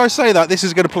as soon as I say that, this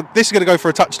is going to go for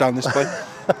a touchdown. This play.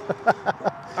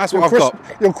 That's what I've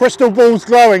got. Your crystal ball's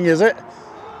glowing, is it?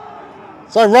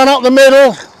 So run up the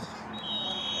middle.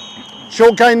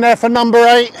 Short gain there for number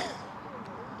 8.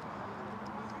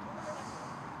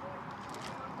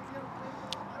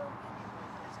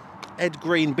 Ed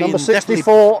Green being Number definitely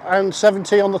 64 and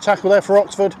 70 on the tackle there for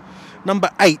Oxford. number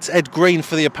 8, Ed Green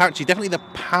for the Apache. Definitely the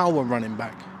power running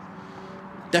back.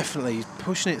 Definitely he's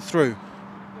pushing it through.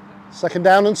 2nd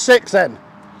down and 6 then.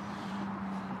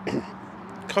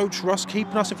 Coach Russ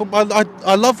keeping us informed.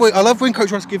 I love when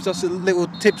Coach Russ gives us little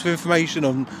tips of information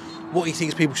on what he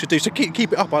thinks people should do. So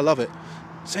keep it up. I love it.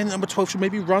 Saying number 12 should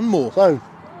maybe run more. So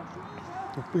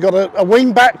we've got a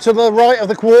wing back to the right of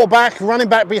the quarterback, running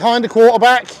back behind the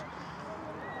quarterback.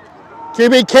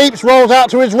 QB keeps, rolls out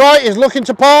to his right, is looking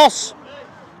to pass.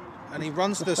 And he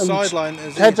runs to the sideline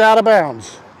as heads out of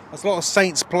bounds. There's a lot of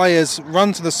Saints players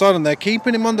run to the sideline there,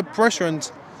 keeping him under pressure, and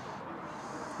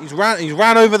he's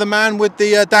ran over the man with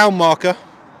the down marker.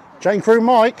 Chain Crew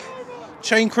Mike.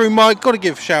 Got to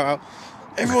give a shout out.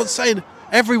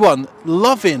 Everyone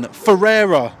loving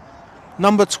Ferreira,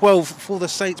 number 12 for the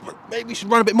Saints, but maybe he should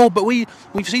run a bit more. But we've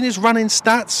seen his running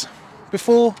stats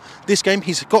before this game.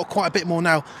 He's got quite a bit more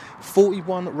now.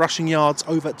 41 rushing yards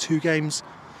over 2 games,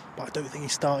 but I don't think he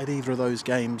started either of those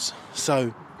games.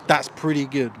 So that's pretty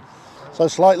good. So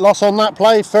slight loss on that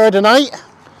play, 3rd and 8.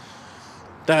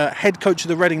 The head coach of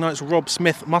the Reading Knights, Rob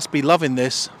Smith, must be loving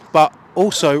this. But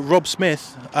also, Rob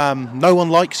Smith, no one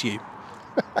likes you.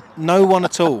 No one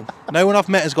at all. No one I've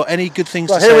met has got any good things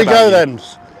to say about you. Here we go then.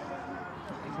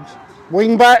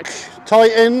 Wing back,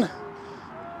 tight end.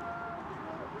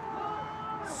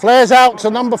 Flares out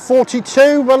to number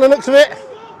 42 by the looks of it.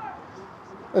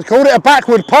 They've called it a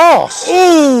backward pass.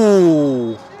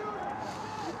 Ooh!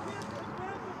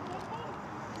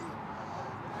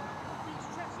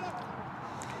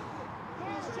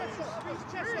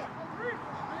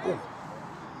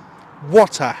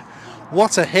 What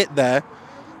a hit there.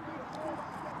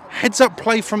 Heads up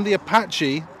play from the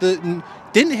Apache that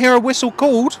didn't hear a whistle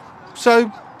called,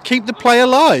 so keep the play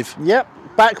alive. Yep,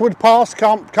 backward pass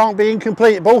can't be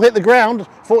incomplete. Ball hit the ground,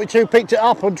 42 picked it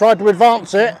up and tried to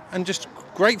advance it. And just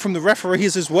great from the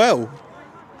referees as well.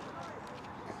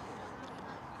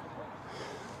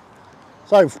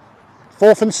 So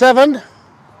 4th and 7.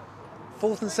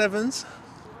 4th and 7s.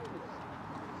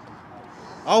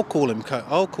 I'll call him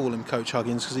Coach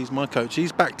Huggins because he's my coach.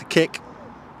 He's back to kick.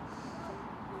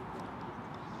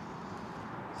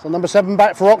 So number 7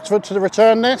 back for Oxford to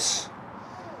return this.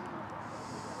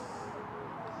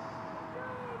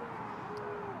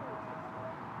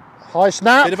 High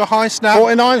snap. Bit of a high snap.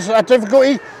 49's a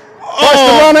difficulty. Tries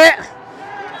to run it.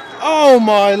 Oh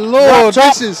my lord!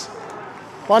 This is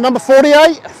by number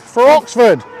 48 for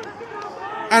Oxford.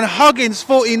 And Huggins,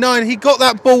 49. He got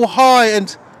that ball high,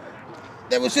 and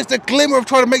there was just a glimmer of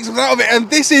trying to make something out of it. And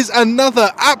this is another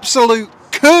absolute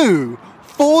coup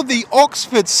for the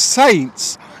Oxford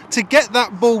Saints to get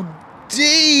that ball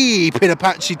deep in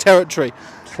Apache territory.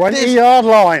 20-yard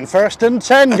line, 1st and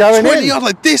 10 going in. 20-yard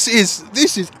line. This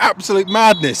is absolute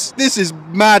madness. This is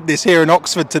madness here in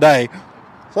Oxford today.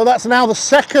 So that's now the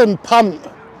 2nd punt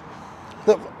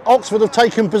that Oxford have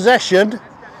taken possession.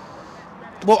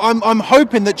 Well, I'm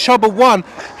hoping that Chubba won.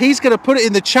 He's going to put it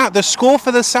in the chat. The score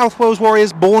for the South Wales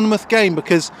Warriors Bournemouth game,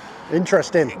 because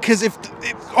interesting. Because if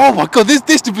oh my god,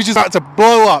 this division's about to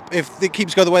blow up if it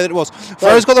keeps going the way that it was.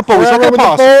 Ferreira's got the ball. He's not going to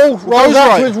pass. Rolls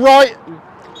out to his right.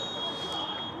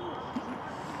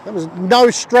 There was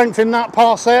no strength in that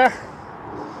pass there.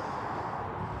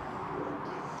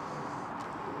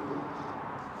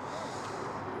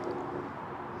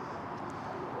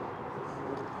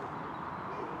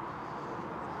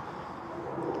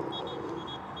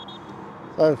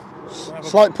 So,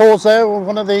 slight pause there.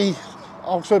 One of the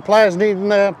Oxford players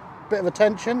needing a bit of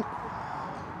attention.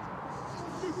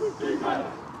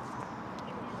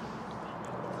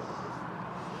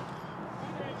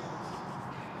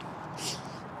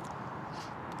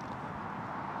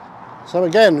 So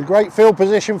again, great field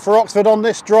position for Oxford on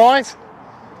this drive.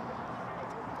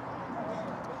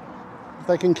 If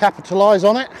they can capitalise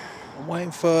on it. I'm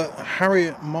waiting for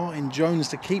Harriet Martin-Jones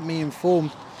to keep me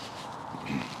informed.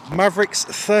 Mavericks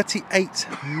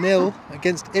 38-0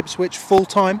 against Ipswich full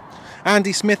time.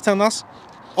 Andy Smith telling us,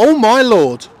 oh my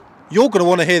lord, you're going to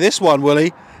want to hear this one,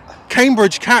 Willie.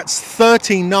 Cambridge Cats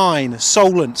 39,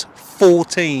 Solent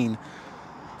 14.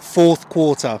 4th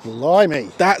quarter. Blimey.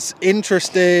 That's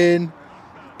interesting.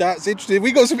 That's interesting.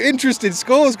 We got some interesting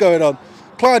scores going on.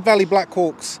 Clyde Valley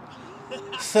Blackhawks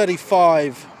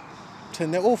 35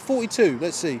 or 42.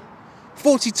 Let's see.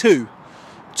 42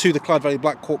 to the Clyde Valley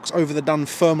Blackhawks over the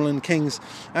Dunfermline Kings,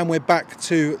 and we're back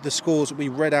to the scores that we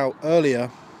read out earlier.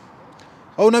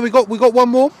 Oh no, we got one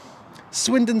more.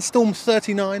 Swindon Storm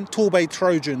 39, Torbay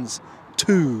Trojans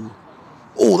 2.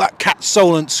 Oh, that Cat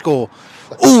Solent score.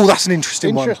 Oh, that's an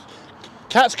interesting one.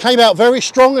 Cats came out very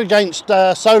strong against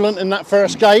Solent in that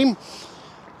first game,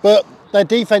 but their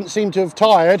defence seemed to have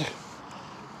tired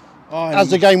as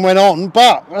the game went on.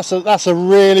 But that's a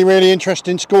really, really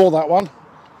interesting score, that one.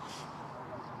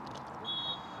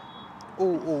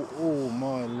 Oh,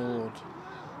 my Lord.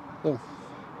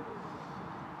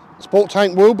 Sport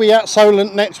Tank will be at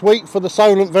Solent next week for the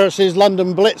Solent versus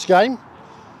London Blitz game.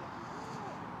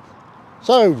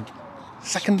 So,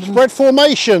 Second spread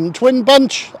formation, twin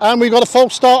bunch, and we've got a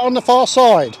false start on the far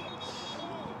side.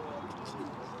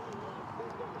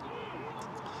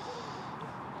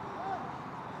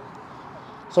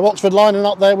 So Oxford lining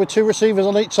up there with 2 receivers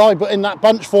on each side, but in that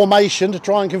bunch formation to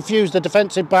try and confuse the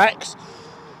defensive backs.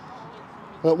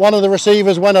 But one of the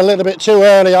receivers went a little bit too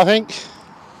early, I think.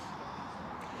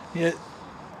 Yeah,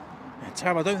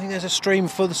 Tam, I don't think there's a stream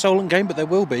for the Solent game, but there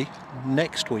will be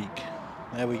next week.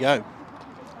 There we go.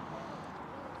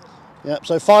 Yep,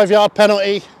 so 5-yard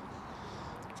penalty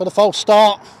for the false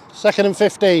start, 2nd and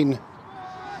 15.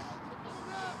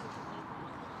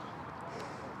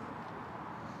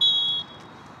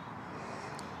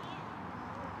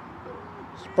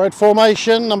 Spread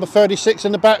formation, number 36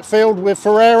 in the backfield with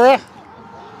Ferreira.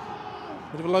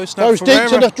 Bit of a low snap. Goes Ferreira.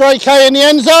 deep to the Drake Hay in the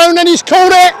end zone, and he's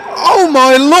called it! Oh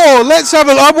my Lord, let's have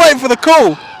a look. I'm waiting for the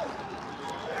call.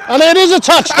 And it is a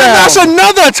touchdown! And that's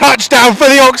another touchdown for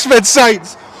the Oxford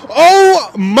Saints. Oh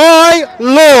my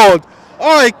Lord.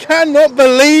 I cannot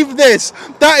believe this.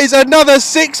 That is another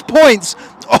 6 points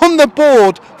on the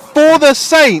board for the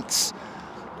Saints.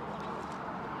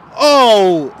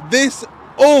 Oh, this,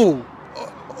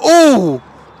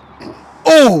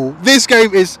 this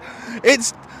game is,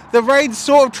 the rain's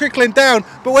sort of trickling down,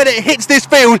 but when it hits this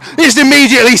field, it's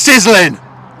immediately sizzling.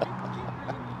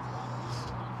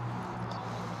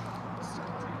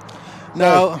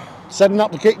 Now, setting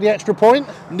up to kick the extra point.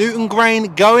 Newton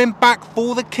Grain going back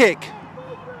for the kick.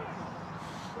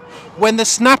 When the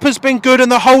snapper's been good and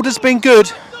the holder's been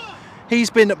good, he's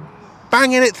been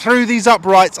banging it through these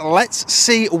uprights. Let's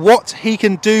see what he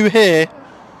can do here.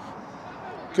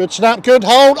 Good snap, good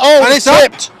hold. Oh, and it's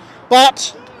tipped, up.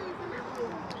 But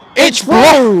it's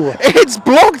blocked. It's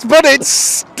blocked, but it's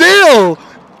still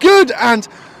good. And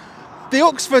the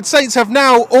Oxford Saints have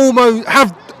now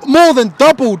have more than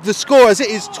doubled the score, as it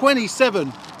is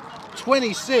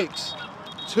 27-26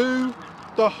 to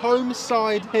the home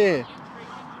side here.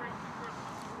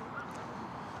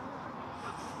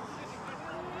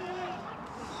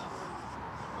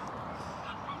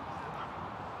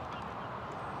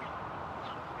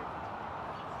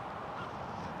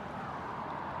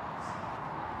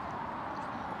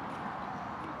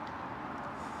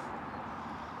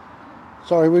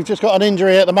 Sorry, we've just got an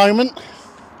injury at the moment.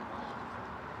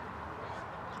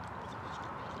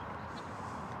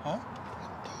 Huh?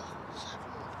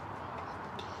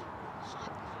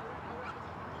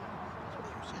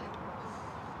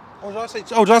 Or did I say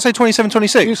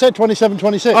 27-26? You said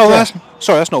 27-26. Oh, yeah.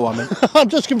 That's not what I meant. I'm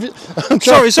just confused.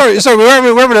 sorry.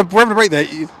 We're having a break there.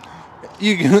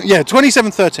 Yeah,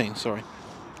 27-13. Sorry.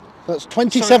 That's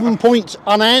 27 points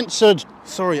unanswered.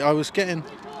 Sorry, I was getting.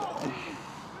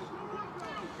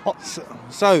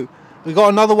 So we got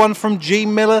another one from G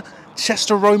Miller.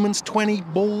 Chester Romans 20,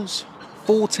 Bulls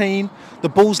 14. The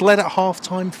Bulls led at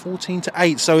half-time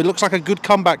 14-8. So it looks like a good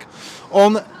comeback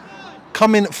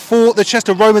coming for the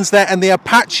Chester Romans there, and the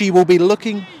Apache will be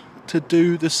looking to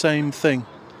do the same thing.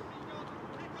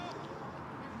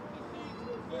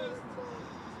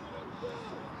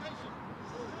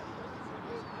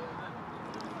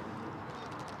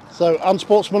 So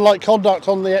unsportsmanlike conduct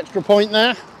on the extra point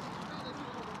there.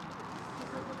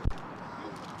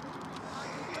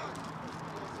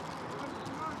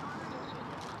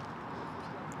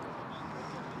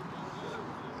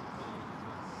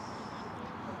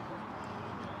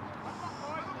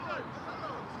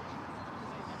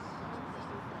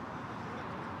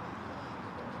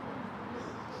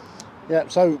 Yeah,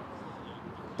 so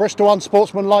Bristol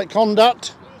unsportsmanlike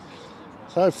conduct.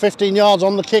 So 15 yards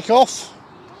on the kick-off.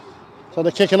 So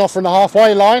they're kicking off from the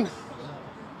halfway line.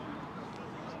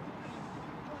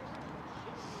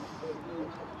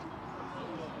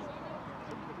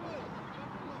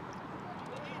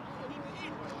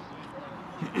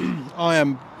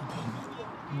 I'm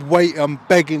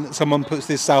begging that someone puts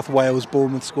this South Wales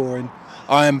Bournemouth score in.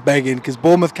 I am begging, because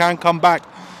Bournemouth can come back,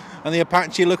 and the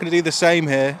Apache are looking to do the same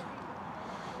here.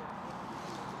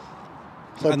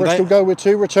 So and Bristol go with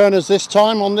 2 returners this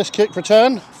time on this kick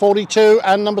return, 42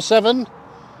 and number 7.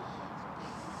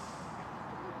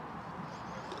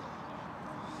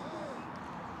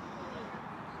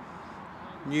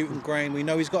 Newton Grain, we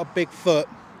know he's got a big foot.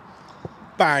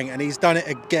 Bang, and he's done it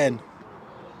again.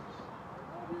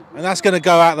 And that's going to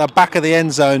go out the back of the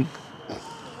end zone.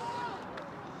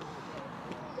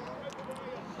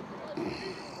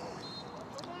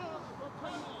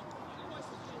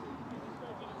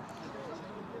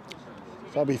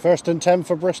 So it'll be 1st and 10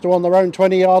 for Bristol on their own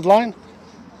 20-yard line.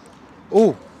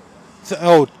 Oh,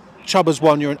 Chubba's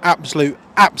won. You're an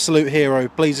absolute hero.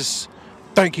 Please,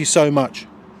 thank you so much.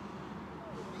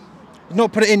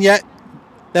 Not put it in yet.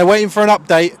 They're waiting for an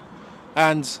update,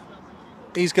 and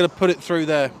he's going to put it through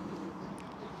there.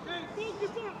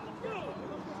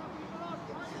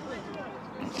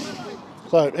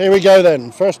 So here we go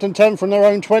then. 1st and 10 from their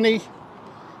own 20.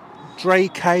 Dre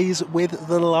Kays with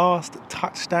the last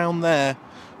touchdown there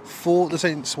for the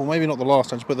Saints. Well, maybe not the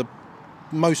last touchdown, but the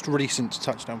most recent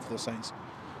touchdown for the Saints.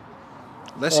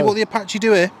 Let's see what the Apache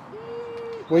do here.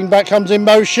 Wingback comes in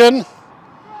motion.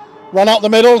 Run up the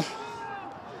middle.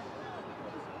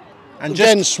 And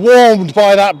again swarmed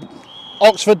by that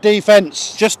Oxford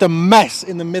defence. Just a mess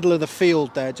in the middle of the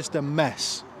field there. Just a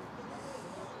mess.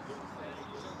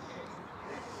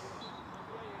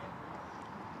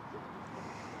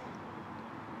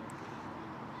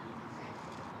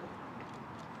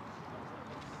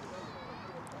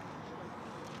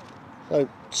 So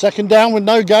 2nd down with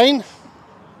no gain.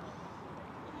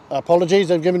 Apologies,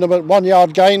 they've given them a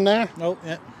 1-yard gain there. Oh,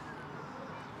 yeah.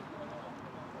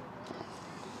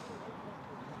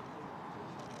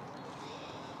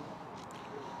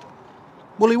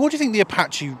 Wooly, what do you think the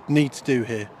Apache need to do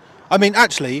here? I mean,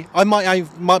 actually, I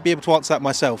might be able to answer that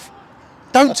myself.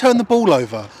 Don't turn the ball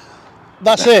over.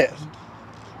 That's it.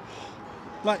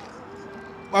 Like,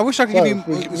 I wish I could give you...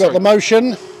 We've got the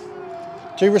motion.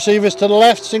 2 receivers to the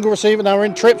left, single receiver now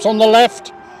in trips on the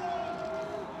left.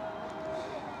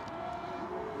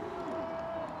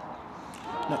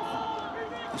 No.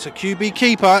 It's a QB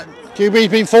keeper. QB's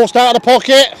been forced out of the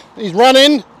pocket. He's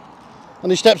running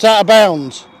and he steps out of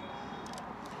bounds.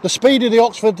 The speed of the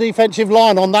Oxford defensive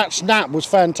line on that snap was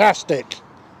fantastic.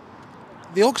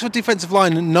 The Oxford defensive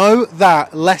line know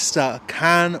that Leicester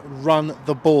can run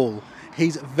the ball.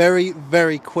 He's very,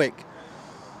 very quick.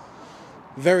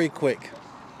 Very quick.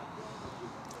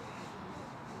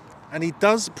 And he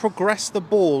does progress the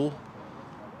ball.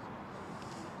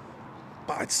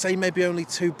 But I'd say maybe only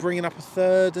 2, bringing up a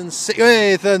 3rd and 6.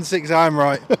 Hey, 3rd and 6, I'm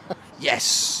right.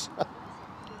 Yes.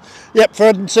 Yep,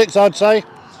 3rd and 6, I'd say.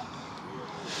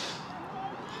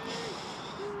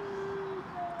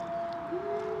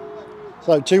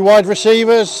 So 2 wide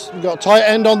receivers. We've got a tight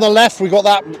end on the left. We've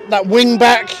got that wing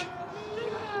back.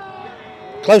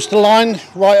 Close to line,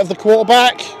 right of the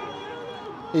quarterback.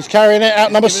 He's carrying it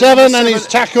out number 7 and he's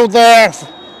tackled there.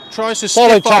 Tries to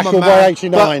solid tackle by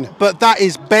 89. But that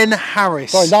is Ben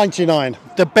Harris. Sorry, 99.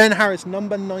 The Ben Harris,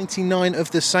 number 99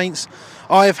 of the Saints.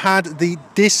 I have had the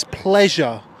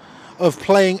displeasure of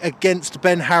playing against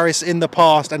Ben Harris in the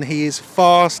past, and he is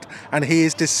fast and he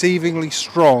is deceivingly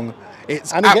strong.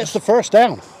 And he gets the 1st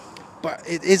down. But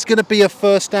it is going to be a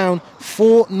 1st down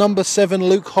for number 7,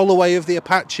 Luke Holloway of the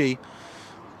Apache.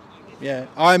 Yeah,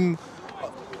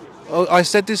 I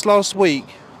said this last week.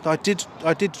 I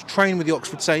did train with the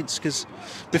Oxford Saints because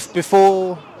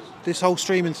before this whole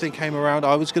streaming thing came around,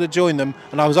 I was going to join them,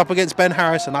 and I was up against Ben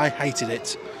Harris, and I hated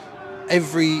it.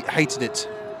 Hated it.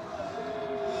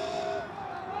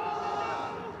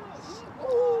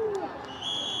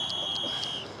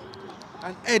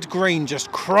 And Ed Green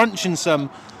just crunching some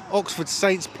Oxford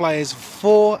Saints players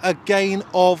for a gain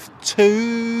of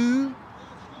 2.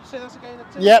 Say that's a gain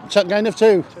of 2? Yep, gain of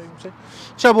 2.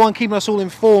 Chubba One keeping us all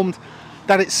informed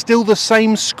that it's still the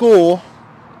same score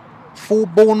for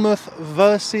Bournemouth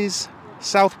versus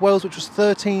South Wales, which was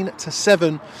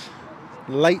 13-7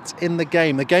 late in the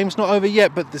game. The game's not over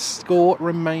yet, but the score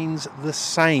remains the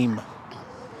same.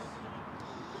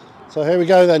 So here we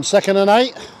go then, 2nd and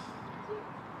 8.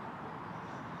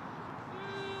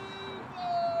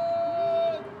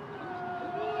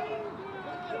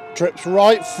 Trips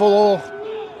right for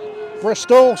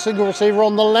Bristol, single receiver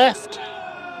on the left.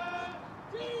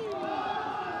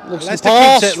 Leicester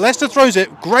keeps it, Leicester throws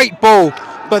it, great ball,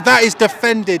 but that is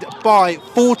defended by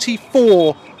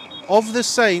 44 of the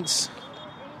Saints.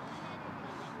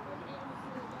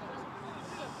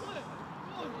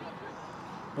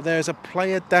 But there's a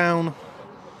player down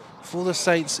for the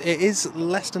Saints. It is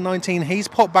Leicester 19. He's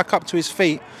popped back up to his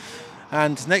feet,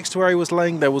 and next to where he was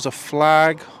laying there was a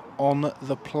flag on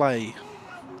the play.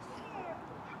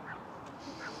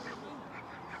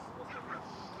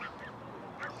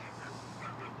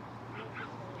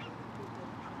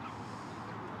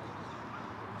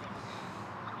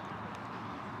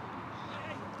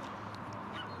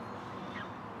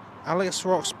 Alex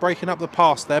Rock's breaking up the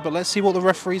pass there, but let's see what the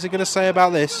referees are going to say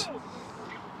about this.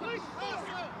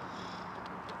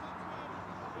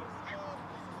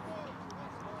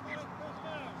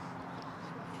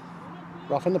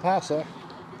 Roughing the passer.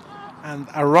 And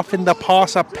a roughing the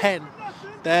passer pen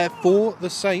there for the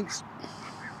Saints.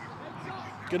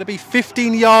 Going to be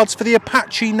 15 yards for the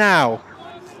Apache now.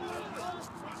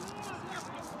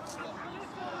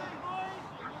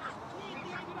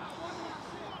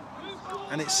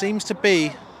 And it seems to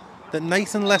be that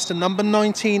Nathan Lester, number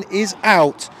 19, is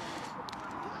out.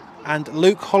 And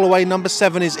Luke Holloway, number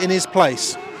 7, is in his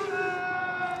place.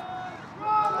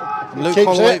 Luke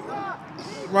Holloway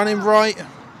running right.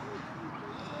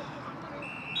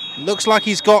 Looks like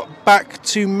he's got back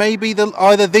to maybe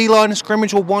either the line of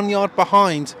scrimmage or 1 yard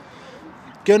behind.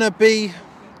 Gonna be,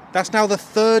 that's now the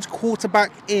third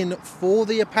quarterback in for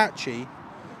the Apache.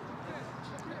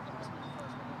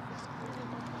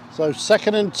 So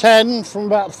 2nd and 10 from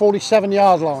about the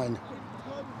 47-yard line.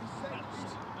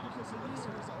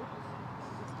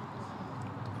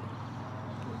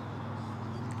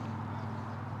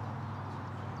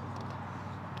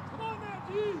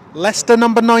 Leicester,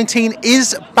 number 19,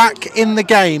 is back in the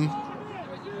game.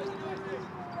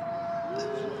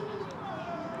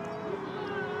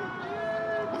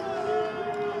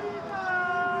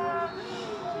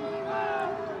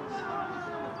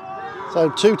 So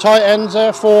 2 tight ends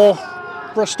there for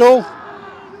Bristol.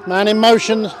 Man in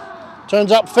motion,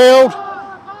 turns upfield.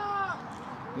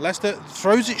 Leicester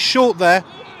throws it short there,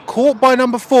 caught by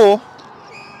number 4.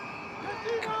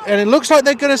 And it looks like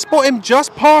they're going to spot him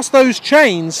just past those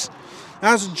chains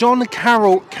as John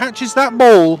Carroll catches that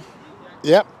ball.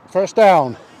 Yep, first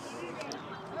down.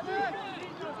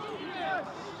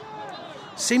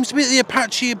 Seems to be that the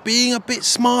Apache are being a bit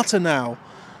smarter now.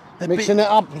 They're Mixing it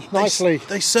up nicely.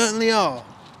 They certainly are.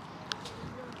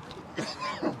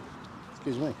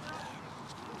 Excuse me.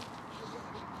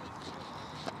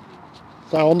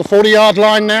 So on the 40-yard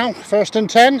line now, 1st and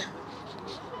 10.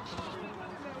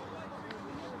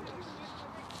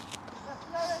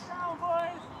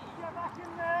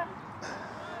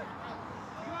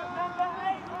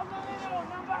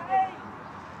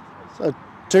 So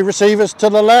 2 receivers to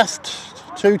the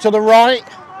left, 2 to the right.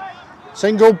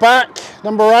 Single back,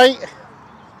 number 8.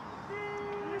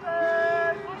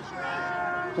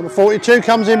 Number 42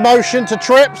 comes in motion to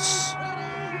trips.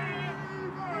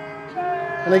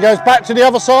 And he goes back to the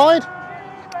other side.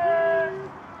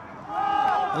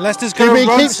 And Leicester's going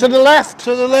to QB keeps to the left.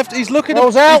 To the left, he's looking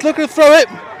Rolls to, out. he's looking to throw it.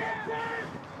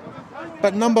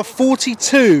 But number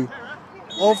 42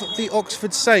 of the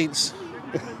Oxford Saints.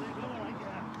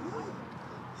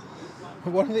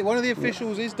 One of the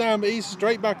officials is down, but he's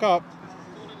straight back up.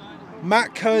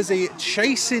 Matt Kersey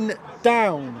chasing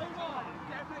down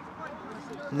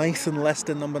Nathan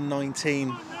Lester, number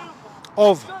 19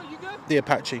 of the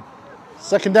Apache.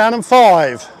 2nd down and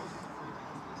 5.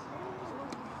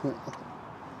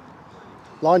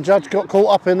 Line judge got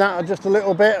caught up in that just a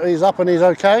little bit. He's up and he's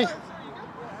okay.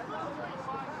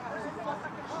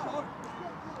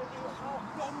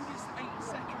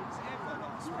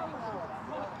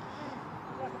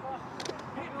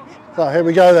 So here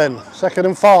we go then, 2nd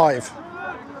and 5.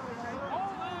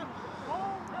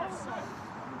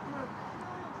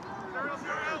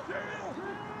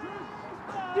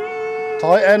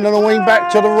 Tight end and a wing back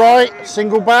to the right,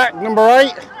 single back, number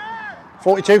 8.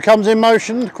 42 comes in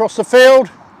motion across the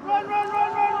field.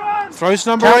 Throws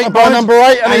number 8 by number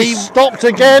 8 and he's stopped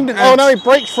again. Oh no, he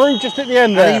breaks through just at the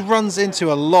end there. And he runs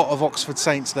into a lot of Oxford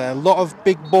Saints there, a lot of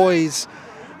big boys,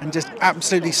 and just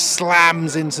absolutely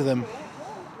slams into them.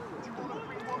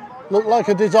 Looked like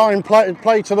a design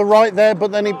play to the right there,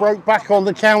 but then he broke back on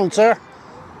the counter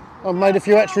and made a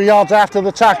few extra yards after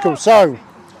the tackle. So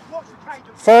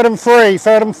 3rd and 3,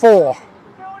 3rd and 4.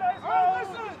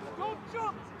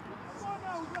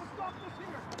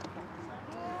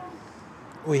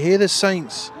 We hear the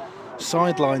Saints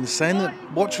sidelines saying that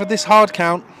watch for this hard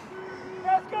count.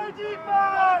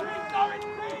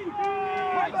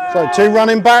 So 2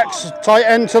 running backs, tight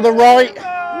end to the right.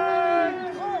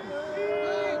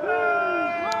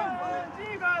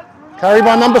 Carried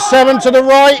by number 7 to the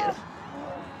right.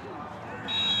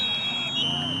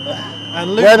 And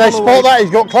Luke Where they Holloway, spot that,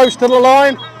 he's got close to the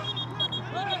line.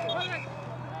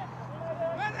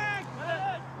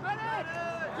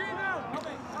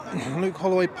 Luke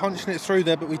Holloway punching it through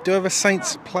there, but we do have a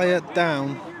Saints player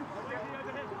down.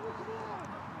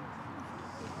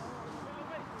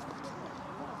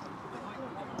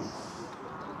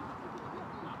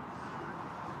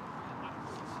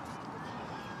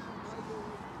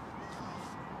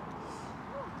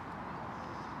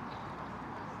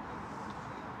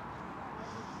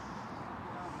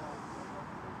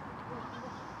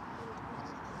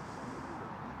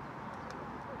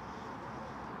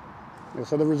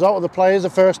 So the result of the play is a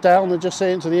first down. They're just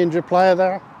seeing to the injured player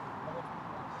there.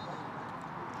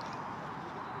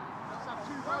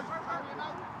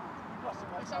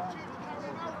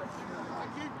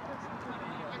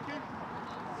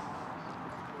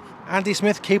 Andy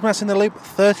Smith keeping us in the loop,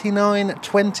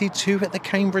 39-22 at the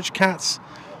Cambridge Cats.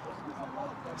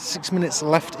 6 minutes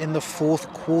left in the fourth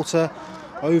quarter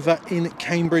over in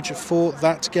Cambridge for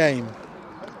that game.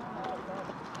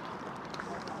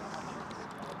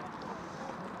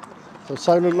 So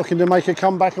Solent looking to make a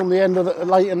comeback on the end of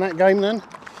late in that game then.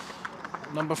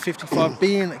 Number 55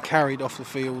 being carried off the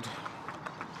field.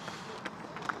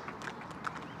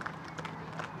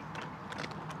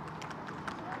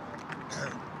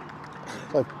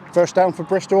 So first down for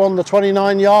Bristol on the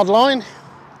 29-yard line.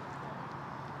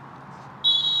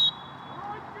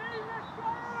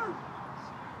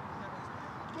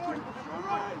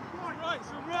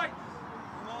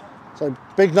 So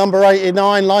big number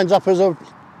 89 lines up as a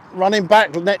running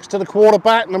back next to the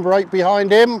quarterback, number 8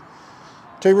 behind him.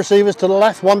 2 receivers to the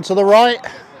left, 1 to the right.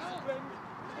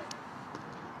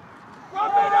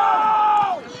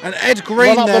 And Ed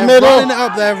Green Run up there, the middle. running it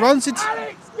up there, runs it.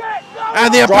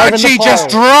 And the Apache just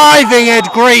driving Ed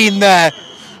Green there.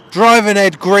 Driving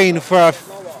Ed Green for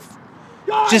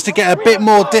just to get a bit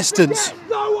more distance.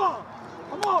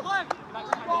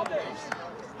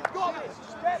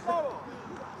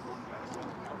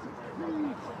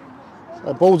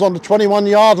 The ball's on the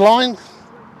 21-yard line.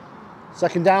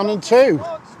 Second down and 2.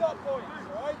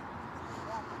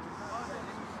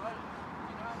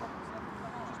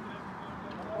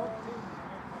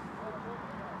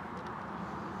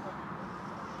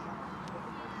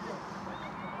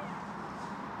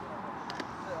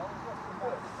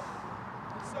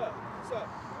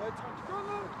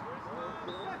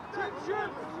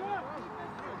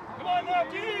 Come on now,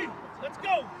 Gee! Let's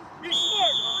go! Be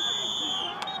smart!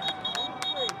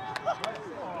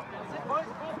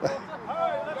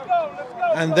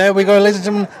 And there we go, ladies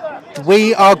and gentlemen.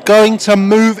 We are going to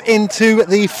move into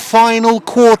the final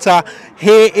quarter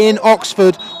here in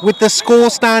Oxford with the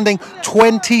score standing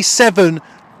 27-13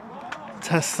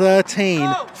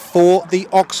 for the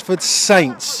Oxford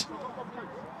Saints.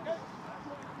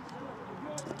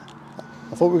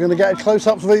 I thought we were going to get a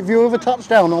close-up view of a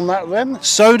touchdown on that then.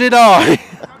 So did I.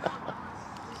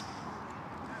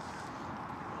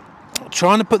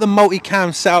 Trying to put the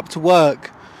multi-cam setup to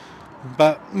work,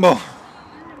 but well.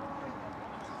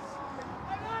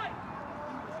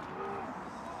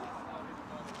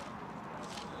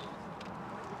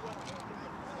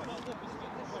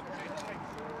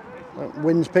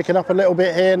 Wind's picking up a little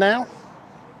bit here now.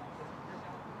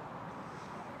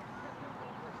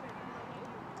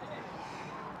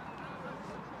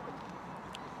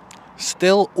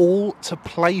 Still all to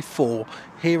play for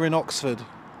here in Oxford.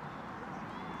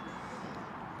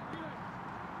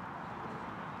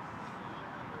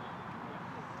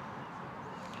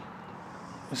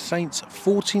 The Saints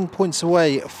 14 points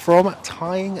away from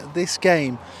tying this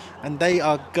game, and they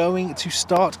are going to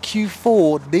start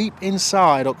Q4 deep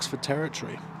inside Oxford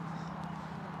territory.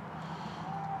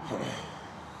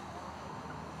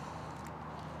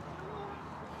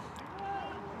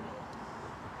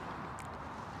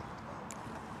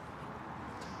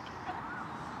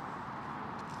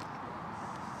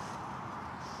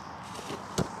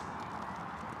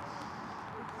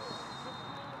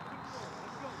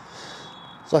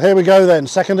 So here we go then,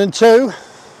 2nd and 2,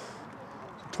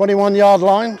 21-yard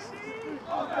line.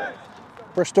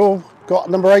 Bristol got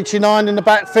number 89 in the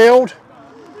backfield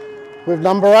with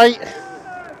number 8.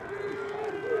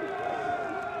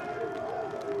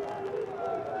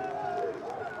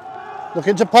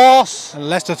 Looking to pass. And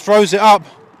Leicester throws it up,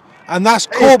 and that's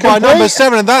caught by number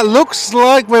 7, and that looks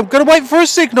like we're going to wait for a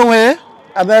signal here.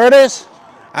 And there it is.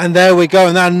 And there we go,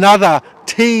 and another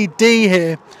TD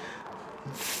here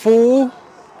for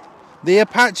the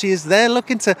Apaches. They're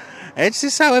looking to edge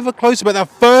this out ever closer, but the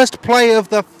first play of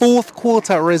the fourth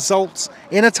quarter results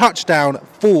in a touchdown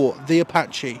for the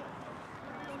Apache.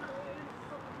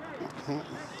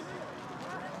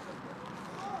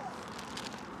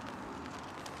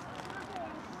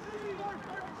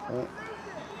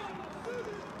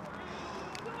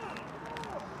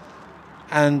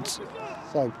 And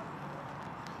so,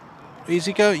 is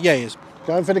he go? Yeah, he is.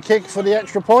 Going for the kick for the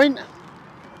extra point.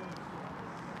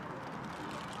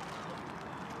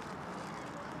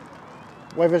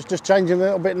 Weather's just changing a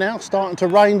little bit now, starting to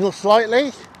rain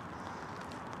slightly.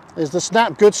 There's the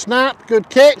snap, good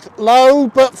kick, low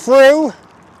but through.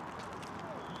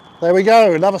 There we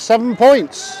go, another 7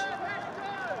 points.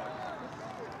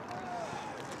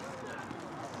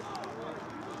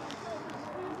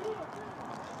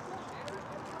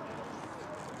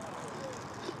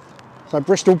 So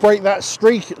Bristol break that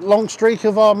long streak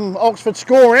of Oxford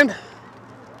scoring.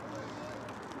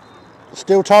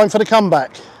 Still time for the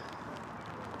comeback.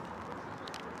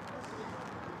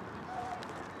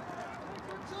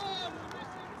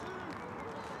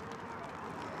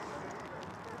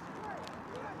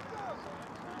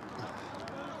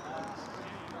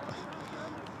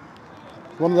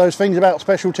 One of those things about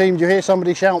special teams, you hear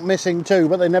somebody shout missing two,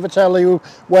 but they never tell you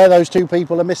where those two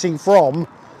people are missing from.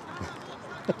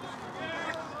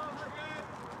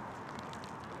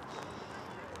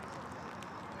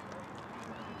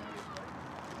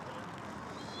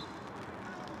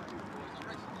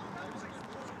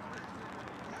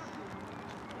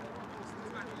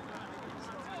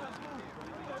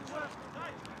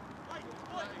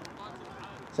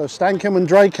 So Stankham and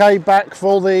Drake back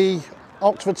for the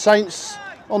Oxford Saints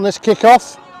on this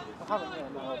kick-off.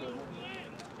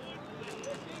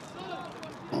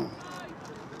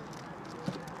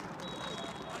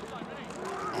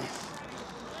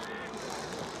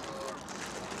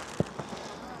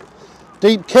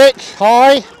 Deep kick,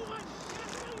 high.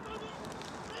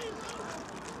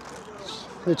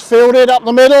 It's fielded up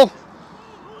the middle.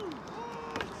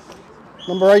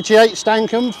 Number 88,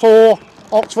 Stankham for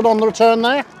Oxford on the return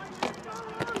there.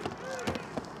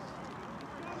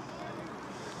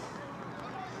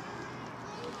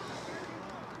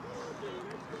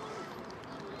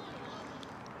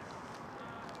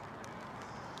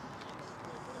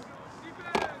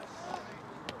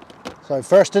 So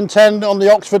first and 10 on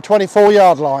the Oxford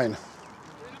 24-yard line.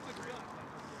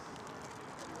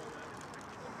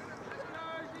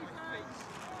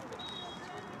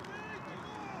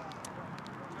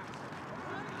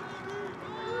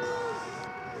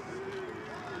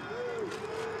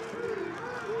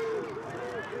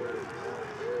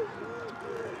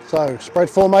 So spread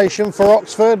formation for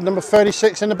Oxford, number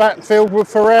 36 in the backfield with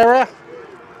Ferreira.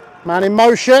 Man in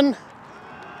motion.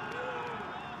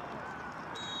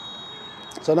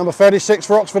 So number 36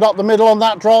 for Oxford up the middle on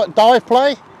that dive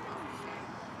play.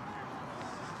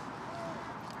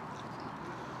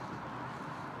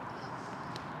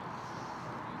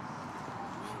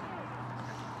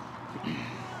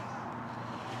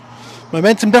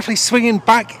 Momentum definitely swinging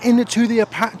back into the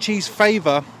Apache's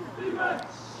favour.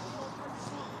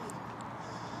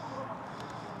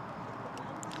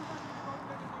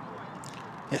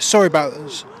 Yeah, sorry about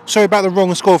the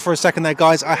wrong score for a second there,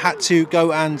 guys. I had to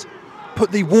go and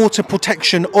put the water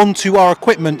protection onto our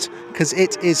equipment because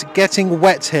it is getting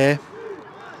wet here.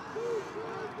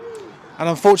 And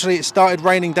unfortunately it started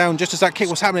raining down just as that kick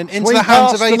was happening into the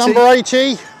hands of 80. Number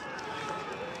 80.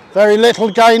 Very little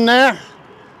gain there.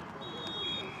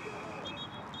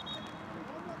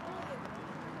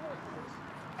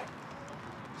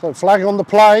 So flag on the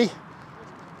play.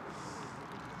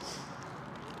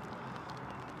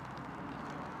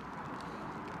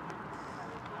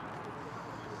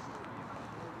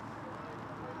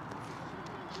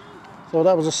 So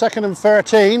that was a 2nd and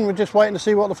 13. We're just waiting to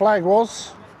see what the flag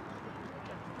was.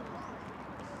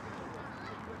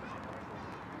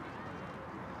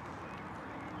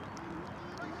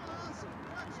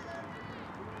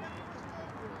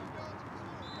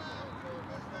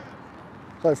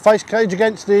 So face cage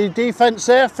against the defence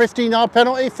there, 15-yard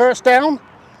penalty, first down.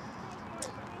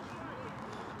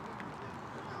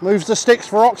 Moves the sticks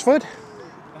for Oxford.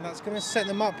 And that's going to set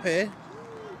them up here.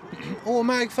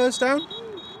 Automatic first down?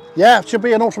 Yeah, it should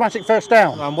be an automatic first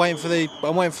down. I'm waiting for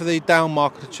the down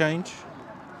marker to change.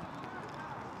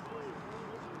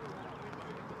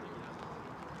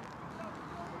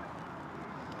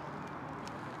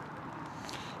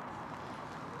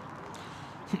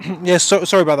 Yes,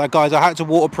 sorry about that, guys. I had to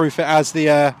waterproof it as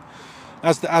the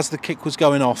kick was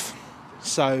going off.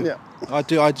 So yeah. I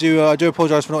do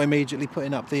apologise for not immediately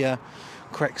putting up the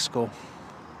correct score.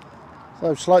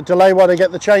 So slight delay while they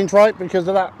get the change right because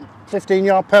of that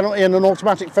 15-yard penalty and an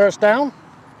automatic first down.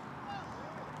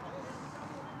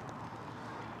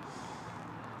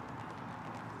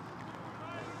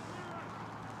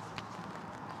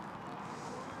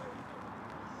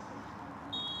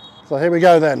 So here we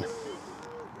go then.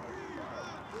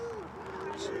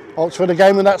 Oxford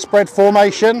again with that spread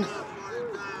formation.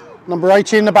 Number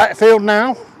 80 in the backfield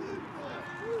now.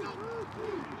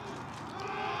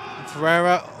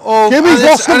 Ferreira. Oh, Jimmy's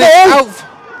lost the ball.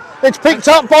 It's picked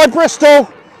up by Bristol.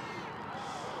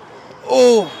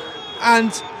 Oh,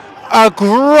 and a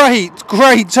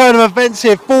great turn of events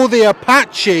here for the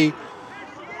Apache.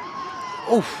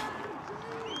 Oof.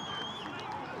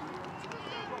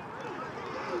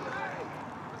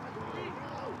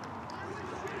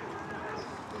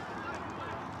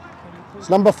 It's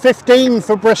number 15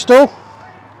 for Bristol.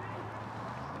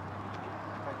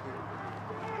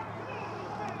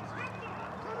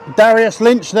 Darius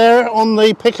Lynch there on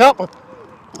the pickup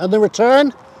and the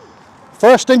return.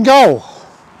 First and goal.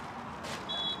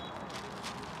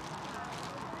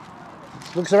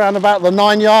 Looks around about the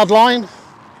 9-yard line.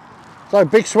 So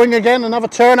big swing again, another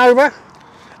turnover.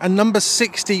 And number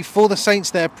 60 for the Saints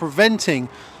there, preventing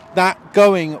that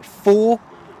going for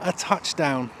a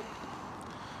touchdown.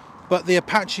 But the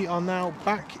Apache are now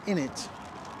back in it.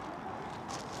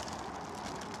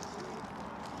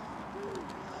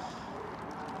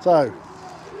 So,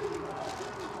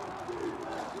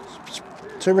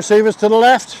 2 receivers to the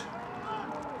left.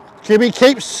 QB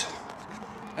keeps.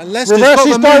 And Lester's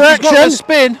Reverses got the move, he's got the direction.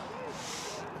 spin.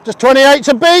 Just 28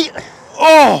 to beat.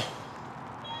 Oh!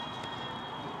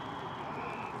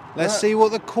 Let's see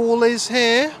what the call is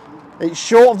here. It's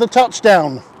short of the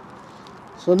touchdown.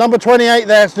 So number 28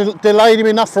 there's delayed him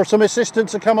enough for some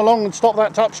assistance to come along and stop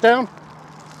that touchdown.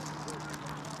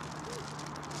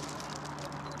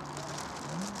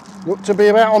 Look to be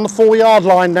about on the 4-yard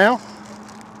line now.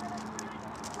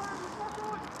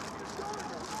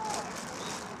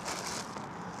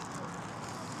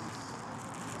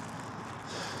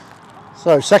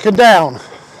 So 2nd down.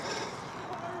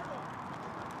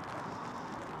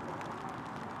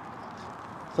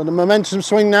 So the momentum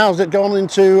swing now has it gone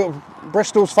into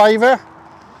Bristol's favour.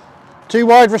 2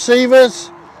 wide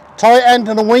receivers, tight end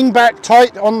and a wing back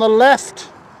tight on the left.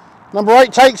 Number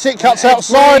 8 takes it, cuts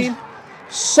outside. Green.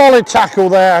 Solid tackle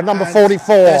there, number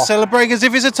 44. They're celebrating as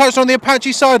if it's a touchdown on the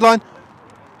Apache sideline.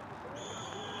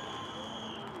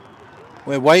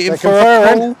 We're waiting for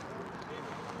a call.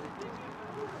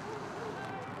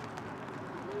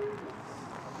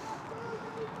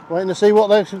 Waiting to see what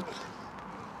they...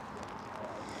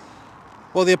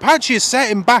 Well, the Apache is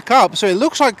setting back up, so it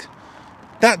looks like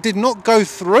that did not go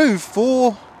through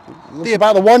for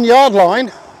about the 1-yard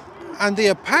line. And the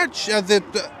Apache, I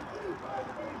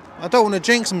don't want to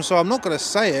jinx them, so I'm not going to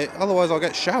say it, otherwise I'll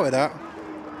get shouted at.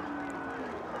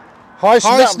 High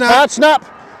snap, bad snap.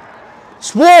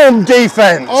 Swarm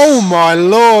defense. Oh my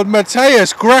lord,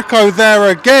 Mateus Greco there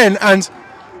again, and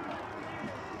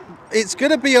it's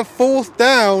going to be a 4th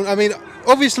down. I mean,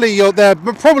 obviously they're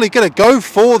probably going to go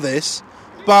for this,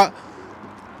 but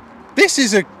this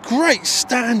is a great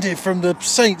stand-in from the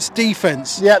Saints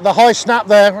defense. Yeah, the high snap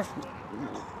there.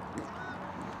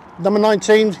 Number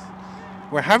 19.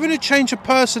 We're having a change of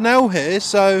personnel here,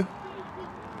 so...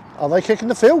 Are they kicking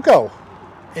the field goal?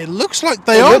 It looks like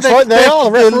they are. Looks like they are.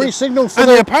 The referee signalled for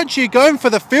the Apache are going for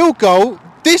the field goal.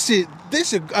 This is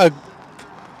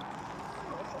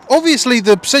obviously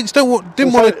the Saints didn't want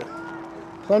to.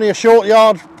 It's only a short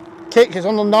yard kick. It's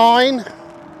on the 9.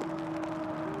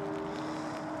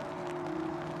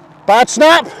 Bad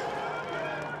snap.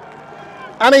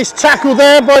 And he's tackled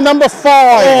there by number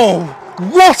 5. Oh,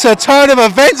 what a turn of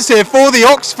events here for the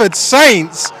Oxford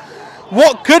Saints.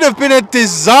 What could have been a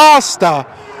disaster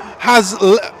has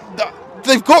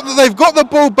they've got the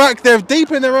ball back. They're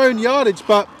deep in their own yardage,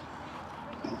 but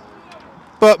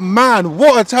man,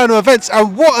 what a turn of events,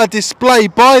 and what a display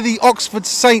by the Oxford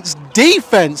Saints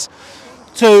defense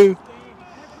to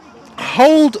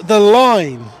hold the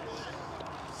line.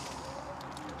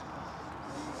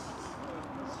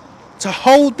 To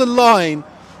hold the line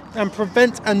and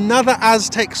prevent another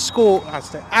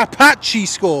Apache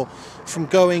score from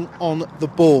going on the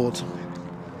board.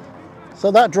 So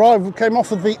that drive came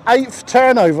off of the 8th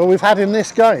turnover we've had in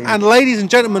this game. And ladies and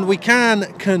gentlemen, we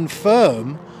can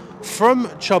confirm from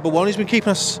Chubba One, who's been keeping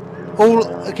us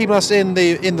in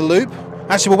the loop.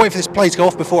 Actually, we'll wait for this play to go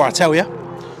off before I tell you.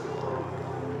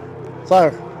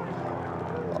 So,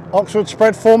 Oxford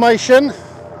spread formation.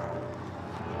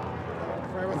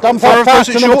 Dump off pass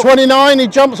to number 29. He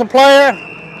jumps a player.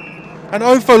 And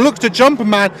Ofo looks to jump a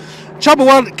man. Chubba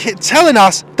One telling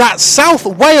us that South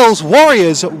Wales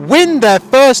Warriors win their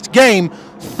first game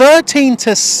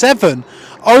 13-7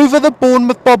 over the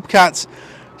Bournemouth Bobcats,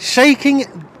 shaking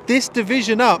this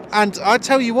division up. And I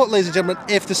tell you what, ladies and gentlemen,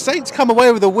 if the Saints come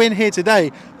away with a win here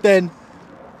today, then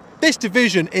this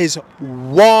division is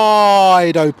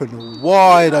wide open,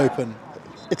 wide open.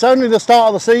 It's only the start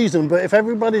of the season, but if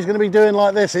everybody's going to be doing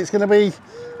like this, it's going to be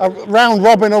a round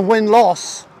robin of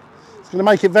win-loss. Going to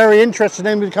make it very interesting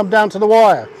then to come down to the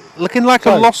wire. Looking like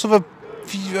a loss of a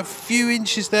few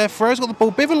inches there. Ferreira's got the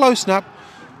ball, bit of a low snap.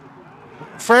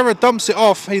 Ferreira dumps it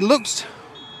off. He looks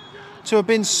to have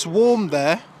been swarmed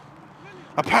there.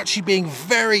 Apache being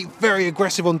very, very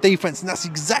aggressive on defence, and that's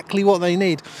exactly what they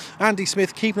need. Andy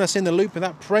Smith keeping us in the loop with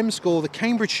that Prem score. The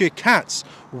Cambridgeshire Cats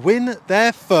win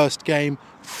their first game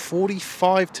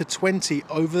 45-20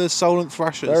 over the Solent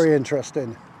Thrashers. Very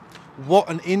interesting. What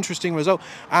an interesting result.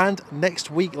 And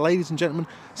next week, ladies and gentlemen,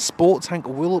 Sport Tank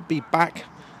will be back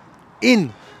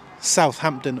in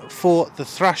Southampton for the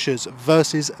Thrashers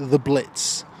versus the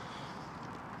Blitz.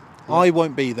 I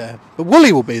won't be there, but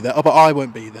Wooly will be there, but I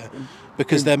won't be there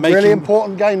because they're making... Really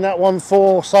important game, that one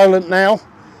for Solent now.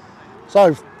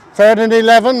 So, 3rd and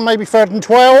 11, maybe 3rd and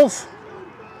 12.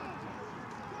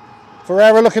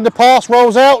 Ferreira looking to pass,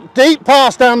 rolls out, deep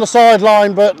pass down the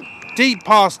sideline, but Deep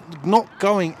pass, not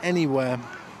going anywhere.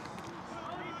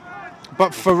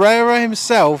 But Ferreira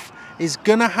himself is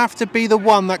going to have to be the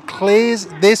one that clears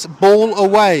this ball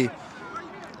away.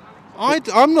 I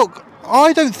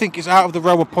don't think it's out of the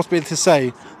realm of possibility to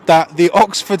say that the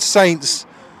Oxford Saints'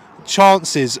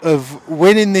 chances of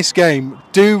winning this game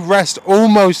do rest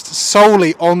almost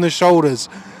solely on the shoulders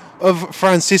of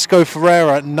Francisco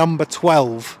Ferreira, number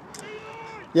 12.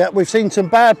 yeah, we've seen some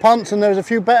bad punts and there was a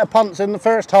few better punts in the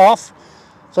first half.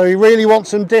 So he really wants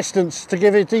some distance to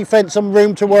give his defence some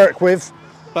room to work with.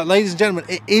 But ladies and gentlemen,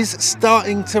 it is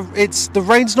starting to, the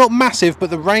rain's not massive, but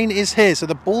the rain is here, so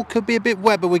the ball could be a bit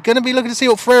wet, but we're going to be looking to see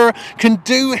what Ferreira can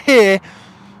do here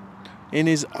in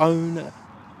his own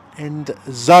end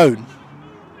zone.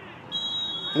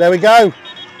 There we go.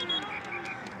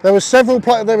 There was there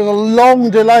was a long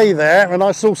delay there, and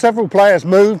I saw several players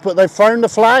move, but they've thrown the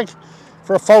flag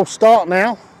for a false start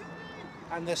now.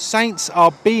 And the Saints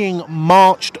are being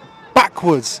marched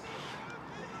backwards,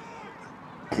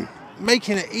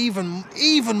 making it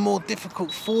even more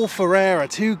difficult for Ferreira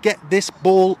to get this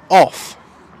ball off.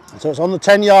 So it's on the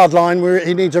 10-yard line where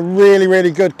he needs a really,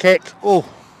 really good kick. Oh,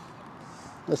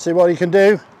 Let's see what he can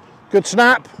do. Good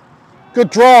snap, good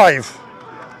drive.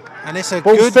 and it's a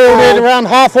Ball good fielded ball. around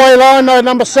halfway line, no,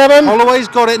 number 7. Holloway's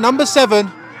got it, number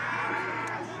 7.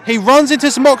 He runs into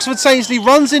some Oxford Saints, he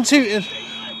runs into, and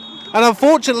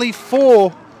unfortunately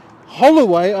for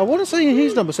Holloway, I want to say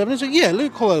he's number 7, is it? Yeah,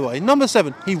 Luke Holloway, number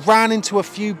 7. He ran into a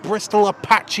few Bristol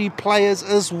Apache players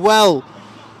as well.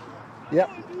 Yep.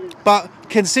 But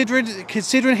considering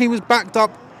he was backed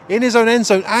up in his own end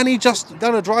zone and he just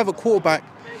done a drive at quarterback,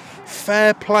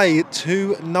 fair play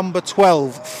to number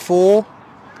 12 for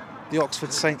the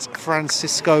Oxford Saints,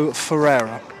 Francisco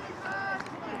Ferreira.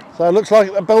 So it looks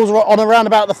like the balls are on around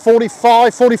about the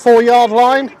 45, 44-yard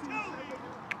line.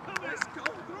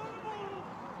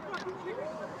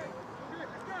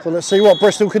 So let's see what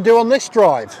Bristol can do on this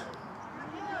drive.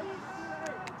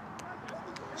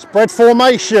 Spread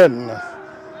formation.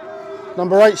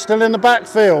 Number 8 still in the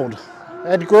backfield.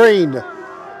 Ed Green.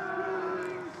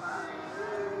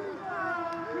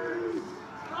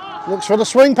 Looks for the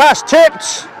swing pass,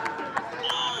 tipped.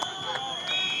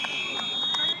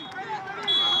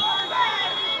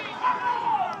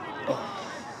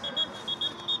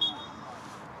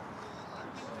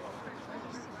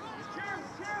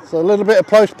 So a little bit of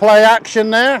post-play action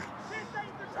there.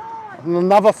 And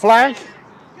another flag.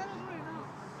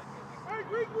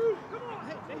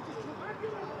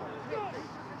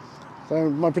 So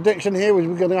my prediction here was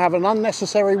we're going to have an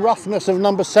unnecessary roughness of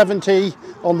number 70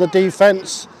 on the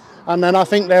defence. And then I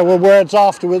think there were words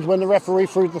afterwards when the referee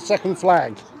threw the second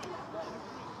flag.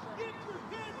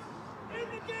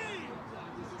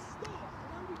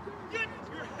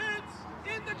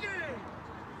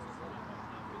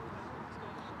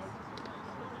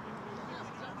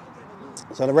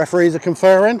 So the referees are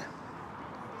conferring.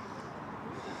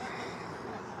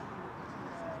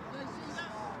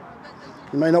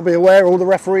 You may not be aware, all the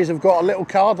referees have got a little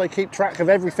card. They keep track of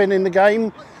everything in the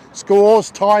game,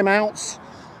 scores, timeouts,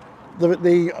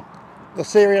 the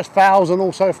serious fouls, and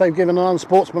also if they've given an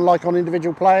unsportsmanlike on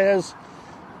individual players.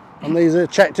 And these are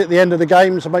checked at the end of the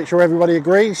game to make sure everybody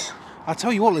agrees. I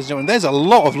tell you what, ladies and gentlemen, there's a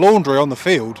lot of laundry on the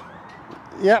field.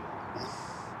 Yep.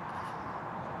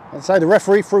 I'd say the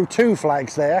referee threw 2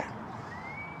 flags there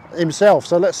himself,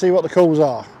 so let's see what the calls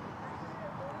are.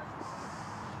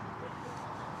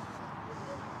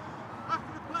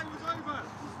 After the play was over,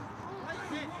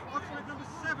 hit Oxford number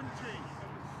 70.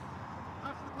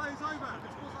 After the play is over,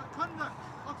 this was like conduct,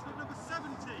 Oxford number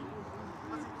 70.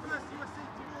 That's the first USC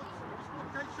towards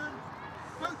disqualification.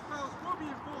 Both fouls will be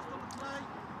enforced on the play.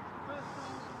 First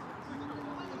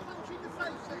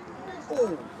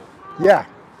foul. Yeah.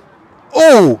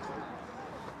 Oh!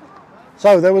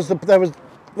 So there was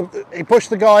he pushed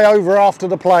the guy over after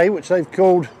the play, which they've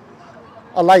called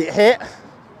a late hit,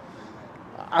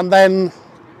 and then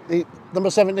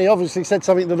number 70 obviously said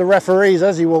something to the referees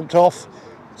as he walked off.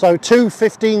 So 2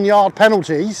 15-yard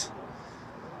penalties,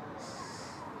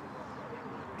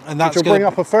 And that's which will bring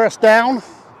up a first down.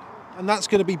 And that's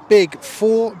going to be big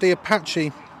for the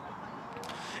Apache.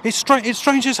 It's strange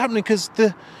it's happening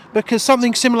because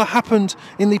something similar happened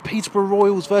in the Peterborough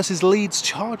Royals versus Leeds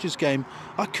Chargers game.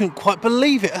 I couldn't quite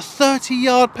believe it. A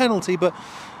 30-yard penalty, but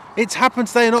it's happened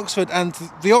today in Oxford, and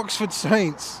the Oxford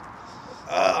Saints,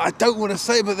 I don't want to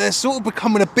say it, but they're sort of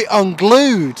becoming a bit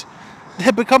unglued.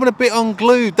 They're becoming a bit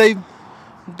unglued. They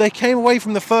came away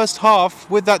from the first half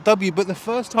with that W, but the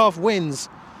first half wins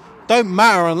don't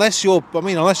matter unless you're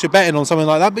betting on something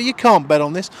like that, but you can't bet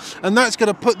on this. And that's going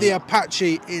to put the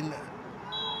Apache in,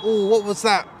 oh, what was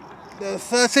that,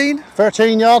 13?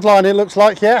 13-yard line it looks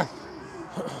like, yeah.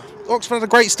 Oxford had a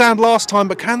great stand last time,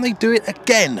 but can they do it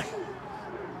again?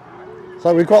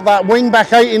 So we've got that wing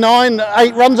back 89,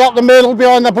 8 runs up the middle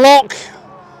behind the block.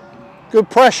 Good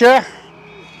pressure.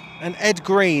 And Ed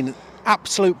Green,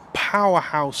 absolute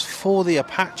powerhouse for the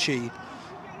Apache,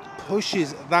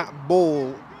 pushes that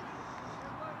ball.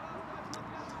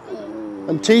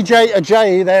 And TJ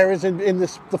Ajay there is in the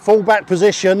full-back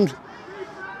position,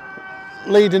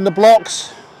 leading the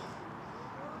blocks.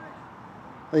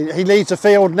 He leads the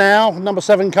field now. Number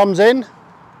 7 comes in.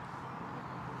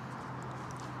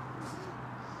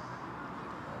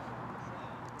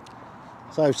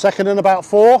 So 2nd and about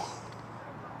 4.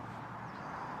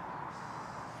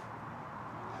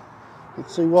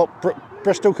 Let's see what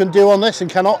Bristol can do on this,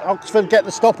 and can Oxford get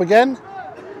the stop again?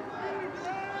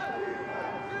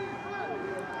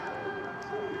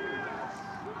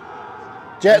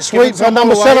 Jet sweep for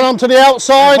number 7 onto the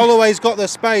outside. And Holloway's got the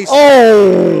space.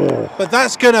 Oh! But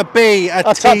that's going to be a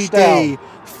TD touchdown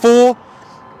for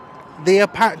the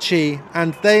Apache,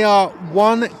 and they are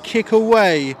 1 kick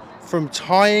away from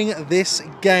tying this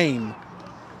game.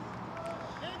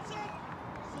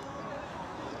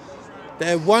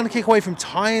 They're 1 kick away from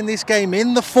tying this game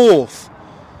in the 4th.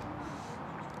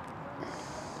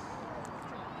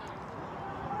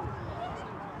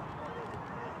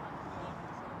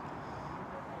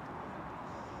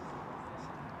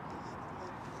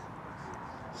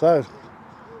 So,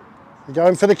 you're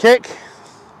going for the kick.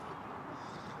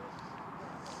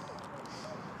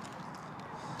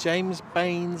 James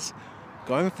Baines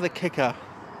going for the kicker.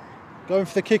 Going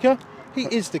for the kicker. He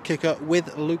is the kicker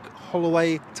with Luke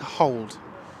Holloway to hold.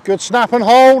 Good snap and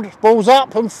hold. Ball's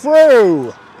up and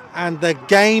through. And the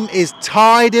game is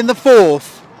tied in the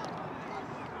 4th.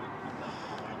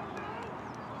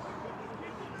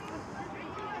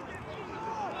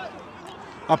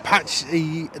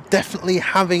 Apache definitely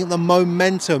having the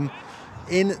momentum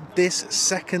in this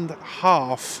second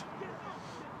half.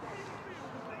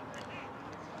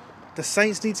 The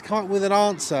Saints need to come up with an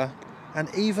answer, and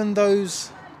even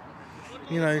those,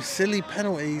 silly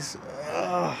penalties,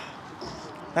 that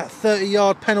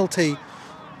 30-yard penalty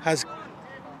has...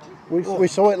 We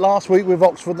saw it last week with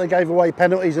Oxford. They gave away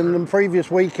penalties, and the previous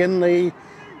week in the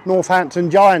Northampton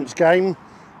Giants game,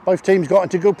 both teams got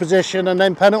into good position and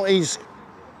then penalties.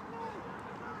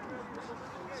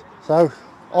 So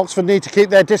Oxford need to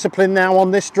keep their discipline now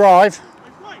on this drive.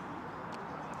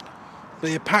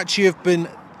 The Apache have been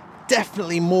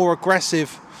definitely more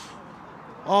aggressive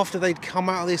after they'd come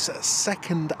out of this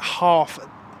second half,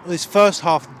 this first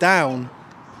half down,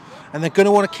 and they're going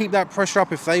to want to keep that pressure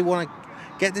up if they want to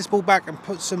get this ball back and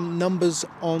put some numbers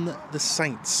on the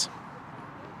Saints.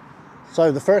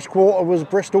 So the first quarter was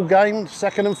Bristol game,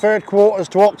 2nd and 3rd quarters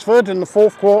to Oxford, and the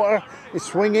 4th quarter is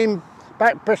swinging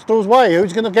back Bristol's way.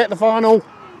 Who's going to get the final?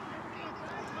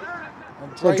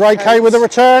 So Drake Hay with a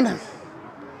return.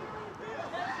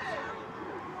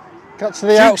 Cuts to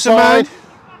the outside.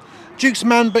 Duke's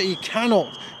man, but he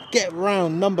cannot get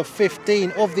round number 15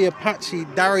 of the Apache,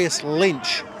 Darius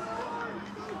Lynch.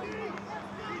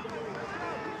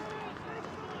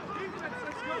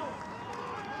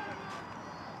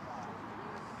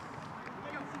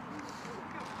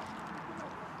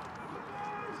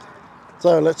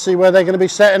 So let's see where they're going to be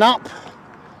setting up.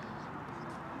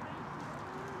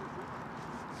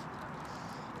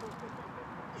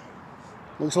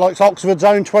 Looks like it's Oxford's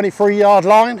own 23-yard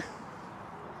line.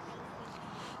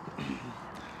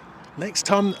 Next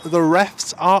time the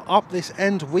refs are up this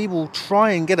end, we will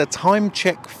try and get a time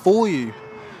check for you,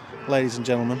 ladies and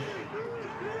gentlemen.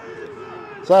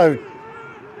 So,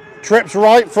 trips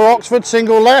right for Oxford,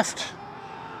 single left.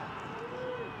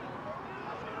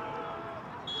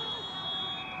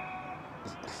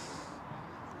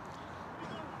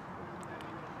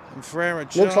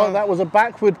 Looks like that was a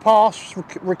backward pass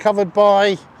recovered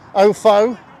by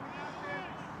Ofo.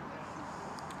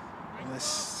 Let's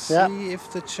see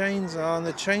if the chains are, and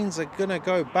the chains are going to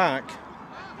go back.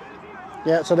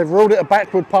 Yeah, so they've ruled it a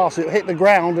backward pass. It hit the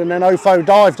ground and then Ofo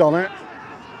dived on it.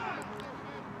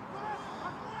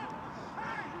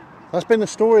 That's been the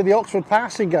story of the Oxford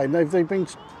passing game. They've been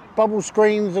bubble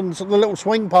screens and the little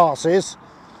swing passes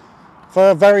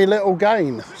for very little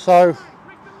gain. So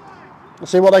we'll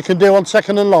see what they can do on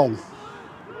 2nd and long.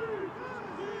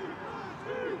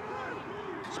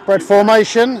 Spread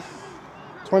formation.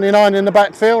 29 in the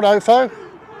backfield, Ofo.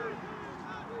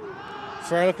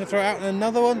 Ferrer looking to throw out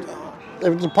another one.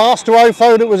 There was a pass to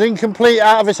Ofo that was incomplete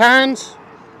out of his hands.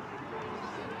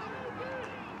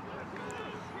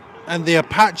 And the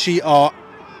Apache are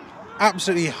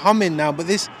absolutely humming now, but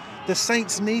the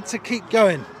Saints need to keep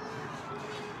going.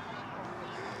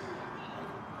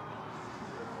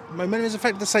 Momentum has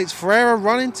affected the Saints. Ferreira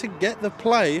running to get the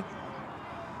play.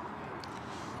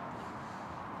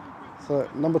 So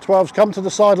number 12's come to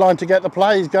the sideline to get the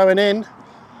play. He's going in.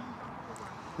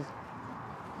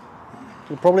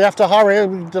 You'll probably have to hurry.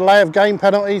 Delay of game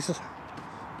penalties.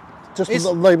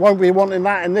 They won't be wanting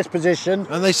that in this position.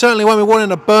 And they certainly won't be wanting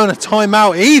to burn a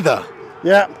timeout either.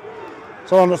 Yeah.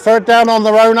 So on the third down on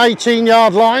their own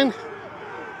 18-yard line.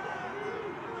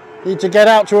 Need to get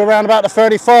out to around about the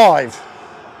 35.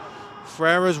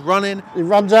 Ferreira's running. He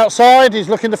runs outside. He's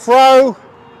looking to throw.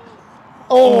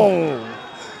 Oh.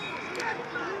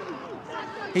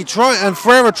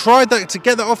 Ferreira tried that to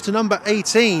get that off to number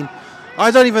 18.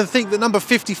 I don't even think that number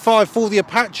 55 for the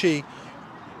Apache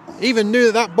even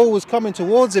knew that ball was coming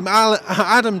towards him,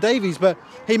 Adam Davies, but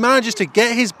he manages to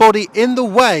get his body in the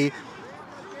way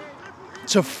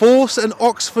to force an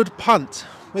Oxford punt,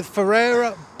 with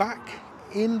Ferreira back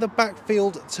in the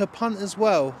backfield to punt as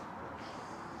well.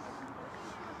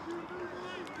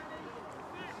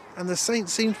 And the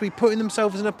Saints seem to be putting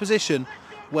themselves in a position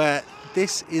where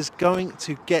this is going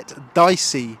to get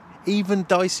dicey, even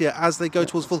dicier as they go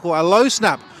towards fourth quarter. A low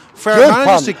snap. Ferreira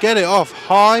manages to get it off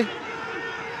high.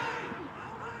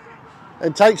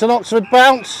 It takes an Oxford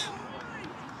bounce,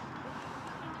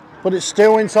 but it's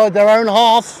still inside their own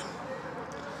half.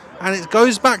 And it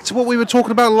goes back to what we were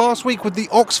talking about last week with the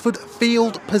Oxford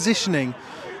field positioning.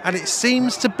 And it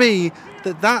seems to be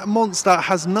that monster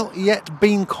has not yet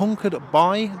been conquered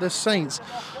by the Saints.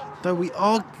 Though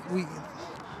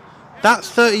that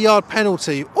 30-yard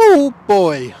penalty, oh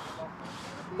boy,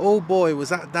 was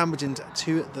that damaging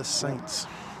to the Saints.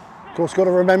 Of course, got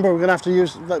to remember we're going to have to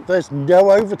use that. There's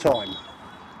no overtime.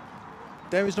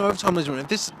 There is no overtime.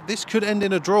 This could end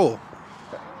in a draw.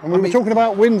 And we were talking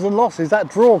about wins and losses. That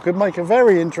draw could make a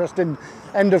very interesting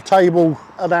end-of-table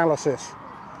analysis.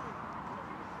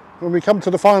 When we come to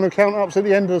the final count-ups at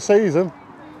the end of the season.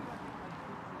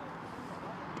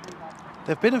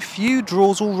 There have been a few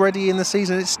draws already in the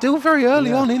season. It's still very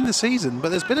early on in the season, but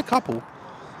there's been a couple.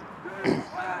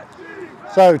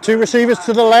 So, two receivers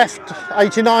to the left,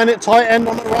 89 at tight end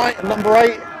on the right, and number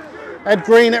 8, Ed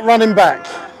Green at running back.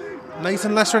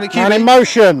 Nathan Lesser in the QB. And in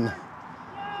motion.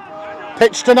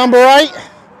 Pitch to number 8.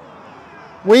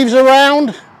 Weaves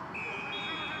around.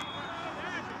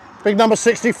 Big number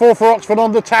 64 for Oxford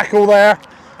on the tackle there.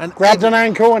 And grabbed an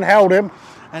ankle and held him.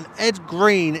 And Ed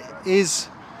Green he's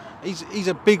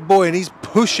a big boy, and he's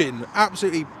pushing,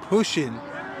 absolutely pushing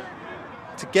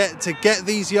to get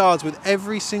these yards with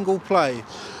every single play.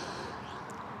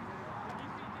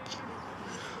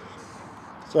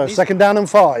 So second down and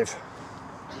 5.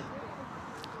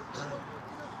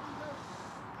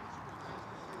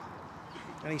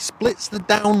 And he splits the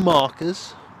down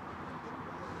markers.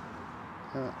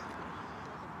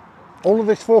 All of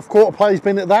this fourth quarter play has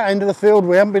been at that end of the field.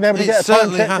 We haven't been able to get a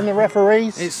time check from the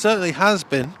referees. It certainly has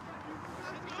been.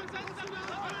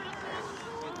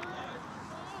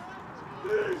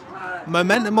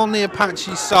 Momentum on the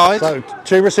Apache side. So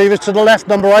two receivers to the left,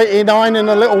 number 89 in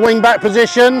a little wing back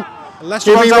position.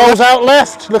 Jimmy rolls out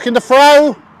left, looking to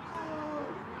throw.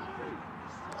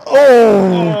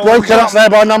 Oh, broken up there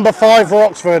by number 5 for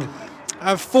Oxford.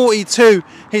 At 42,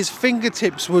 his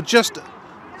fingertips were just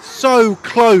so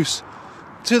close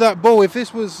to that ball. If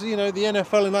this was, the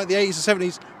NFL in like the 80s or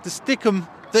 70s, the stickum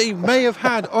that he may have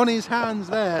had on his hands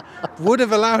there would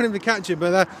have allowed him to catch it.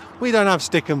 But we don't have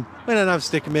stickum. We don't have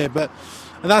stickum here.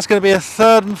 And that's going to be a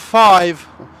 3rd and 5.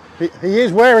 He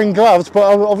is wearing gloves, but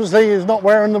obviously he's not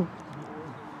wearing them.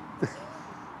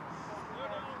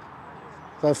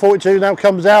 So 42 now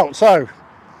comes out. So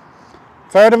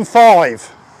 3rd and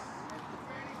 5.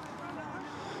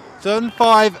 3rd and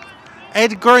 5.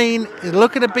 Ed Green is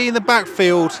looking to be in the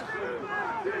backfield.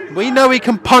 We know he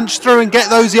can punch through and get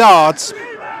those yards.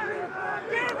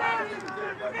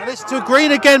 And it's to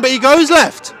Green again, but he goes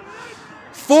left.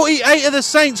 48 of the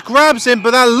Saints grabs him,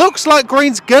 but that looks like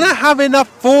Green's going to have enough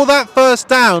for that first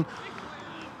down.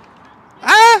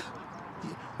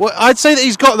 Well, I'd say that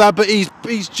he's got that, but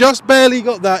he's just barely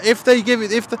got that. If they give it,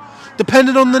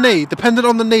 dependent on the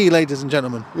knee, ladies and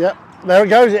gentlemen. Yep, there it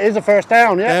goes. It is a first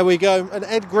down. Yeah. There we go. And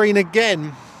Ed Green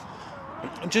again,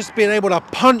 just being able to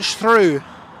punch through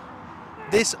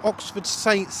this Oxford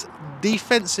Saints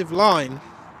defensive line.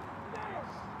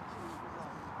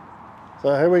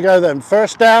 So here we go then.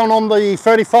 First down on the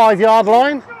 35-yard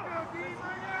line.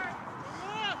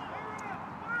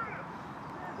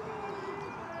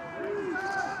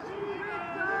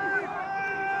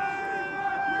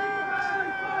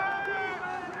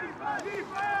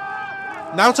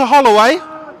 Now to Holloway.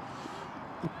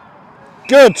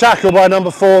 Good tackle by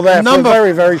number 4 there for a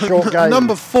very, very short game.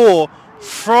 Number 4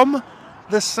 from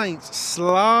the Saints,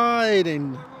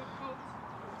 sliding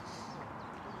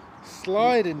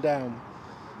down.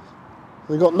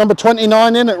 We've got number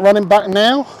 29 in at running back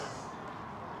now.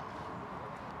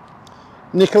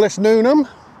 Nicholas Noonan.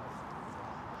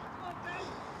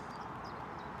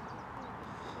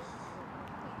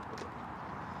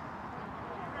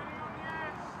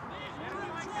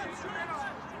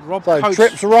 Rob So Coates.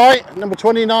 trips right, number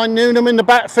 29 Noonan in the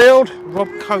backfield. Rob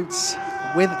Coates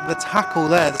with the tackle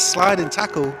there, the sliding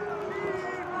tackle.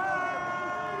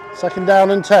 2nd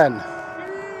down and 10.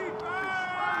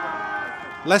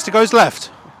 Leicester goes left.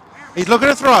 He's looking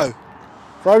to throw.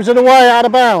 Throws it away out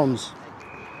of bounds.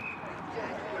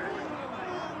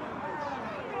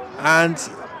 And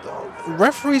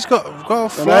referee's got a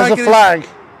flag. And there's a flag.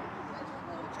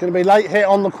 It's going to be late hit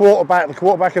on the quarterback. The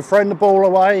quarterback had thrown the ball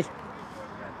away.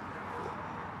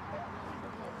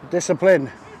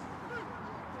 Discipline.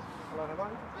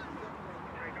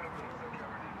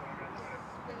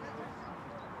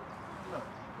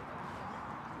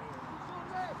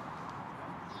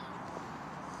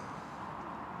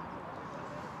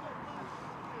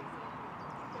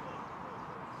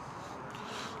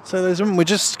 So we're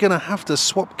just going to have to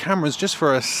swap cameras just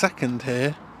for a second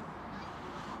here.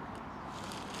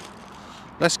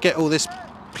 Let's get all this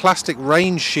plastic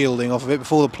rain shielding off of it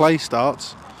before the play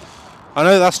starts. I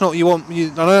know that's not what you want. I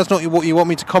know that's not what you want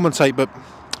me to commentate, but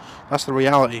that's the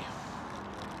reality.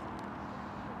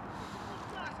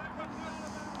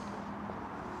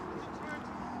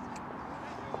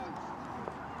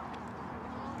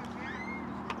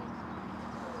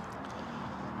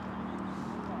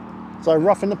 So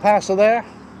roughing the passer there.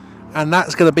 And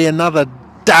that's going to be another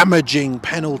damaging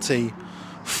penalty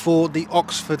for the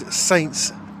Oxford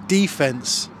Saints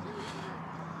defence.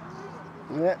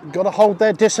 Yeah, got to hold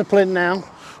their discipline now.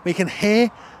 We can hear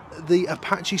the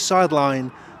Apache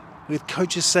sideline with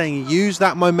coaches saying use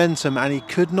that momentum, and he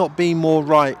could not be more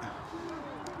right.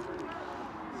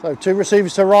 So 2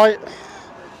 receivers to right,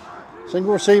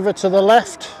 single receiver to the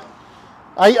left,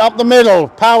 8 up the middle,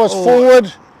 powers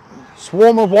forward,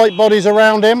 swarm of white bodies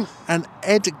around him. And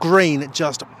Ed Green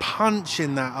just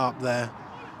punching that up there.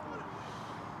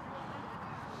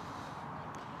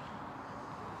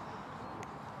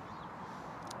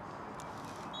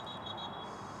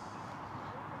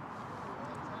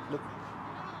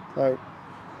 So,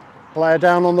 player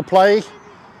down on the play.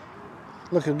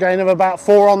 Look, a gain of about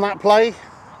 4 on that play.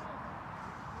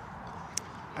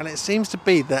 And it seems to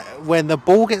be that when the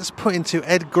ball gets put into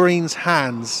Ed Green's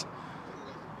hands,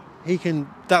 he can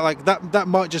that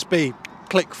might just be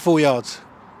click 4 yards,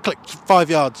 click 5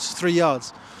 yards, 3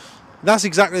 yards. That's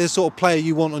exactly the sort of player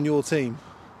you want on your team.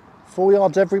 4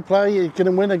 yards every play, you're going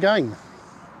to win a game.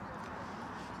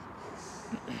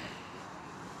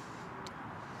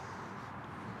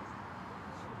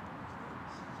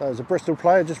 So there's a Bristol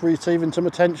player just receiving some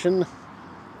attention.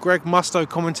 Greg Musto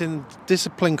commenting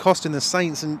discipline costing the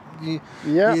Saints, and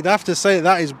Yeah. you'd have to say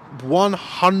that is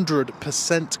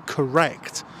 100%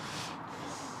 correct.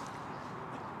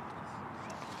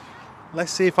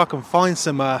 Let's see if I can find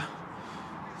some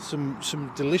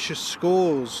delicious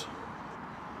scores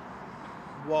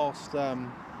whilst the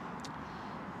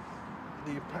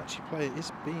Apache player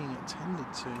is being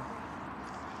attended to.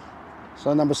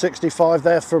 So number 65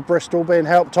 there for Bristol being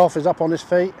helped off, is up on his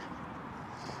feet.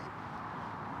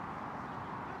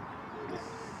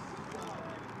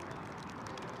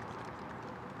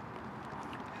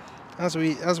 As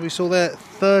we saw there,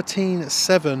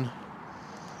 13-7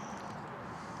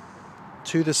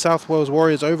 to the South Wales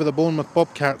Warriors over the Bournemouth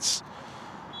Bobcats.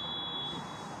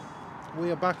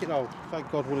 We are back in. Oh,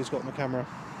 thank God, Willie's got my camera.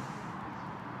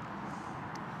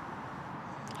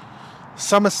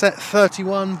 Somerset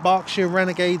 31, Berkshire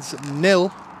Renegades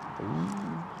 0.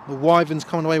 The Wyverns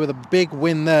coming away with a big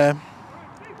win there.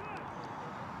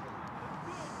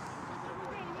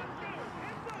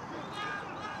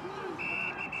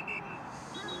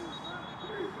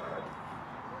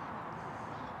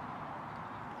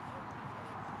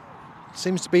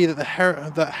 Seems to be that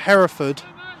Hereford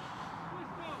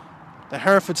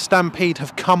Stampede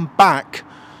have come back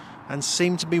and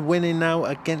seem to be winning now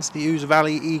against the Ouse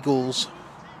Valley Eagles.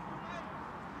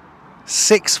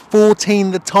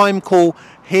 6:14 the time call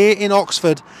here in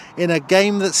Oxford in a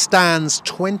game that stands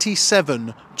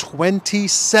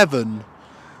 27-27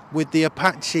 with the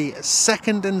Apache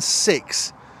 2nd and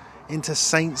 6 into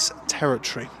Saints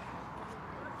territory.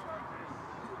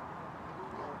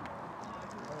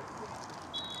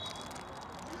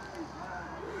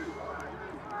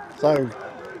 So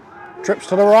trips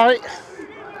to the right.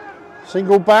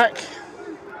 Single back.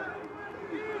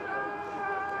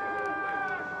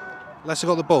 Leicester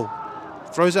got the ball.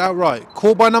 Throws it out right.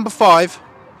 Caught by number 5.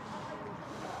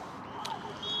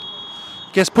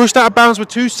 Gets pushed out of bounds with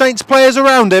 2 Saints players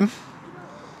around him.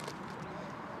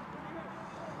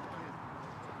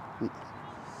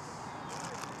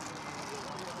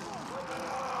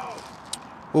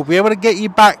 We'll be able to get you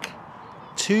back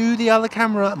to the other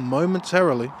camera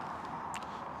momentarily.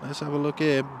 Let's have a look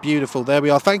here. Beautiful. There we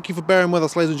are. Thank you for bearing with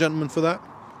us, ladies and gentlemen, for that.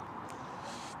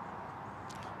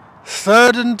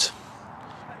 3rd and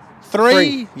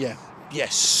 3. Yeah.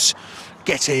 Yes.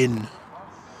 Get in.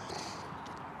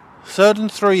 3rd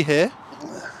and 3 here.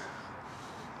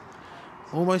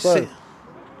 Almost So, it.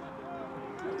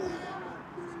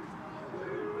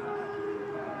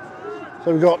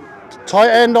 So we've got tight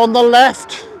end on the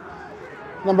left.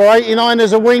 Number 89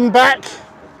 is a wing back.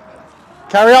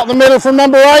 Carry up the middle from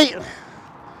number 8.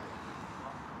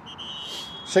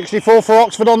 64 for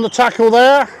Oxford on the tackle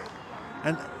there.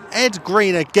 And Ed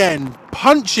Green again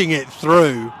punching it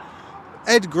through.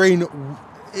 Ed Green,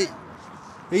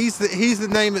 he's the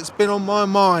name that's been on my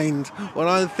mind when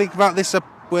I think about this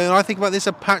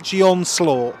Apache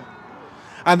onslaught.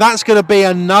 And that's going to be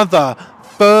another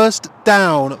first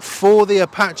down for the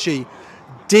Apache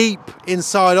deep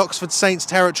inside Oxford Saints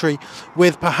territory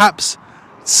with perhaps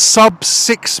sub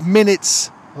 6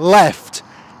 minutes left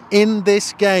in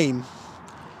this game.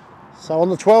 So on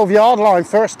the 12-yard line,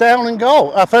 first down and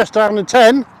goal. First down and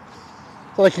 10.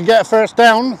 So they can get a first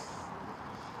down.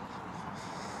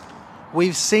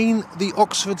 We've seen the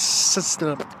Oxford Saints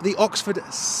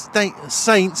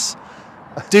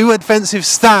do a defensive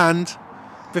stand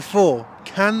before.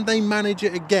 Can they manage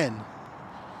it again?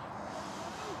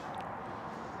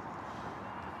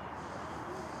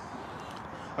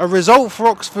 A result for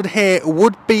Oxford here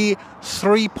would be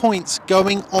 3 points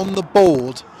going on the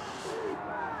board.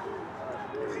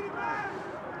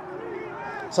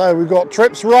 So we've got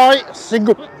trips right,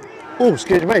 single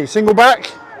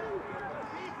back.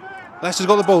 Leicester's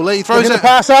got the ball. He throws Looking it. to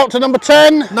pass out to number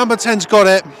 10. Number 10's got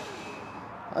it.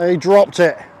 He dropped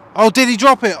it. Oh, did he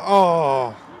drop it?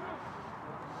 Oh.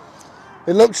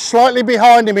 It looked slightly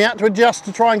behind him. He had to adjust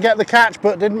to try and get the catch,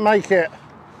 but didn't make it.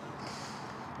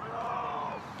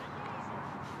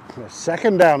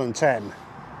 Second down and 10.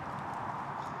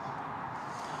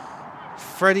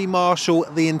 Freddie Marshall,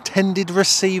 the intended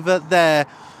receiver there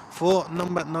for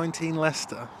number 19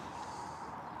 Leicester.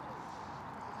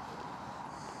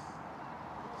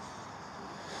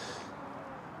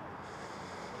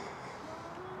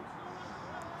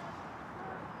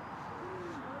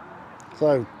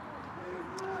 So,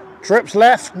 trips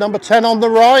left, number 10 on the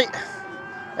right.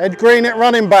 Ed Green at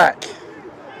running back.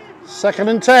 2nd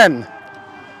and 10.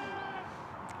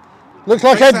 Looks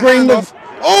like Ed Green.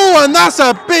 Oh, and that's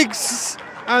a big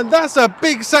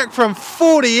sack from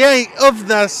 48 of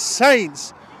the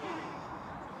Saints.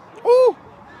 Ooh.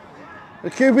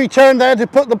 The QB turned there to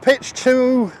put the pitch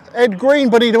to Ed Green,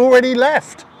 but he'd already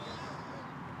left.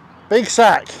 Big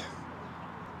sack.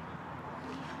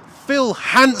 Phil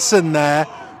Hansen there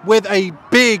with a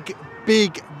big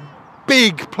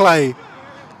play.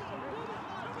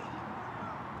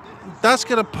 That's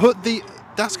going to put the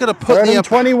 3rd and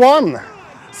 21.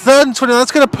 3rd and 20.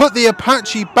 That's going to put the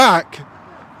Apache back.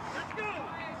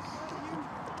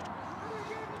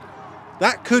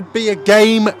 That could be a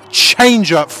game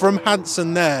changer from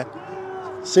Hansen there.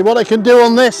 See what they can do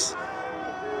on this.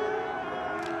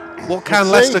 What can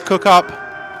Let's Leicester see. cook up?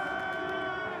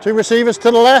 2 receivers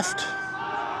to the left.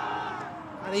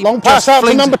 Long Just pass out to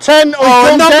flings number it. 10.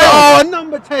 Oh, down.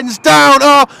 Number 10's down.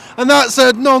 Oh, and that's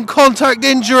a non-contact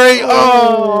injury.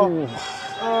 Oh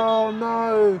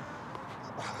no.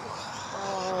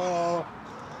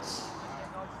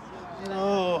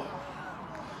 Oh.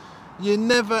 You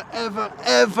never,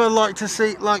 ever like to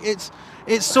see, like, it's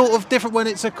sort of different when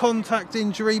it's a contact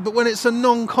injury, but when it's a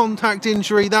non-contact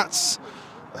injury, that's,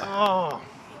 oh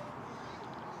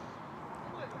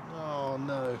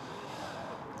no.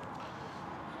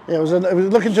 Yeah, it was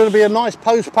looking to be a nice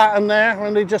post pattern there,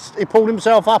 and he pulled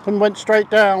himself up and went straight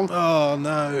down. Oh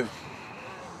no.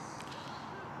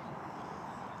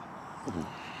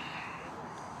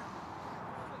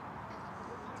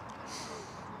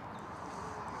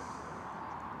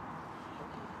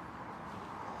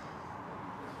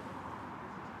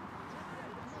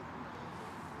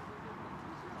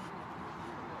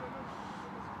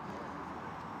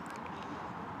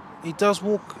 He does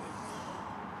walk.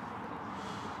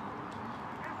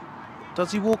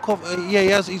 Does he walk off? Yeah, he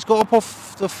has. He's got up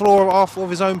off the floor off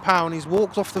of his own power, and he's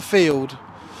walked off the field.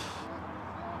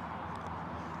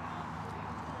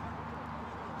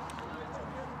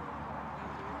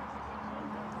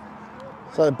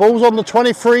 So the ball's on the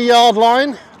 23-yard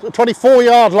line, the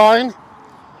 24-yard line.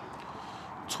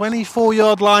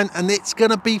 24-yard line, and it's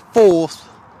going to be fourth.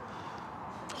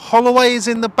 Holloway is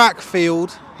in the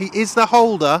backfield. He is the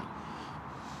holder.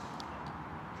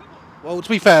 Well, to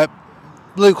be fair,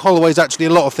 Luke Holloway's actually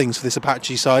a lot of things for this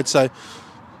Apache side. So,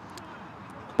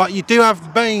 but you do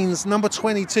have Baines, number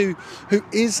 22, who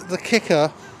is the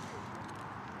kicker.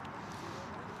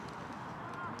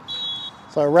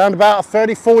 So around about a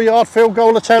 34-yard field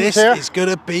goal attempt This here. is going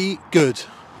to be good.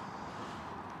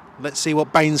 Let's see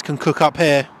what Baines can cook up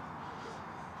here.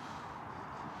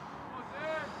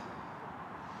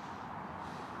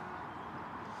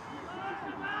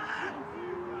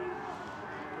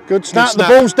 Good snap. snap.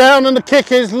 The ball's down and the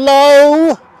kick is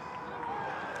low.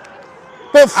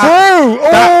 But through.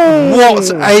 What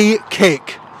a kick.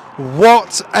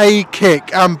 What a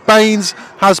kick. And Baines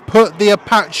has put the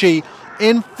Apache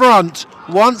in front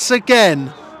once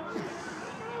again.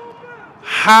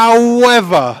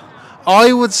 However,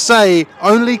 I would say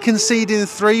only conceding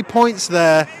 3 points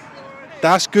there,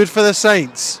 that's good for the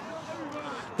Saints.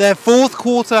 Their fourth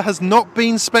quarter has not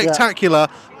been spectacular,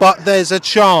 but there's a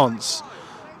chance.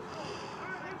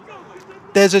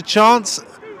 There's a chance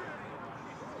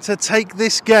to take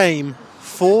this game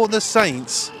for the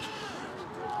Saints.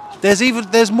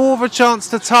 There's more of a chance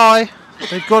to tie.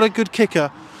 They've got a good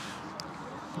kicker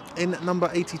in number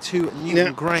 82,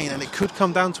 Newton Grain, and it could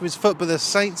come down to his foot, but the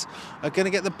Saints are going to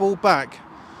get the ball back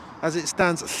as it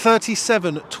stands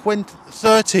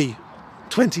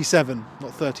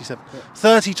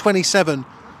 30-27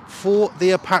 for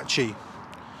the Apache.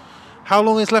 How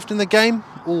long is left in the game?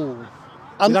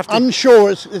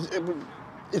 Unsure.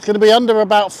 It's going to be under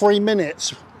about 3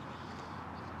 minutes.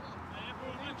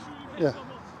 Yeah.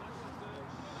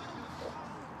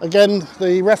 Again,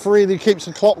 the referee that keeps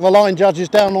the clock, the line judge is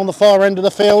down on the far end of the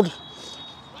field.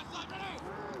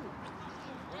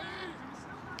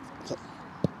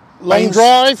 Lane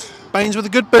drive. Baines with a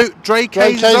good boot. Drake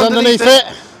Hayes Hayes underneath it.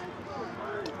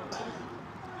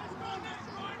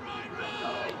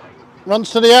 Runs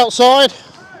to the outside.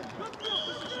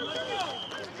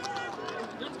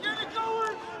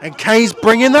 And Kay's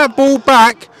bringing that ball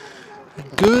back.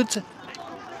 Good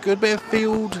bit of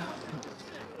field.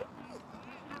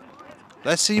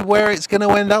 Let's see where it's going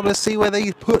to end up. Let's see where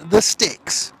they put the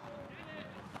sticks.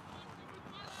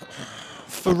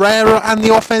 Ferreira and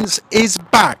the offense is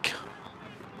back.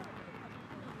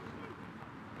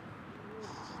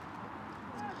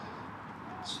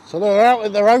 So they're out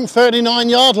at their own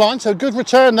 39-yard line, so good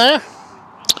return there.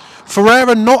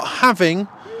 Ferreira not having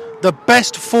the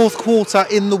best fourth quarter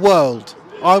in the world.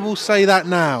 I will say that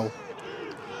now.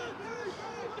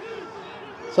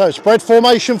 So spread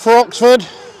formation for Oxford.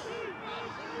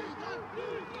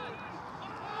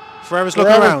 Ferreira's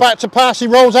looking around. Back to pass, he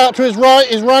rolls out to his right,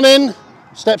 he's running,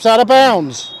 steps out of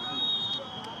bounds.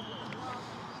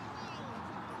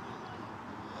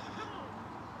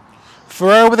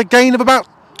 Ferreira with a gain of about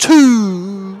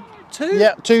two?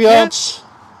 Yeah, 2 yards.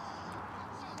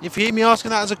 Yeah. If you hear me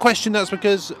asking that as a question, that's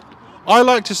because I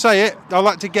like to say it, I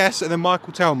like to guess, and then Mike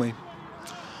will tell me.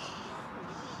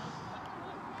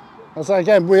 I'll say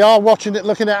again, we are watching it,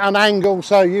 looking at an angle,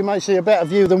 so you may see a better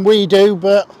view than we do,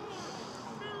 but...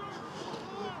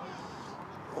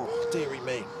 Oh, dearie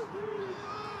me.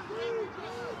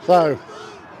 So,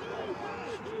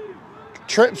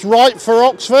 trips right for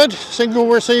Oxford, single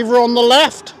receiver on the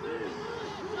left.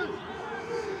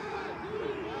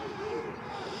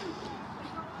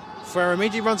 Ferreira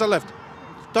immediately runs out left.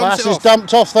 Pass is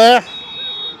dumped off there.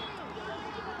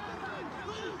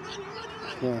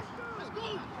 Yeah.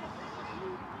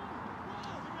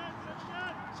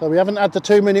 So we haven't had the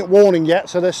 2-minute warning yet,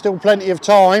 so there's still plenty of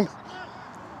time.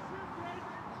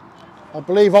 I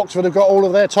believe Oxford have got all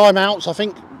of their timeouts. I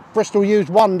think Bristol used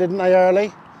one, didn't they,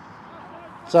 early?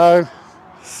 So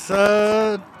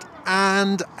 3rd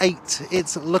and 8.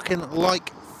 It's looking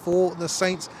like for the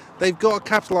Saints. They've got to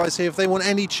capitalise here if they want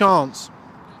any chance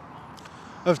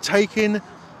of taking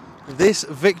this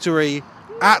victory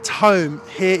at home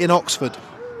here in Oxford.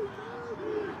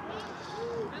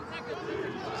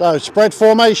 So spread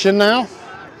formation now.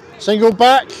 Single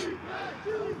back.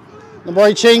 Number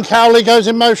 18, Cowley, goes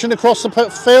in motion across the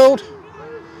field.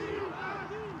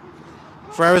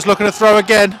 Ferreira's looking to throw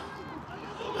again.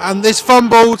 And this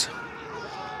fumbled.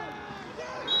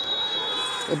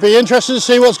 It'd be interesting to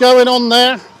see what's going on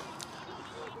there.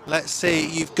 Let's see,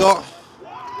 you've got...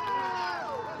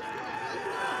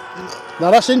 Now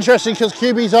that's interesting because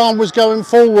QB's arm was going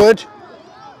forward.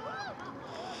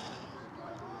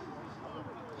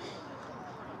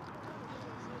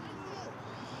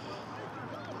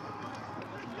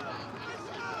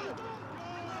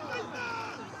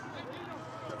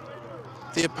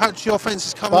 The Apache offense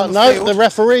is coming But on the no, field. the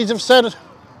referees have said.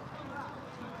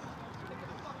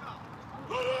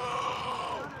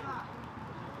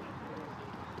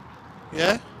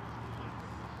 Yeah.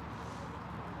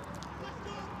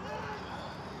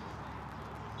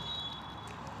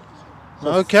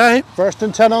 Okay. First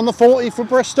and 10 on the 40 for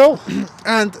Bristol.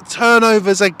 And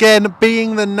turnovers again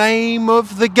being the name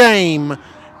of the game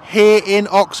here in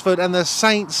Oxford, and the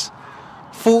Saints'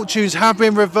 fortunes have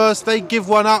been reversed. They give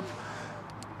one up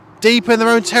deep in their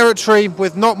own territory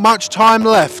with not much time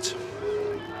left.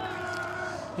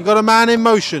 You got a man in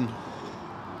motion.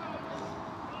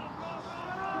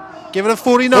 Give it a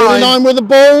 49. 49 with the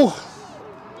ball.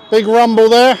 Big rumble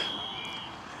there.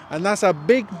 And that's a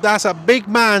big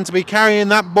man to be carrying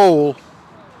that ball.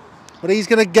 But he's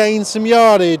going to gain some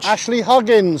yardage. Ashley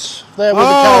Huggins there with the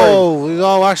carry.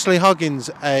 Oh, Ashley Huggins,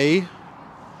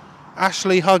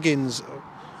 Ashley Huggins,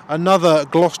 another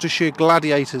Gloucestershire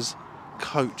Gladiators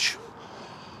coach.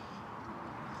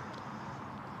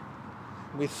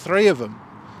 With three of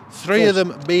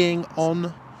them being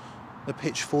on the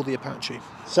pitch for the Apache.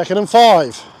 2nd and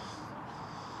 5.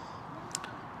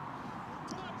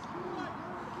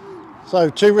 So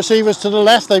 2 receivers to the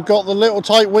left. They've got the little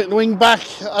tight wing back,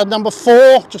 number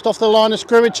 4, just off the line of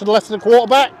scrimmage to the left of the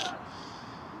quarterback.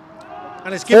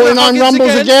 And it's given 49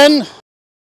 rumbles again.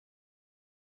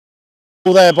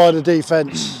 There by the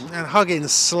defence. And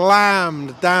Huggins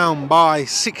slammed down by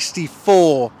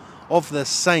 64 of the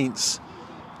Saints.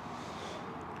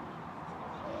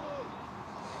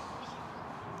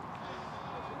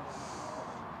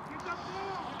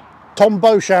 Tom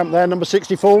Beauchamp there, number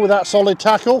 64, with that solid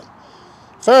tackle.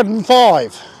 3rd and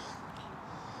 5.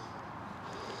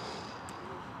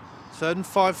 3rd and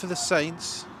 5 for the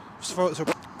Saints, for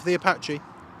the Apache.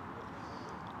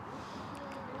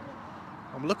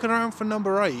 I'm looking around for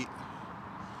number 8.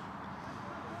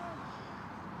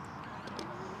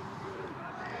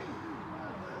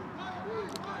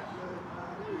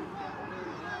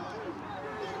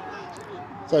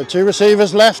 So 2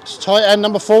 receivers left, tight end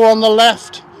number 4 on the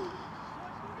left.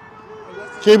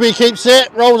 QB keeps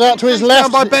it, rolls out to his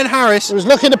left. Down by Ben Harris. He was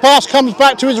looking to pass, comes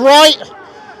back to his right.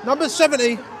 Number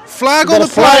 70, flag Got on a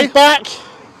the play. flag back.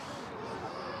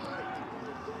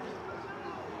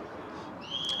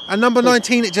 And number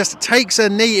 19, it just takes a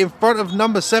knee in front of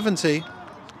number 70.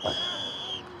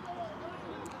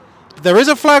 There is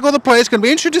a flag on the play. It's going to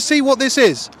be interesting to see what this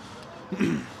is.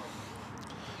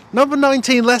 Number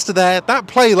 19, Leicester there. That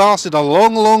play lasted a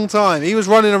long, long time. He was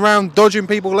running around dodging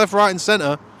people left, right and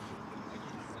centre.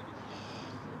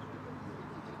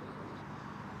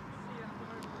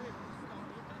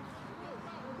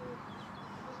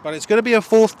 But it's going to be a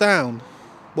 4th down.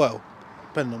 Well,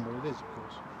 depending on what it is, of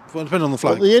course. Well, depending on the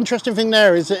flag. But the interesting thing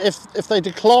there is that if they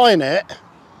decline it,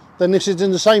 then this is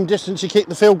in the same distance he kicked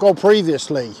the field goal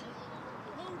previously.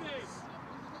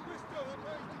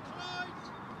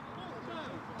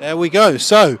 There we go.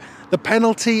 So the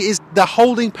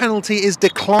holding penalty is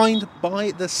declined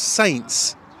by the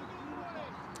Saints.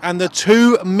 And the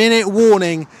 2-minute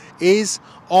warning is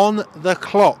on the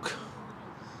clock.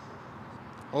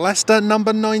 Leicester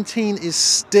number 19 is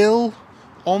still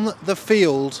on the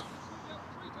field.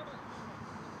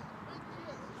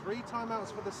 3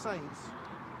 timeouts for the Saints.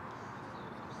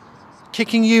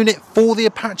 Kicking unit for the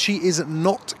Apache is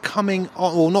not coming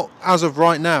on, or not as of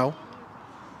right now.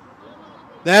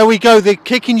 There we go, the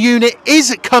kicking unit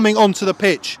is coming onto the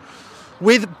pitch,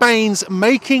 with Baines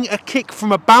making a kick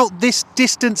from about this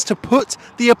distance to put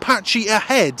the Apache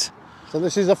ahead. So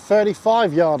this is a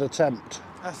 35-yard attempt.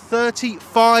 A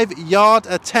 35-yard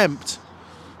attempt.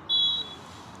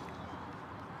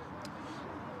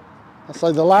 I'd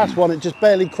say the last one, it just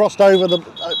barely crossed over the...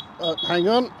 hang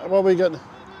on, what are we got?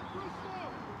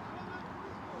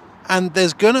 And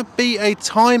there's going to be a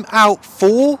timeout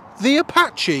for the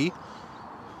Apache.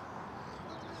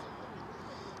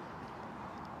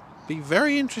 Be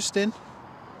very interesting.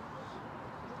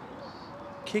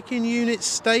 Kicking unit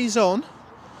stays on.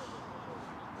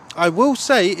 I will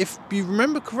say, if you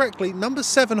remember correctly, number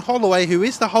 7 Holloway, who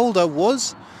is the holder,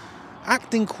 was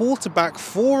acting quarterback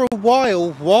for a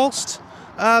while whilst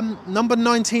number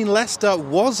 19 Leicester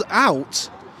was out.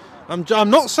 I'm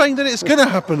not saying that it's going to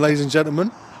happen, ladies and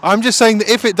gentlemen. I'm just saying that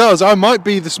if it does, I might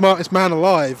be the smartest man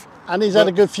alive. And he's had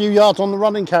a good few yards on the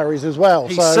running carries as well.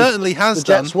 He so certainly has the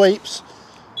jet done. sweeps.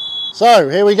 So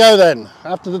here we go then,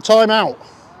 after the timeout.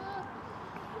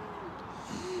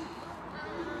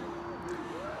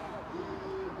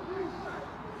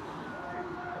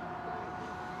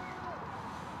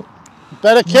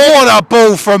 Better kick. What a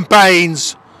ball from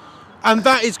Baines. And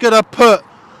that is going to put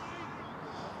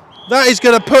That is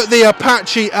going to put the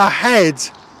Apache ahead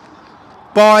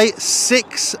by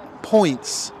 6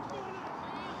 points.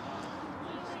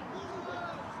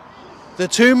 The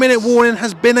 2-minute warning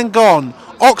has been and gone.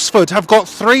 Oxford have got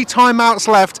 3 timeouts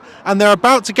left and they're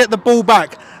about to get the ball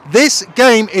back. This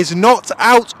game is not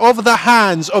out of the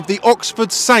hands of the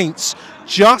Oxford Saints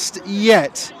just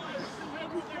yet.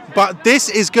 But this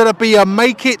is going to be a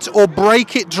make it or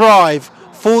break it drive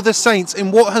for the Saints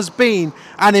in what has been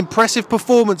an impressive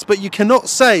performance. But you cannot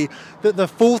say that the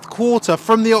fourth quarter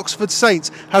from the Oxford Saints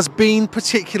has been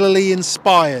particularly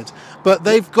inspired. But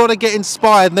they've got to get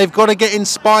inspired, and they've got to get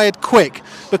inspired quick,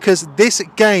 because this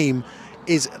game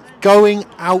is going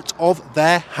out of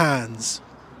their hands.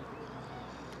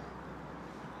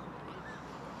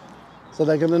 So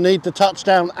they're going to need the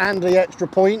touchdown and the extra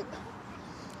point.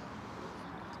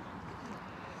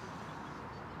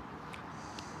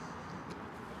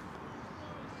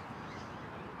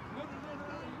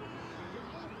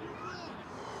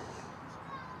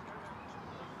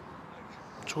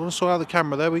 Trying to sort out the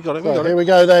camera there. We got it. So here we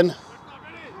go then.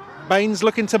 Baines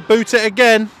looking to boot it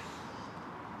again.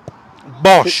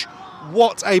 Bosh.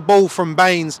 What a ball from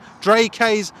Baines. Drake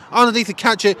Hayes underneath to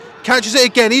catch it. Catches it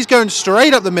again. He's going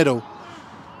straight up the middle.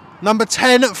 Number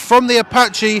 10 from the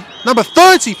Apache. Number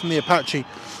 30 from the Apache.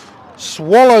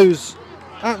 Swallows.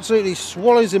 Absolutely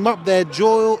swallows him up there.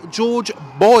 George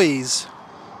Boys.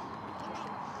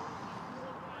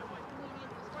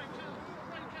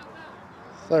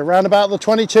 So round about the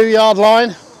 22-yard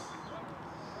line.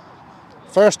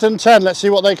 1st and 10. Let's see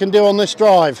what they can do on this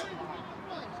drive.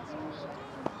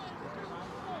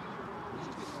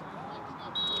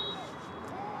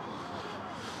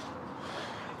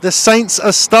 The Saints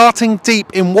are starting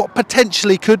deep in what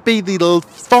potentially could be the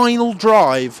final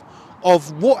drive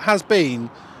of what has been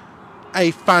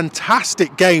a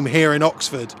fantastic game here in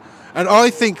Oxford. And I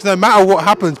think no matter what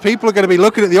happens, people are going to be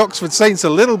looking at the Oxford Saints a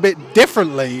little bit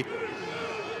differently.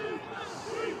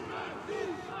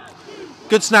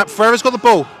 Good snap. Ferreira's got the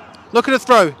ball. Look at the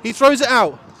throw. He throws it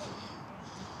out.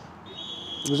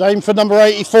 It was aimed for number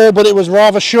 84, but it was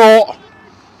rather short.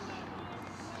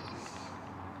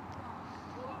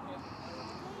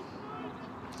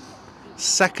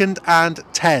 Second and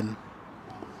 10.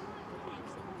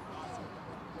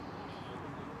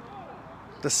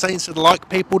 The Saints would like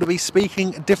people to be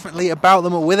speaking differently about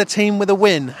them with a team with a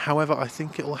win. However, I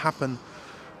think it will happen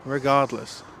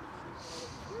regardless.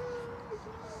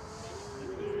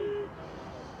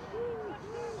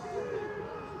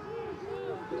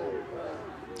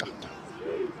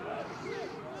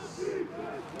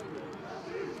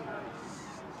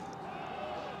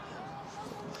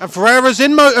 And Ferreira's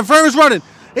in and Ferreira's running.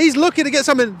 He's looking to get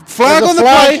something. Flag on the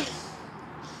play.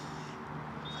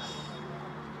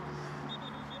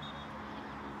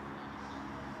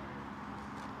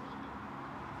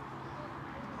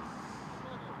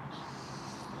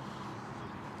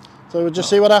 So we'll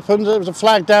just see what happens. It was a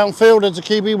flag downfield as the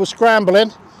QB was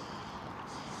scrambling.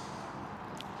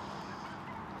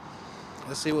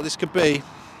 Let's see what this could be.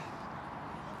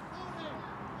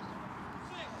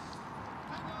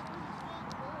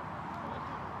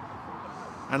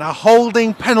 And a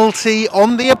holding penalty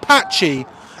on the Apache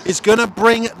is going to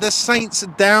bring the Saints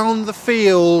down the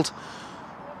field.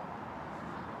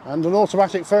 And an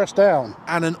automatic first down.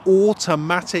 And an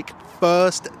automatic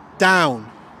first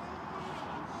down.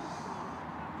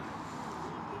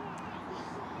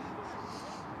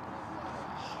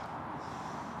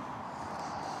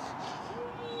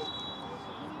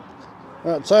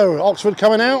 Right, so Oxford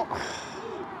coming out.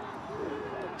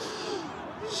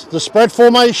 The spread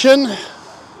formation.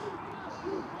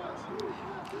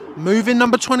 Moving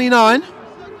number 29.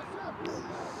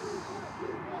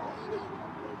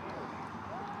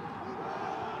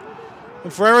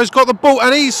 And Ferreira's got the ball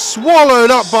and he's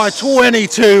swallowed up by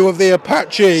 22 of the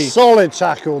Apache. Solid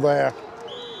tackle there.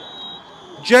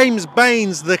 James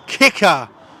Baines, the kicker.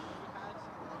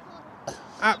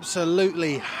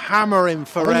 Absolutely hammering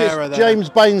Ferreira there. James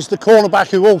Baines, the cornerback,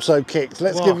 who also kicked.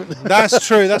 Let's give it. That's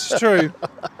true, that's true.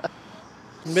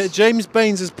 But James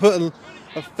Baines has put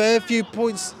a fair few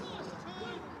points.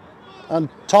 And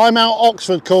timeout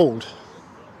Oxford called.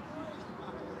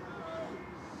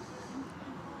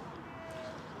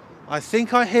 I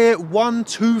think I hear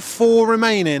 1-2-4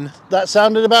 remaining. That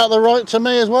sounded about the right to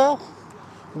me as well.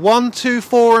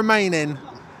 1-2-4 remaining.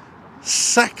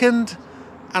 Second,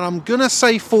 and I'm going to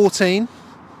say 14.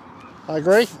 I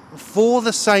agree. For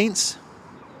the Saints.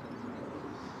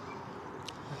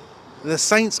 The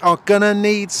Saints are going to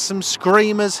need some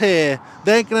screamers here.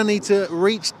 They're going to need to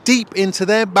reach deep into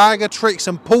their bag of tricks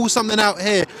and pull something out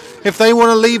here if they want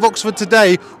to leave Oxford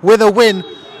today with a win.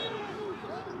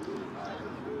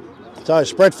 So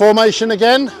spread formation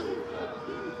again.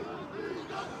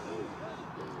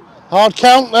 Hard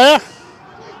count there.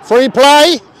 Free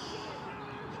play.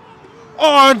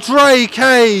 Oh, Drake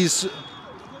Hayes.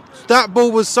 That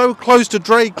ball was so close to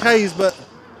Drake Hayes, but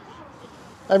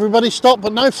Everybody stopped,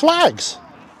 but no flags.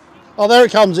 Oh, there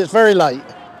it comes. It's very late.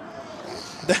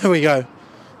 there we go.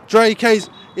 Drake Hayes.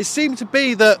 It seemed to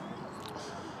be that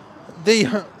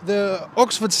the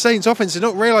Oxford Saints offense did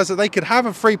not realise that they could have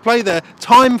a free play there.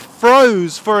 Time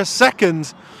froze for a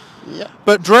second, Yeah.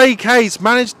 but Drake Hayes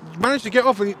managed to get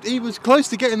off, and he was close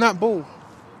to getting that ball.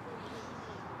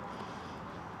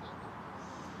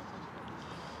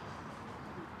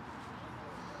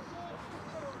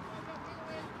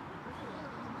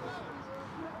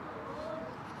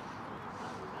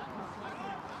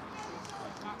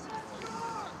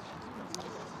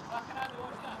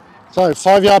 So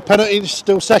 5-yard penalty,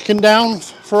 still second down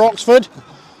for Oxford.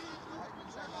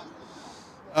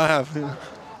 I have. And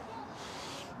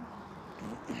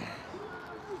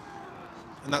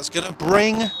that's going to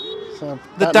bring So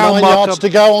the about down 9 marker. yards to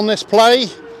go on this play.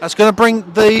 That's going to bring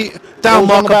the down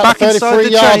Ball's on marker about back the inside the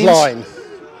 33-yard chains. line.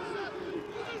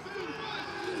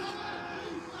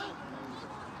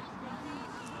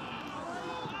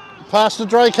 Pass to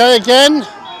Drake again.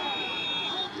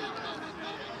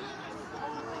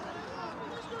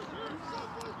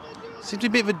 Seems to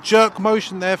be a bit of a jerk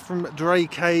motion there from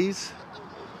Drake Hayes.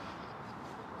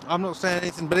 I'm not saying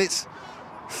anything, but it's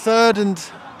third and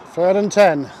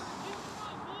 10.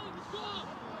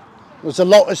 It's a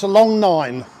long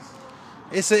 9.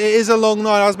 it is a long 9.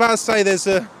 I was about to say there's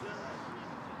a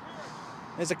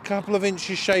couple of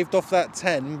inches shaved off that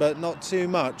 10, but not too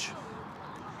much.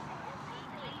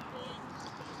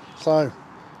 So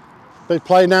big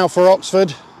play now for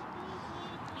Oxford.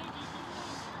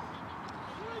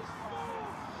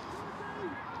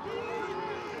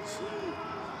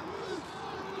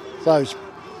 So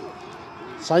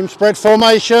same spread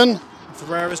formation.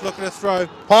 Ferreira's looking to throw.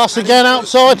 Pass again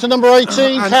outside to number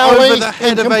 18, And Cowley. over the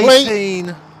head of Incomplete.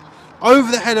 18.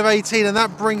 Over the head of 18, and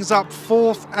that brings up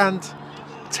 4th and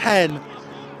 10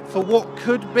 for what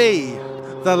could be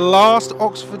the last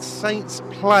Oxford Saints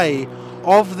play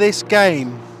of this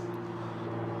game.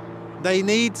 They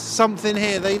need something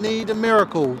here. They need a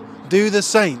miracle. Do the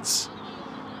Saints.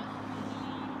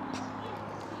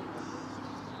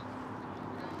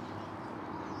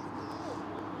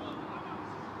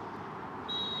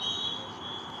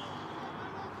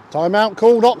 Timeout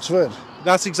called Oxford.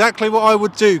 That's exactly what I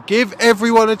would do. Give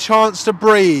everyone a chance to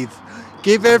breathe.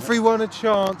 Give everyone a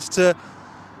chance to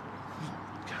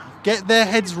get their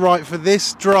heads right for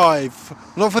this drive.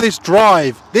 Not for this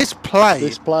drive. This play.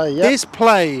 This play, yeah. This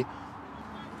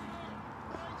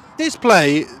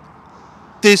play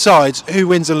decides who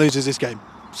wins and loses this game.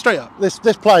 Straight up. This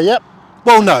play, yep.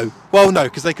 Well, no,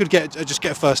 because they could just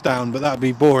get a first down, but that'd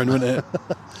be boring, wouldn't it?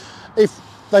 If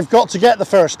they've got to get the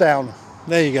first down.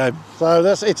 There you go. So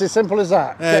it's as simple as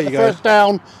that. There Get the you go. first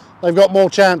down, they've got more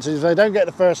chances. If they don't get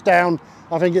the first down,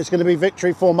 I think it's going to be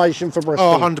victory formation for Bristol.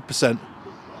 Oh, 100%.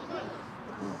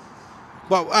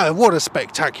 Well, what a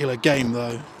spectacular game,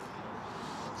 though.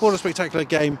 What a spectacular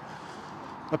game.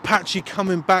 Apache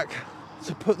coming back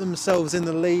to put themselves in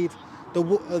the lead.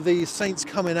 The Saints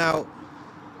coming out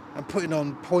and putting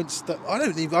on points that I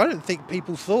don't think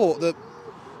people thought that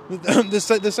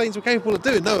the Saints were capable of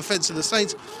doing. No offence to the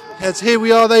Saints. As here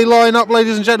we are, they line up,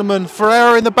 ladies and gentlemen.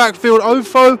 Ferreira in the backfield.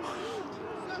 Ofo.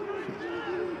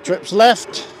 Trips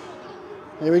left.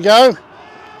 Here we go.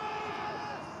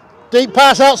 Deep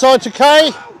pass outside to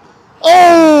Kay.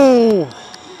 Oh!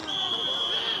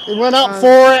 He went up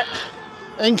for it.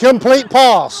 Incomplete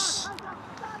pass.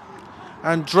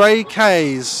 And Drake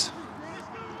Hayes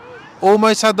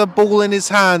almost had the ball in his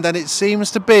hand, and it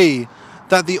seems to be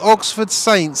that the Oxford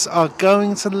Saints are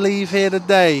going to leave here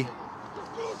today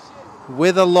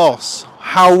with a loss.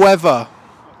 However,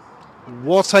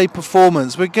 what a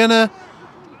performance. We're gonna...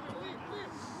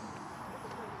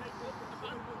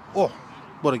 Oh,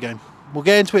 what a game. We'll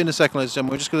get into it in a second, ladies and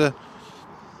gentlemen. We're just gonna...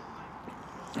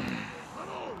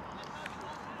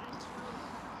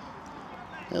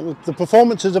 The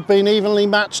performances have been evenly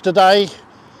matched today.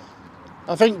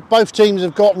 I think both teams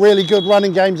have got really good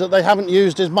running games that they haven't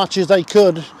used as much as they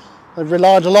could. They've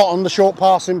relied a lot on the short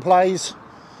passing plays.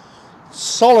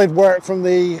 Solid work from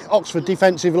the Oxford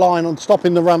defensive line on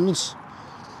stopping the runs.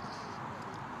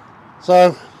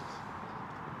 So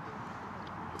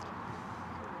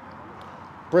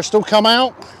Bristol come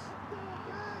out.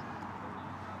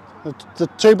 The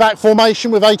two-back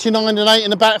formation with 89 and 8 in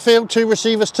the backfield, two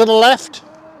receivers to the left.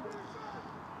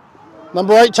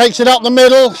 Number 8 takes it up the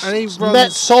middle, And he net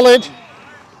runs... solid.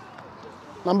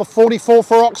 Number 44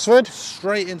 for Oxford.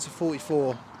 Straight into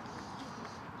 44.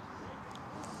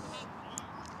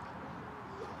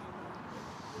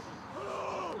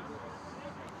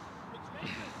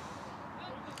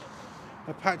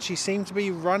 Apache seem to be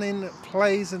running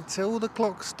plays until the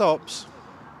clock stops.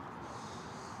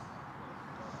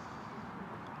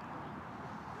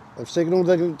 They've signalled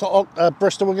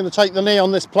Bristol were going to take the knee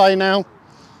on this play now.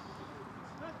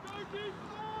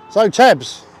 So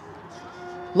Tebs,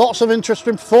 lots of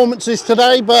interesting performances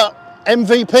today, but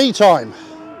MVP time.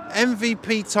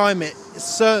 MVP time it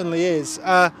certainly is.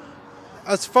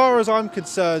 As far as I'm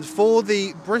concerned, for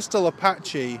the Bristol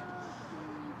Apache,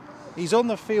 he's on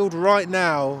the field right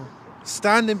now,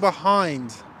 standing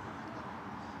behind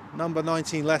number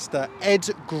 19 Leicester, Ed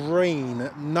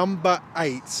Green, number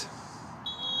 8.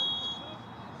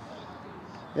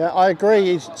 Yeah, I agree.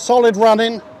 He's solid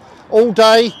running all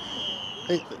day.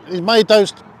 He's made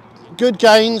those good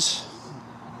gains.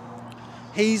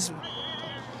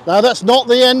 Now that's not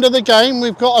the end of the game.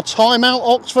 We've got a timeout,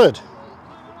 Oxford.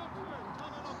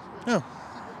 Oh,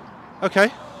 okay.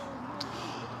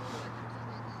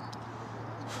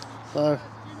 So.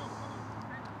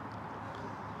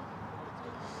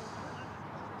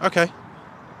 Okay.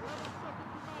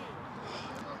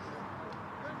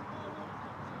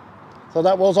 So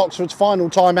that was Oxford's final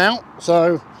timeout.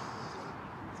 So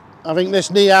I think this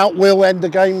knee out will end the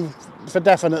game for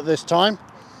definite this time.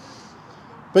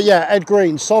 But yeah, Ed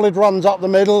Green, solid runs up the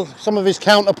middle, some of his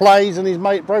counter plays, and he's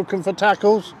made broken for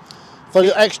tackles for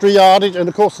extra yardage, and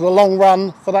of course the long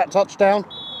run for that touchdown.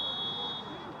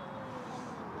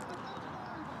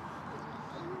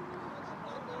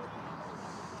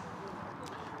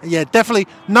 Yeah, definitely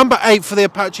number 8 for the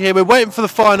Apache here. We're waiting for the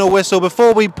final whistle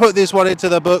before we put this one into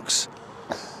the books.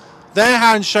 Their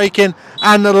hands shaking,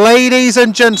 and ladies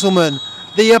and gentlemen,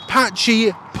 the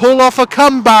Apache pull off a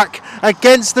comeback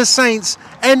against the Saints,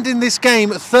 ending this game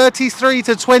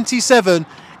 33-27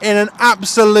 in an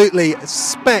absolutely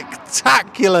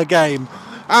spectacular game.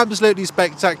 Absolutely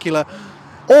spectacular.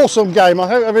 Awesome game. I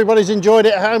hope everybody's enjoyed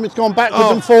it at home. It's gone backwards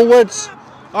and forwards.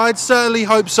 I'd certainly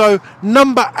hope so.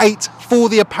 Number 8 for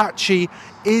the Apache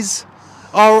is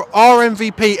our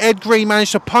MVP. Ed Green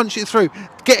managed to punch it through,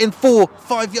 getting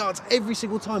 4-5 yards every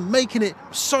single time, making it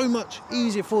so much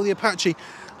easier for the Apache.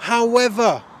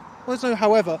 However, well, there's no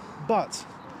however, but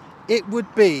it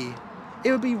would be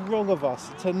wrong of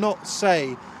us to not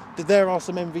say that there are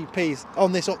some MVPs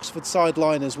on this Oxford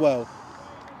sideline as well.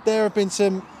 There have been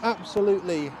some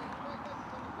absolutely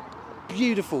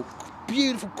beautiful,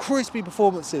 crispy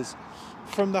performances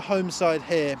from the home side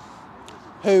here,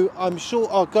 who I'm sure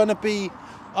are going to be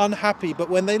unhappy, but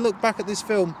when they look back at this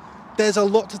film, there's a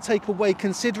lot to take away,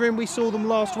 considering we saw them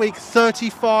last week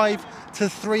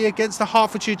 35-3 against the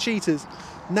Hertfordshire Cheetahs.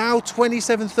 Now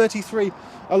 27-33,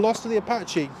 a loss to the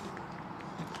Apache.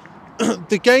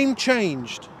 The game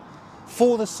changed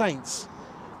for the Saints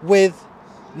with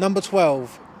number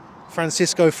 12,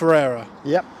 Francisco Ferreira.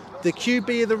 Yep. The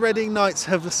QB of the Reading Knights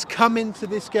has come into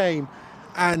this game,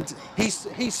 and he's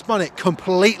spun it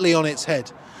completely on its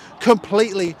head.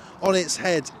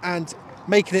 And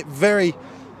making it very,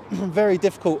 very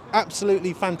difficult.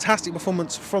 Absolutely fantastic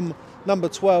performance from number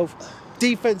 12.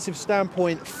 Defensive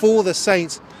standpoint for the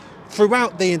Saints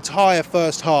throughout the entire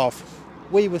first half.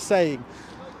 We were saying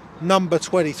number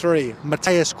 23,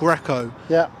 Mateus Greco.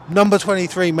 Yeah. Number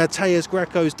 23, Mateus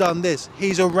Greco's done this.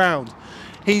 He's around.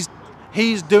 He's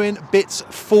doing bits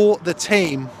for the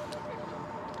team.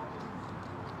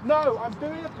 No, I'm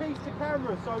doing a piece to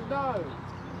camera, so no.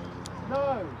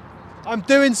 No. I'm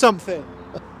doing something.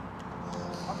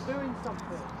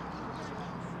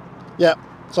 Yeah,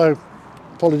 so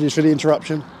apologies for the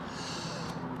interruption.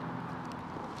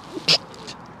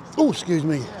 Oh, excuse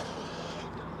me.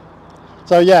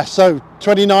 So yeah, so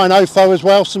 29 OFO as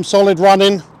well, some solid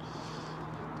running.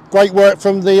 Great work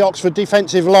from the Oxford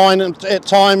defensive line at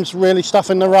times, really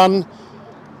stuffing the run.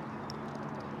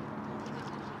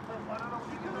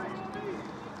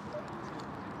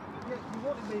 Yeah, you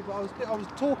wanted me, but I was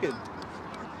talking.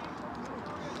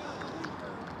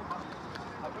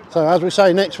 So as we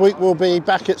say, next week we'll be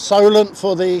back at Solent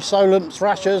for the Solent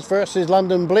Thrashers versus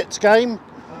London Blitz game.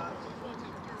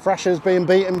 Thrashers being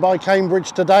beaten by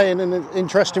Cambridge today in an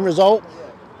interesting result.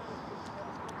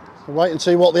 We'll wait and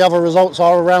see what the other results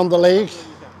are around the league.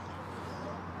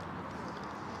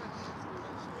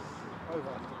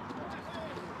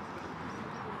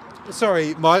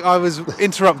 Sorry, Mike, I was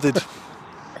interrupted.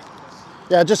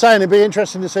 Yeah, just saying, it'd be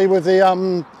interesting to see with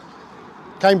the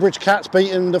Cambridge Cats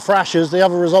beating the Thrashers, the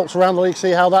other results around the league, see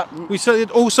how that... We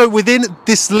said also within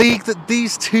this league that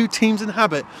these two teams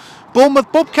inhabit,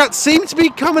 Bournemouth Bobcats seem to be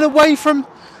coming away from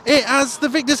it as the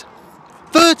victors.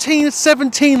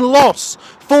 13-17 loss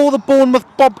for the Bournemouth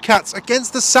Bobcats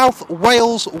against the South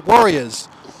Wales Warriors.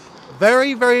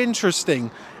 Very, very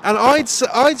interesting. And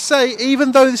I'd say,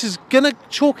 even though this is going to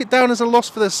chalk it down as a loss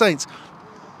for the Saints,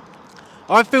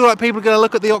 I feel like people are going to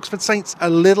look at the Oxford Saints a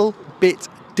little bit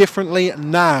differently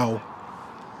now.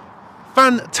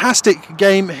 Fantastic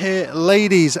game here,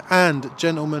 ladies and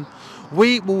gentlemen.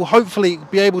 We will hopefully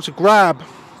be able to grab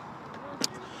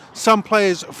some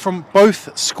players from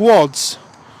both squads.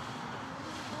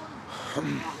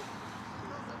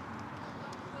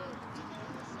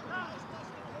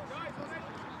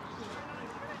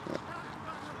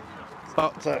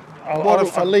 But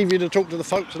I'll leave you to talk to the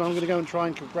folks, and I'm going to go and try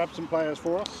and grab some players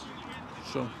for us.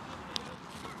 Sure.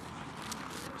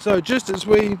 So just as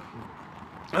we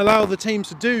allow the teams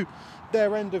to do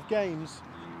their end of games,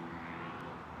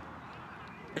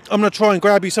 I'm going to try and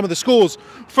grab you some of the scores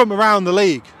from around the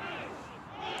league.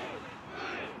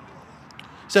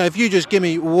 So if you just give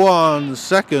me 1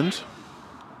 second.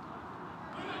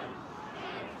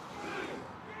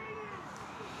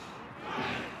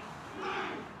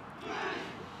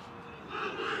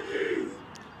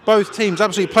 Both teams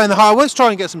absolutely playing the high. Let's try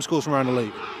and get some scores from around the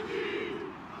league.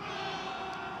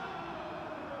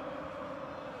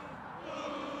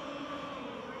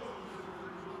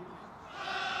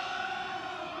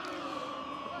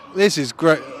 This is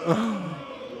great.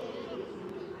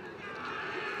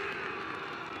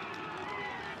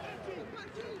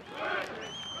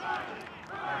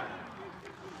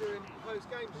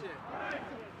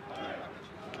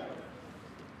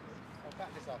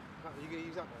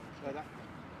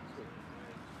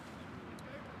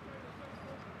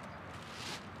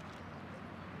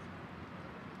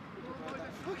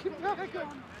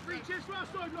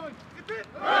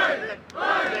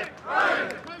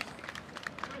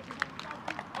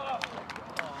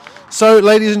 So,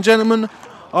 ladies and gentlemen,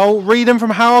 I'll read them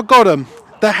from how I got them.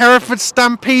 The Hereford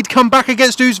Stampede come back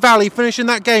against Ouse Valley, finishing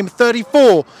that game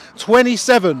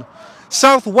 34-27.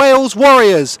 South Wales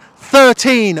Warriors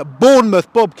 13,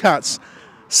 Bournemouth Bobcats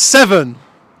 7.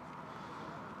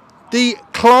 The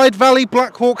Clyde Valley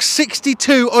Blackhawks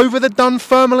 62 over the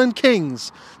Dunfermline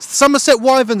Kings. Somerset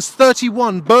Wyverns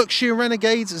 31, Berkshire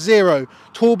Renegades 0.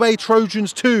 Torbay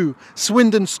Trojans 2,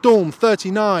 Swindon Storm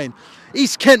 39.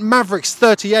 East Kent Mavericks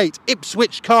 38,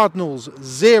 Ipswich Cardinals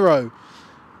 0.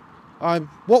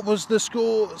 What was the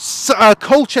score?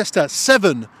 Colchester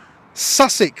 7,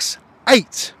 Sussex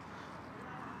 8.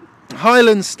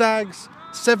 Highland Stags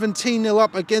 17-0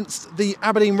 up against the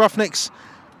Aberdeen Roughnecks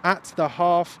at the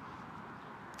half.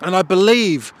 And I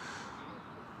believe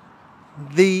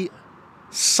the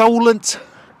Solent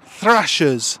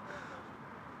Thrashers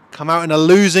come out in a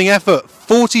losing effort,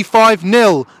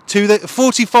 45-0 to the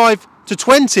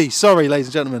 45-20. Sorry, ladies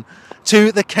and gentlemen,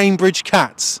 to the Cambridge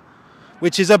Cats,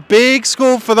 which is a big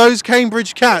score for those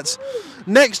Cambridge Cats.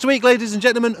 Next week, ladies and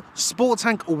gentlemen, Sport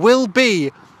Tank will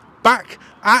be back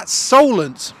at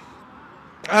Solent,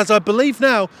 as I believe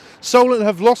now Solent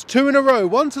have lost 2 in a row,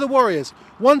 1 to the Warriors,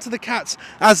 1 to the Cats,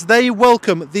 as they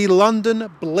welcome the London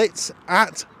Blitz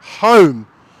at home.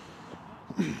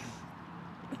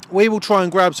 We will try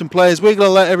and grab some players. We're going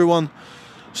to let everyone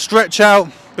stretch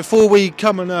out before we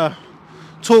come and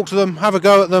talk to them, have a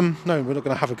go at them. No, we're not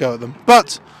going to have a go at them,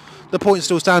 but the point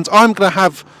still stands. I'm going to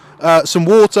have some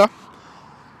water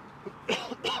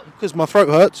because my throat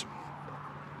hurts.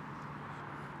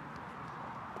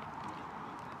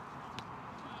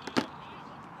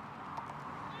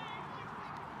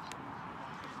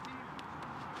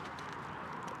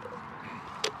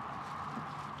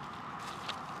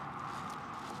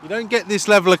 You don't get this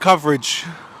level of coverage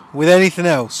with anything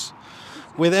else.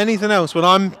 When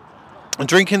I'm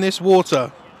drinking this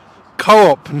water,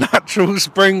 Co-op natural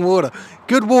spring water.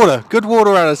 Good water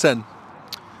out of 10.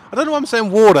 I don't know why I'm saying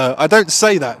water. I don't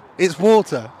say that. It's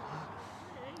water.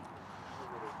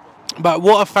 But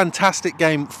what a fantastic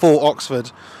game for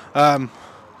Oxford. Definitely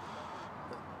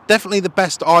the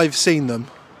best I've seen them.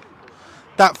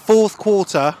 That fourth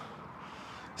quarter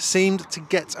seemed to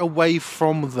get away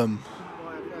from them.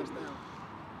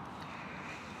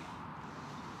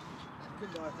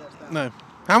 No.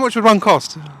 How much would one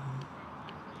cost?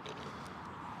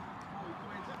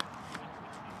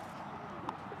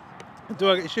 Do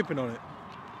I get shipping on it?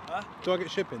 Huh? Do I get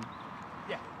shipping?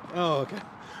 Yeah. Oh, okay.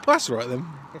 Well, that's all right then.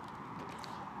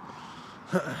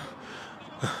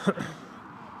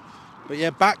 But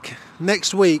yeah, back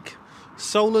next week.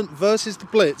 Solent versus the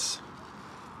Blitz.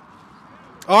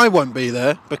 I won't be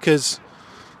there because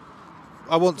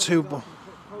I want to...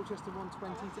 Colchester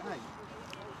 120 to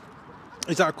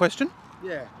 8. Is that a question?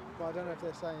 Yeah. But I don't know if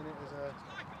they're saying it as a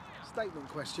statement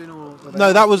question or.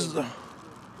 No, that was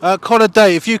Connor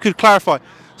Day. If you could clarify,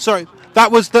 sorry,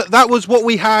 that was what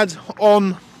we had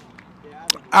on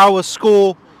our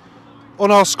score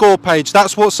page.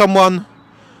 That's what someone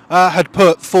had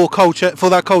put for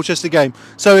that Colchester game.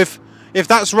 So if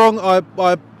that's wrong, I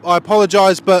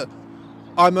apologise, but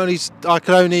I can only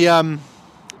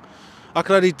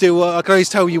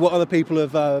tell you what other people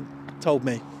have told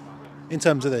me in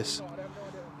terms of this.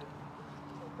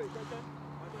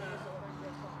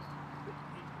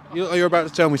 You're about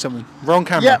to tell me something. Wrong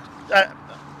camera. Yeah,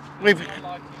 we've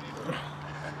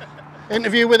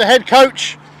interview with the head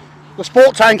coach, the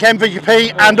Sport Tank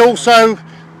MVP, and also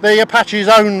the Apache's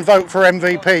own vote for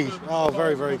MVP. Oh,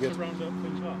 very, very good.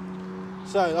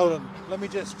 So, hold on. Let me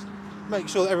just make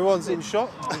sure that everyone's in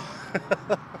shot.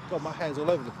 God, my hair's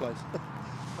all over the place.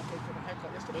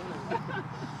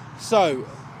 So,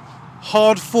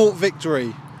 hard-fought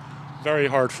victory. Very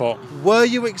hard fought. Were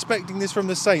you expecting this from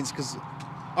the Saints? Because,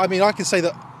 I mean, I can say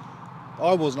that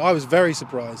I wasn't. I was very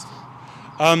surprised.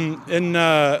 In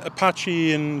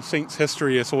Apache and Saints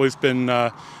history, it's always been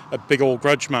a big old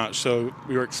grudge match, so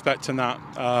we were expecting that.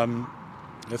 I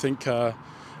think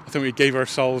we gave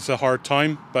ourselves a hard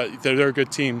time, but they're a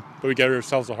good team, but we gave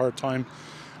ourselves a hard time,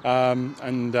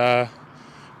 and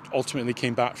ultimately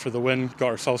came back for the win, got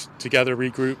ourselves together,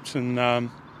 regrouped, and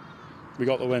we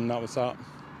got the win. That was that.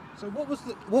 So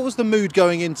what was the mood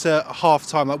going into half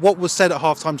time? Like, what was said at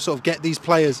half time to sort of get these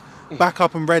players back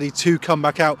up and ready to come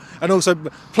back out? And also,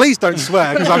 please don't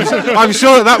swear, because I'm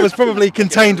sure that was probably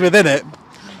contained within it.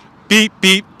 Beep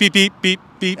beep beep beep beep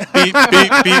beep beep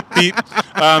beep beep beep.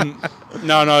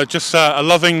 No, just a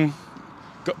loving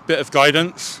bit of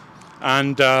guidance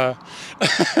and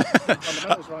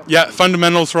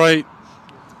fundamentals right,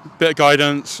 bit of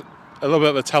guidance, a little bit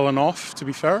of a telling off, to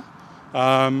be fair.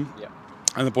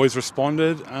 And the boys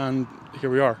responded, and here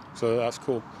we are. So that's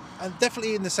cool. And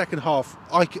definitely in the second half,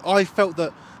 I felt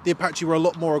that the Apache were a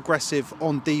lot more aggressive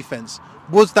on defence.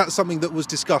 Was that something that was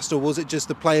discussed, or was it just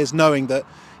the players knowing that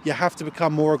you have to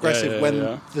become more aggressive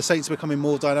when the Saints are becoming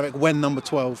more dynamic, when number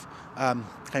 12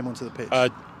 came onto the pitch?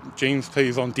 James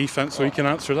plays on defence, so he can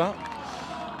answer that.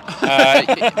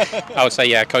 I would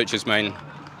say, coach's main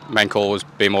call was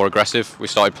being more aggressive. We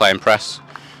started playing press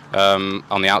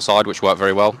on the outside, which worked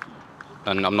very well.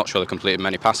 And I'm not sure they completed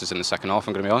many passes in the second half,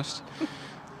 I'm going to be honest.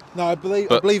 No, I believe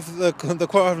the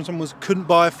quote from someone was couldn't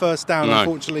buy a first down,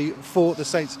 unfortunately, for the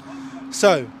Saints.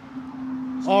 So,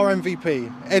 our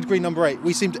MVP, Ed Green, number 8.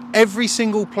 We seemed every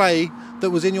single play that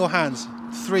was in your hands,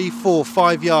 3, 4,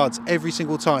 5 yards every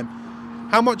single time.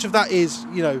 How much of that is,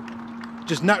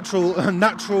 just natural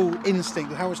instinct,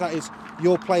 and how much of that is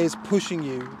your players pushing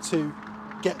you to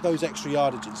get those extra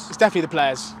yardages? It's definitely the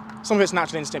players. Some of it's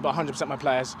natural instinct, but 100% my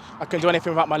players. I couldn't do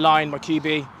anything without my line, my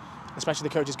QB, especially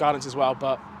the coach's guidance as well,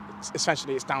 but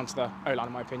essentially it's down to the O-line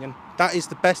in my opinion. That is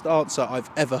the best answer I've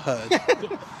ever heard.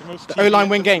 The O-line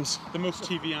win games. The most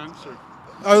TV answer.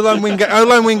 O-line win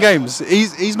games.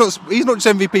 He's not just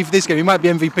MVP for this game, he might be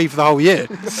MVP for the whole year.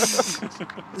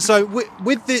 So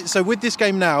with this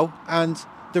game now and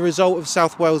the result of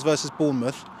South Wales versus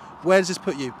Bournemouth, where does this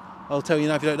put you? I'll tell you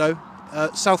now if you don't know.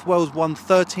 South Wales won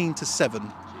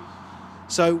 13-7.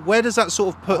 So where does that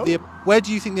sort of put where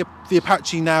do you think the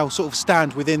Apache now sort of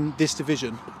stand within this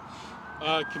division?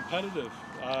 Competitive.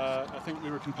 I think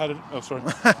we were competitive. Oh, sorry.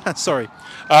 Sorry.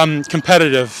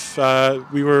 Competitive.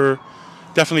 We were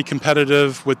definitely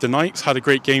competitive with the Knights. Had a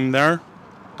great game there.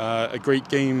 A great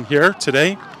game here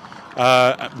today.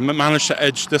 Managed to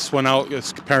edge this one out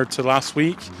as compared to last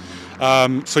week.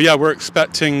 We're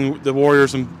expecting the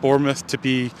Warriors and Bournemouth to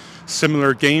be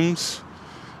similar games.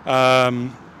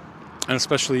 And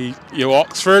especially,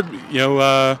 Oxford,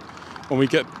 when we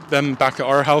get them back at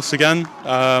our house again,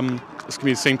 it's going to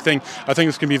be the same thing. I think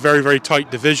it's going to be a very, very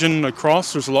tight division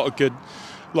across. There's a lot of good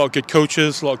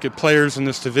coaches, a lot of good players in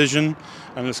this division,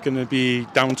 and it's going to be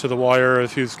down to the wire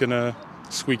of who's going to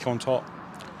squeak on top.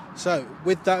 So,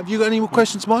 with that, have you got any more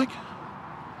questions, Mike?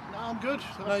 No, I'm good.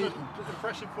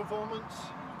 Impressive performance.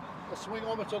 A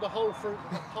swingometer the whole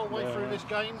way through this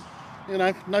game.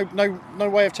 No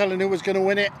way of telling who was going to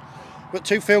win it. But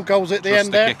 2 field goals at the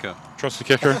end there. Trust the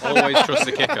kicker. Always trust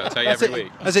the kicker. I tell you every week.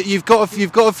 That's it. You've got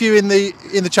a few in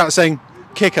the chat saying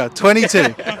kicker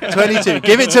 22, 22.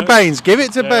 Give it to Baines. Give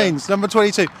it to Baines. Number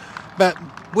 22. But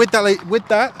with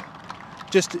that,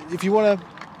 just if you want to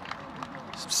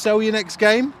sell your next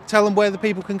game, tell them where the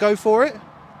people can go for it.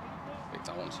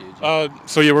 We're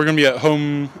going to be at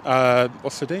home.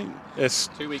 What's the date? It's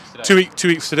 2 weeks today. 2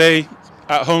 weeks today.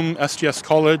 At home, SGS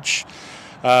College.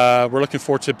 We're looking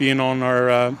forward to being on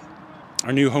our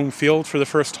new home field for the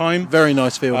first time. Very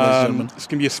nice field, ladies and gentlemen. It's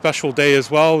going to be a special day as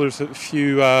well. There's a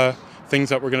few things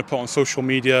that we're going to put on social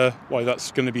media why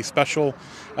that's going to be special.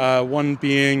 One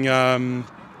being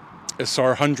it's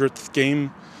our 100th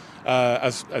game.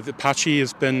 As the Apache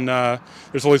has been,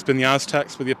 there's always been the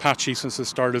Aztecs, but the Apache since the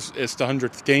start is the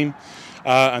 100th game.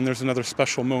 And there's another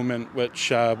special moment which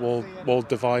we'll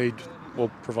provide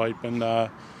when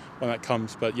that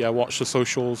comes. But yeah, watch the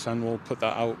socials and we'll put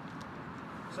that out.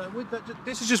 So with that,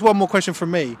 this is just one more question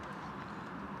from me.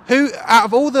 Who, out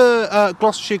of all the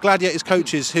Gloucestershire Gladiators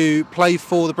coaches who play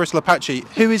for the Bristol Apache,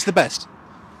 who is the best?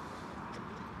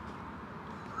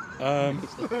 Live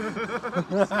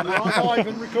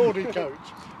and recorded coach.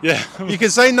 Yeah, you can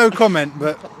say no comment,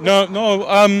 but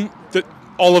no.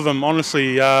 All of them,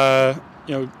 honestly.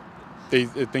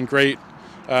 They've been great.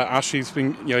 Ashley's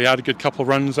been, he had a good couple of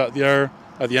runs at the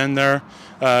end there.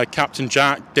 Captain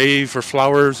Jack, Dave, or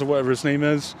Flowers, or whatever his name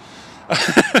is.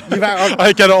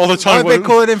 I get it all the time. I've been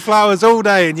calling him Flowers all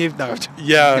day, and you've known.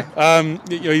 Yeah,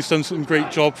 he's done some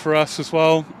great job for us as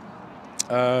well.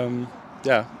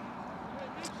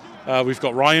 We've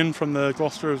got Ryan from the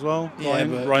Gloucester as well.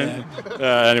 Ryan.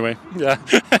 Yeah. Anyway, yeah.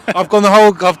 I've gone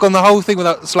the whole thing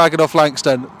without slagging off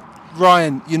Langston.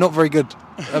 Ryan, you're not very good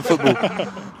at football.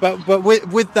 but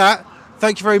with that,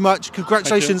 thank you very much.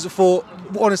 Congratulations for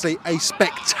honestly a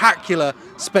spectacular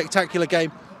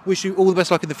game. Wish you all the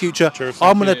best luck in the future. Cheers,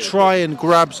 I'm going to try and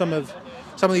grab some of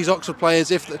these Oxford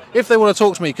players if they want to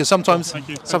talk to me, because sometimes they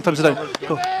don't.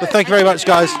 Cool. But thank you very much,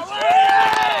 guys.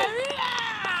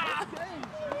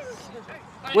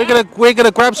 We're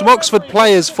gonna grab some Oxford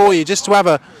players for you just to have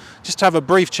a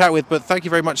brief chat with. But thank you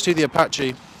very much to the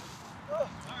Apache.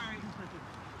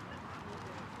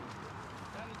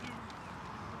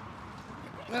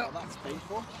 Now, that's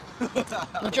painful.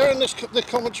 During the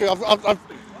commentary,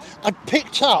 I've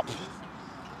picked up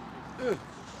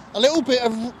a little bit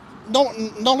of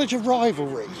knowledge of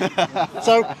rivalry.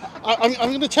 So I'm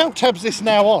going to tell Tebs this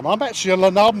now on. I'm actually an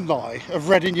alumni of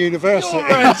Reading University. You're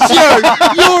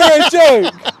a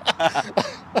joke.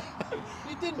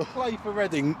 You didn't play for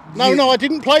Reading. No, I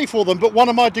didn't play for them, but one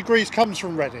of my degrees comes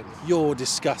from Reading. You're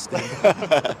disgusting.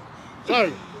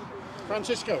 So,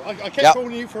 Francisco, I kept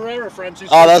calling you Ferreira,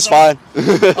 Francisco. Oh, that's fine.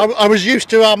 I was used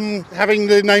to having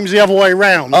the names the other way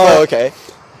round. Oh, okay.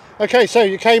 Okay, so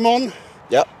you came on.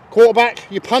 Yep. Quarterback,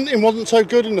 your punting wasn't so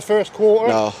good in the first quarter.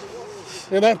 No.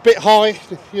 A bit high.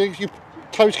 Your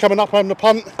toes coming up on the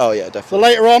punt. Oh, yeah, So definitely.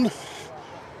 later on,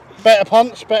 better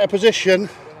punts, better position.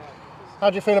 How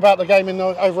do you feel about the game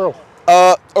overall?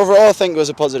 Overall, I think it was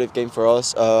a positive game for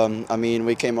us.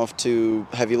 We came off two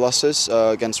heavy losses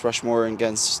against Rushmore and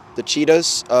against the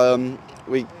Cheetahs.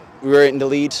 We were in the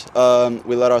lead.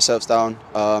 We let ourselves down.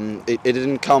 It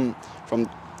didn't come from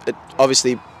it.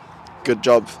 Obviously, good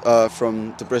job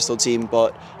from the Bristol team,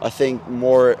 but I think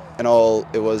more in all,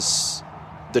 it was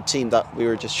the team that we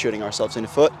were just shooting ourselves in the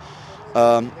foot.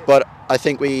 But I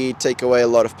think we take away a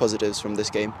lot of positives from this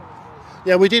game.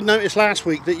 Yeah, we did notice last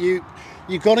week that you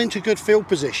got into good field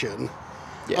position,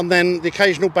 and then the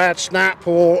occasional bad snap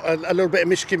or a little bit of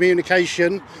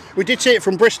miscommunication. We did see it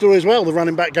from Bristol as well, the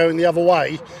running back going the other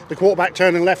way, the quarterback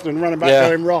turning left and running back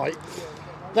going right.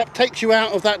 That takes you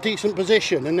out of that decent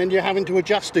position, and then you're having to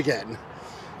adjust again.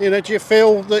 Do you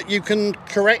feel that you can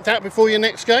correct that before your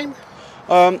next game?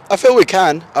 I feel we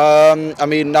can.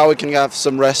 Now we can have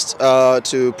some rest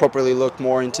to properly look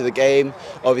more into the game.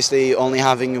 Obviously, only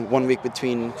having 1 week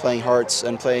between playing Hearts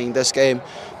and playing this game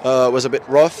was a bit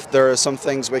rough. There are some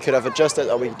things we could have adjusted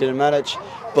that we didn't manage,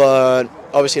 but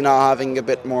obviously now having a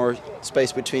bit more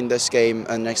space between this game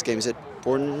and next game, is it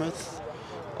Bournemouth,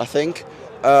 I think?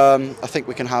 I think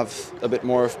we can have a bit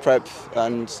more of prep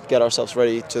and get ourselves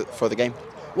ready for the game.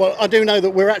 Well, I do know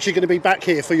that we're actually going to be back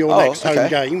here for your next home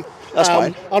game. That's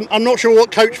fine. I'm not sure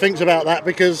what coach thinks about that,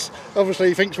 because obviously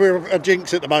he thinks we're a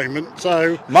jinx at the moment.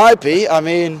 So might be.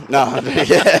 No,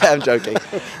 yeah, I'm joking.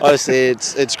 Honestly,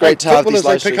 it's great to have these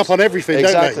live streams. They pick up on everything,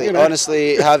 exactly. Don't they?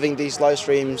 Honestly, having these live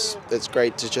streams, it's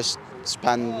great to just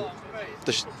span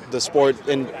the sport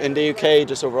in the UK,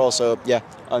 just overall. So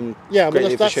I'm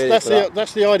greatly appreciated for that.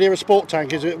 That's the idea of Sport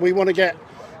Tank, is that we want to get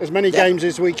as many games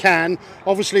as we can.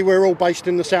 Obviously, we're all based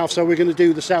in the south, so we're going to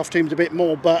do the south teams a bit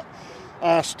more, but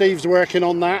Steve's working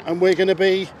on that, and we're going to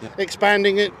be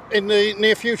expanding it in the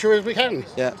near future as we can.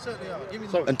 Yeah.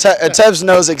 And Tebs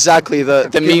knows exactly the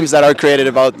memes that are created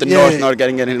about the North not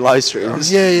getting any live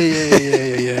streams.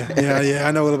 Yeah.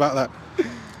 I know all about that.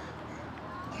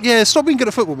 Yeah, stop being good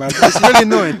at football, man. It's really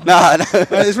annoying.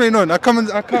 It's really annoying. I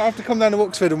have to come down to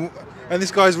Oxford, and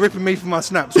this guy's ripping me for my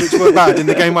snaps, which were bad in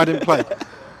the game I didn't play.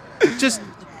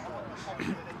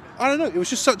 I don't know. It was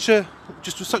just such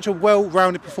a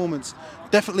well-rounded performance.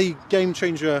 Definitely game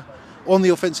changer on the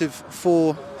offensive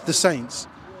for the Saints.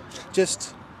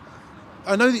 Just,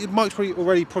 I know that Mike's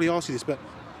probably asked you this, but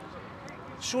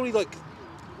surely, like,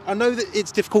 I know that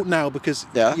it's difficult now because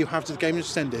you have the game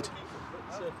extended.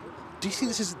 Do you think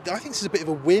this is? I think this is a bit of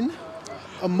a win.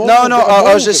 I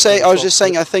was just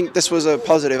saying. I think this was a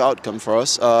positive outcome for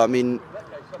us. I mean,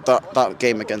 that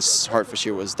game against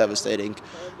Hertfordshire was devastating,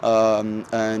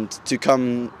 and to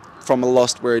come from a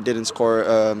loss where it didn't score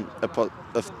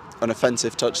an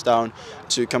offensive touchdown,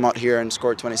 to come out here and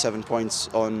score 27 points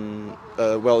on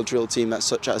a well-drilled team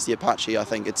such as the Apache, I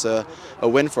think it's a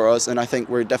win for us, and I think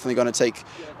we're definitely going to take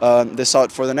this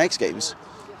out for the next games.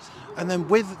 And then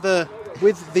with the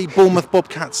Bournemouth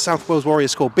Bobcats South Wales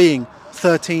Warriors score being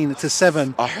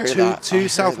 13-7 to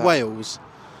South Wales,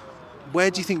 where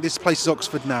do you think this places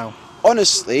Oxford now?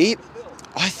 Honestly,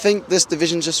 I think this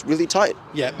division's just really tight.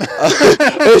 Yeah.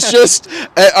 It's just,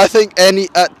 I think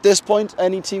at this point,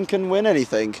 any team can win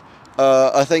anything.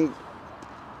 I think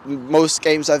most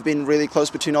games have been really close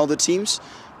between all the teams.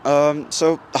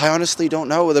 So I honestly don't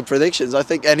know the predictions. I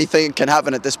think anything can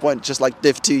happen at this point, just like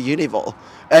Div 2 Univol.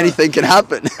 Anything can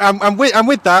happen. And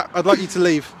with that, I'd like you to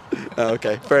leave.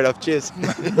 Okay, fair enough. Cheers.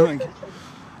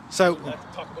 So,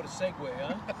 talk about a segue,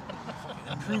 huh?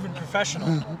 Proven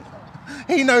professional.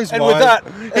 He knows. And with that,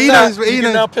 he knows. He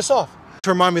knows. Now piss off. To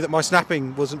remind me that my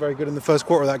snapping wasn't very good in the first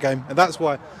quarter of that game, and that's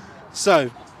why. So,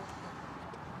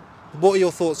 what are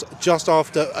your thoughts just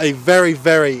after a very,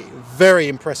 very, very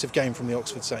impressive game from the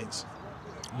Oxford Saints?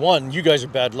 One, you guys are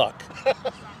bad luck.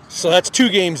 So that's 2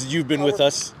 games that you've been with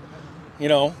us. You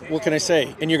know, what can I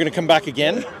say? And you're going to come back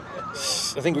again?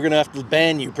 I think we're going to have to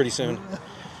ban you pretty soon.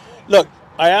 Look,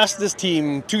 I asked this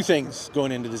team 2 things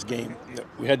going into this game. That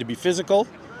we had to be physical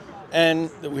and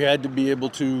that we had to be able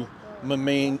to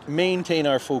maintain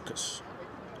our focus.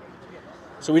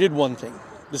 So we did one thing.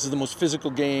 This is the most physical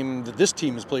game that this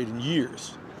team has played in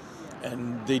years.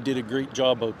 And they did a great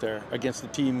job out there against the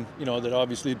team, you know, that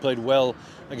obviously played well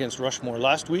against Rushmore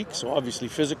last week. So obviously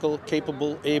physical,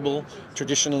 capable, able.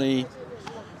 Traditionally,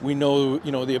 we know,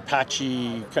 you know, the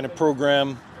Apache kind of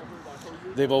program.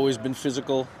 They've always been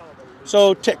physical.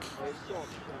 So tick.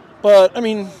 But, I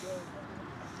mean,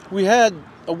 we had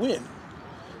a win.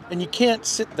 And you can't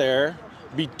sit there,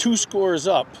 be 2 scores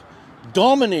up,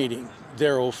 dominating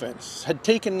their offense, had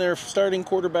taken their starting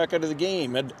quarterback out of the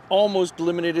game, had almost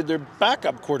eliminated their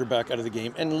backup quarterback out of the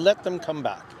game, and let them come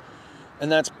back.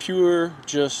 And that's pure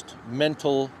just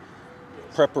mental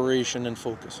preparation and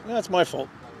focus. And that's my fault.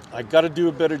 I got to do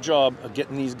a better job of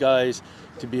getting these guys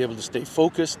to be able to stay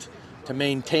focused, to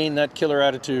maintain that killer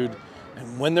attitude,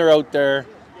 and when they're out there,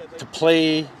 to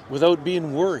play without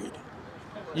being worried.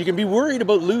 You can be worried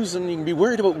about losing, you can be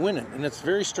worried about winning, and it's a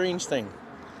very strange thing.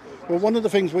 Well, one of the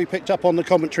things we picked up on the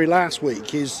commentary last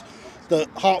week is that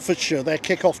Hertfordshire, their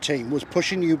kick-off team, was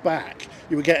pushing you back.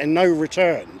 You were getting no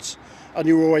returns, and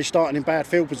you were always starting in bad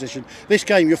field position. This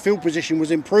game, your field position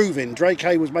was improving. Drake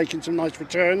Hay was making some nice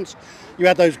returns. You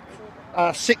had those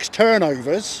 6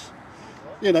 turnovers,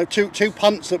 you know, two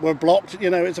punts that were blocked. You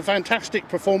know, it's a fantastic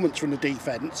performance from the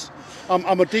defence.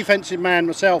 I'm a defensive man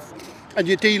myself, and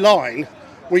your D-line,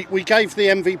 we gave the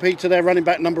MVP to their running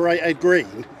back number 8, Ed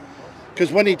Green,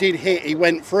 because when he did hit, he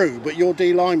went through, but your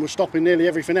D-line was stopping nearly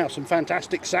everything else. Some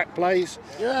fantastic sack plays.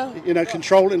 Yeah. You know,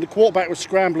 controlling. The quarterback was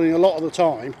scrambling a lot of the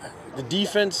time. The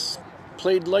defense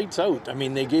played lights out. I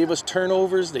mean, they gave us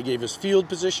turnovers. They gave us field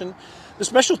position. The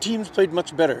special teams played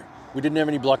much better. We didn't have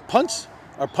any blocked punts.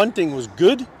 Our punting was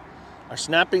good. Our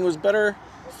snapping was better.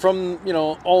 From, you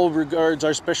know, all regards,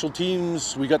 our special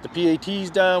teams, we got the PATs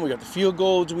down. We got the field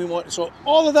goals we want. So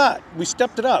all of that, we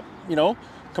stepped it up, you know,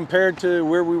 compared to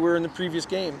where we were in the previous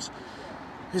games.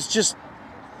 It's just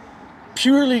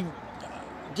purely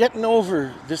getting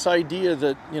over this idea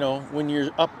that, you know, when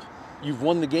you're up, you've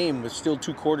won the game with still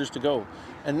 2 quarters to go.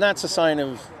 And that's a sign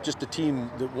of just a team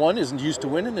that, 1, isn't used to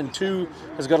winning, and 2,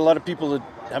 has got a lot of people that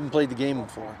haven't played the game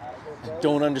before and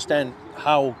don't understand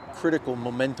how critical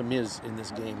momentum is in this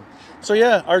game. So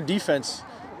yeah, our defense,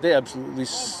 they absolutely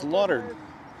slaughtered.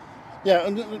 Yeah,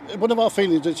 and one of our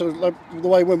feelings is sort of like the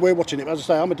way when we're watching it, as I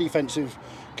say, I'm a defensive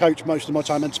coach most of my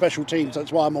time, and special teams,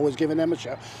 that's why I'm always giving them a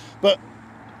shout. But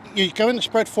you go in the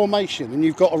spread formation and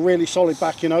you've got a really solid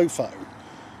back in Ofo,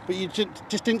 but you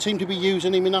just didn't seem to be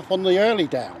using him enough on the early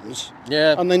downs.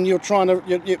 Yeah. And then you're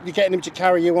getting him to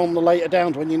carry you on the later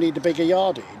downs when you need the bigger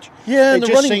yardage. Yeah, it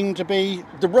just seemed to be...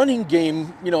 The running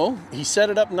game, you know, he set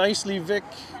it up nicely, Vic.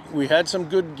 We had some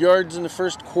good yards in the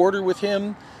first quarter with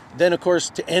him. Then, of course,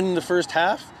 to end the first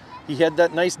half, he had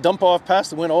that nice dump-off pass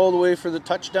that went all the way for the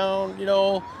touchdown, you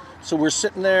know. So we're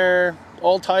sitting there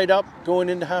all tied up going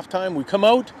into halftime. We come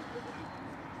out,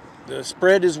 the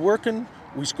spread is working.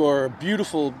 We score a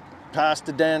beautiful pass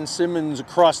to Dan Simmons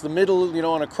across the middle,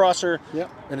 on a crosser. Yep.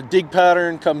 And a dig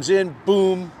pattern comes in,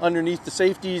 boom, underneath the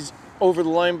safeties, over the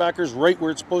linebackers, right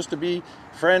where it's supposed to be.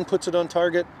 Fran puts it on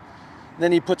target.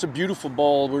 Then he puts a beautiful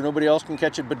ball where nobody else can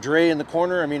catch it but Dre in the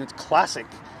corner. I mean, it's classic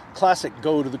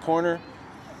go to the corner.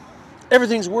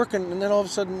 Everything's working, and then all of a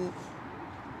sudden,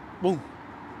 boom.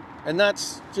 And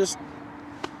that's just,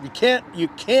 you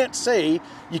can't say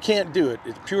you can't do it.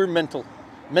 It's pure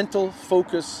mental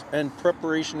focus and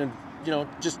preparation, and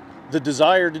just the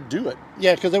desire to do it.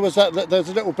 Yeah, because there's a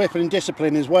little bit of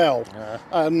indiscipline as well.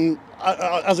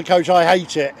 As a coach, I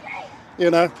hate it,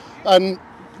 And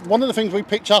one of the things we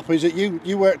picked up is that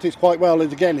you worked this quite well,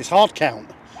 is again, it's hard count.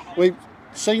 We've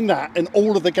seen that in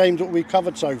all of the games that we've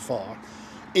covered so far,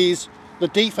 is the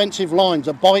defensive lines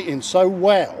are biting so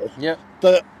well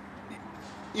that,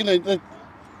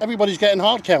 everybody's getting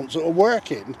hard counts that are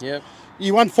working. Yep.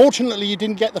 Unfortunately, you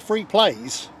didn't get the free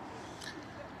plays.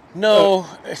 No.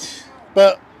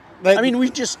 But we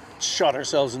just shot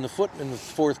ourselves in the foot in the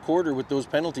fourth quarter with those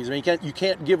penalties. I mean, you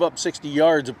can't give up 60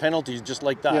 yards of penalties just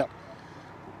like that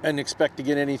and expect to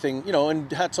get anything,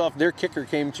 and hats off, their kicker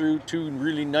came through, 2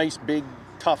 really nice, big,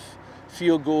 tough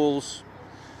field goals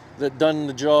that done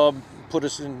the job, put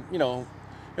us in,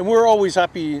 and we're always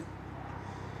happy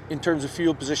in terms of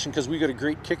field position because we got a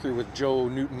great kicker with Joe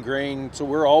Newton-Grain, so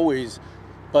we're always,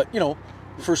 but,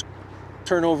 first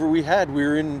turnover we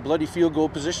were in bloody field goal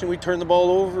position, we turned the ball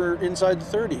over inside the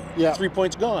 30, 3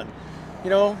 points gone,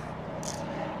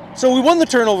 So we won the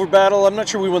turnover battle. I'm not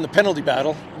sure we won the penalty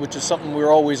battle, which is something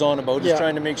we're always on about, is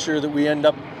trying to make sure that we end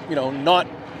up, not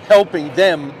helping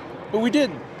them, but we did.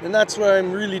 And that's why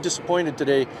I'm really disappointed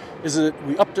today, is that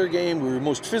we upped our game, we were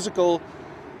most physical,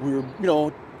 we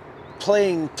were,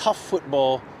 playing tough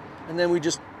football, and then we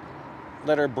just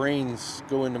let our brains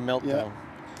go into meltdown.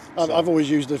 Yeah. I've always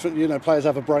used it, players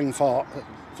have a brain fart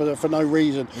for no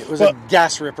reason. It was a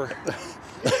gas ripper.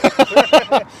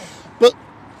 But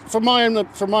from my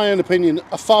own opinion,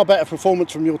 a far better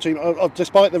performance from your team,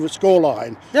 despite the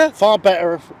scoreline. Yeah. Far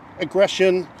better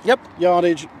aggression,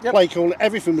 yardage, play call,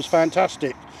 everything was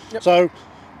fantastic. Yep. So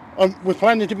we're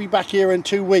planning to be back here in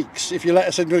 2 weeks if you let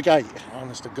us into the gate.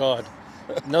 Honest to God.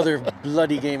 Another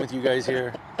bloody game with you guys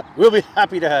here. We'll be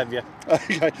happy to have you.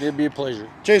 Okay. It'll be a pleasure.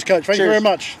 Cheers, Coach. Thank you very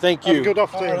much. Thank you. Have a good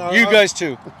afternoon. You guys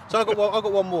too. So I got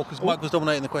one more because Mike was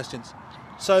dominating the questions.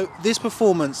 So this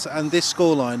performance and this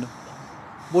scoreline,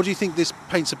 what do you think this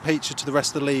paints a picture to the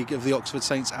rest of the league of the Oxford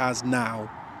Saints as now?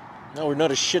 No, we're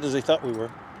not as shit as they thought we were.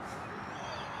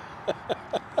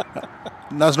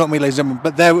 That's not me, ladies and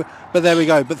gentlemen. But there we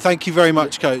go. But thank you very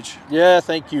much, Coach. Yeah,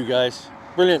 thank you guys.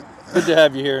 Brilliant. Good to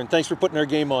have you here, and thanks for putting our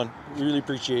game on. We really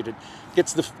appreciate it.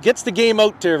 Gets the game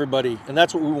out to everybody, and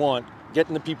that's what we want.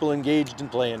 Getting the people engaged and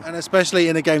playing. And especially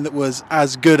in a game that was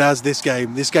as good as this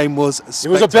game. This game was spectacular.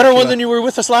 It was a better one than you were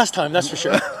with us last time, that's for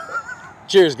sure.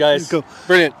 Cheers, guys. Cool.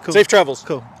 Brilliant. Cool. Safe travels.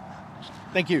 Cool.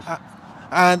 Thank you.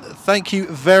 And thank you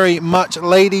very much,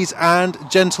 ladies and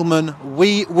gentlemen.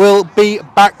 We will be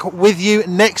back with you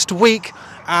next week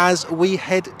as we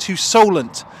head to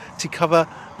Solent to cover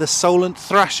the Solent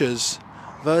Thrashers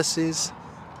versus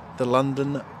the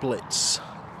London Blitz.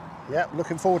 Yeah,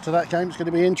 looking forward to that game. It's going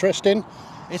to be interesting.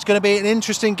 It's going to be an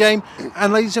interesting game.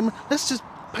 And ladies and gentlemen, let's just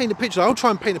paint a picture. I'll try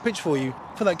and paint a picture for you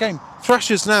for that game.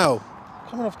 Thrashers now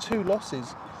coming off 2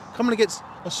 losses, coming against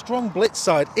a strong Blitz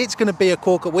side. It's going to be a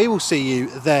corker. We will see you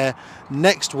there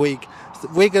next week.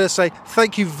 We're going to say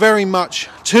thank you very much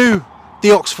to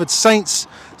the Oxford Saints.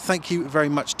 Thank you very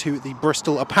much to the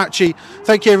Bristol Apache.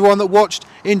 Thank you everyone that watched.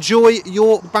 Enjoy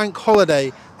your bank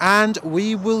holiday, and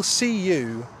we will see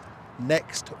you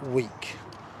next week.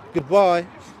 Goodbye.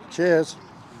 Cheers.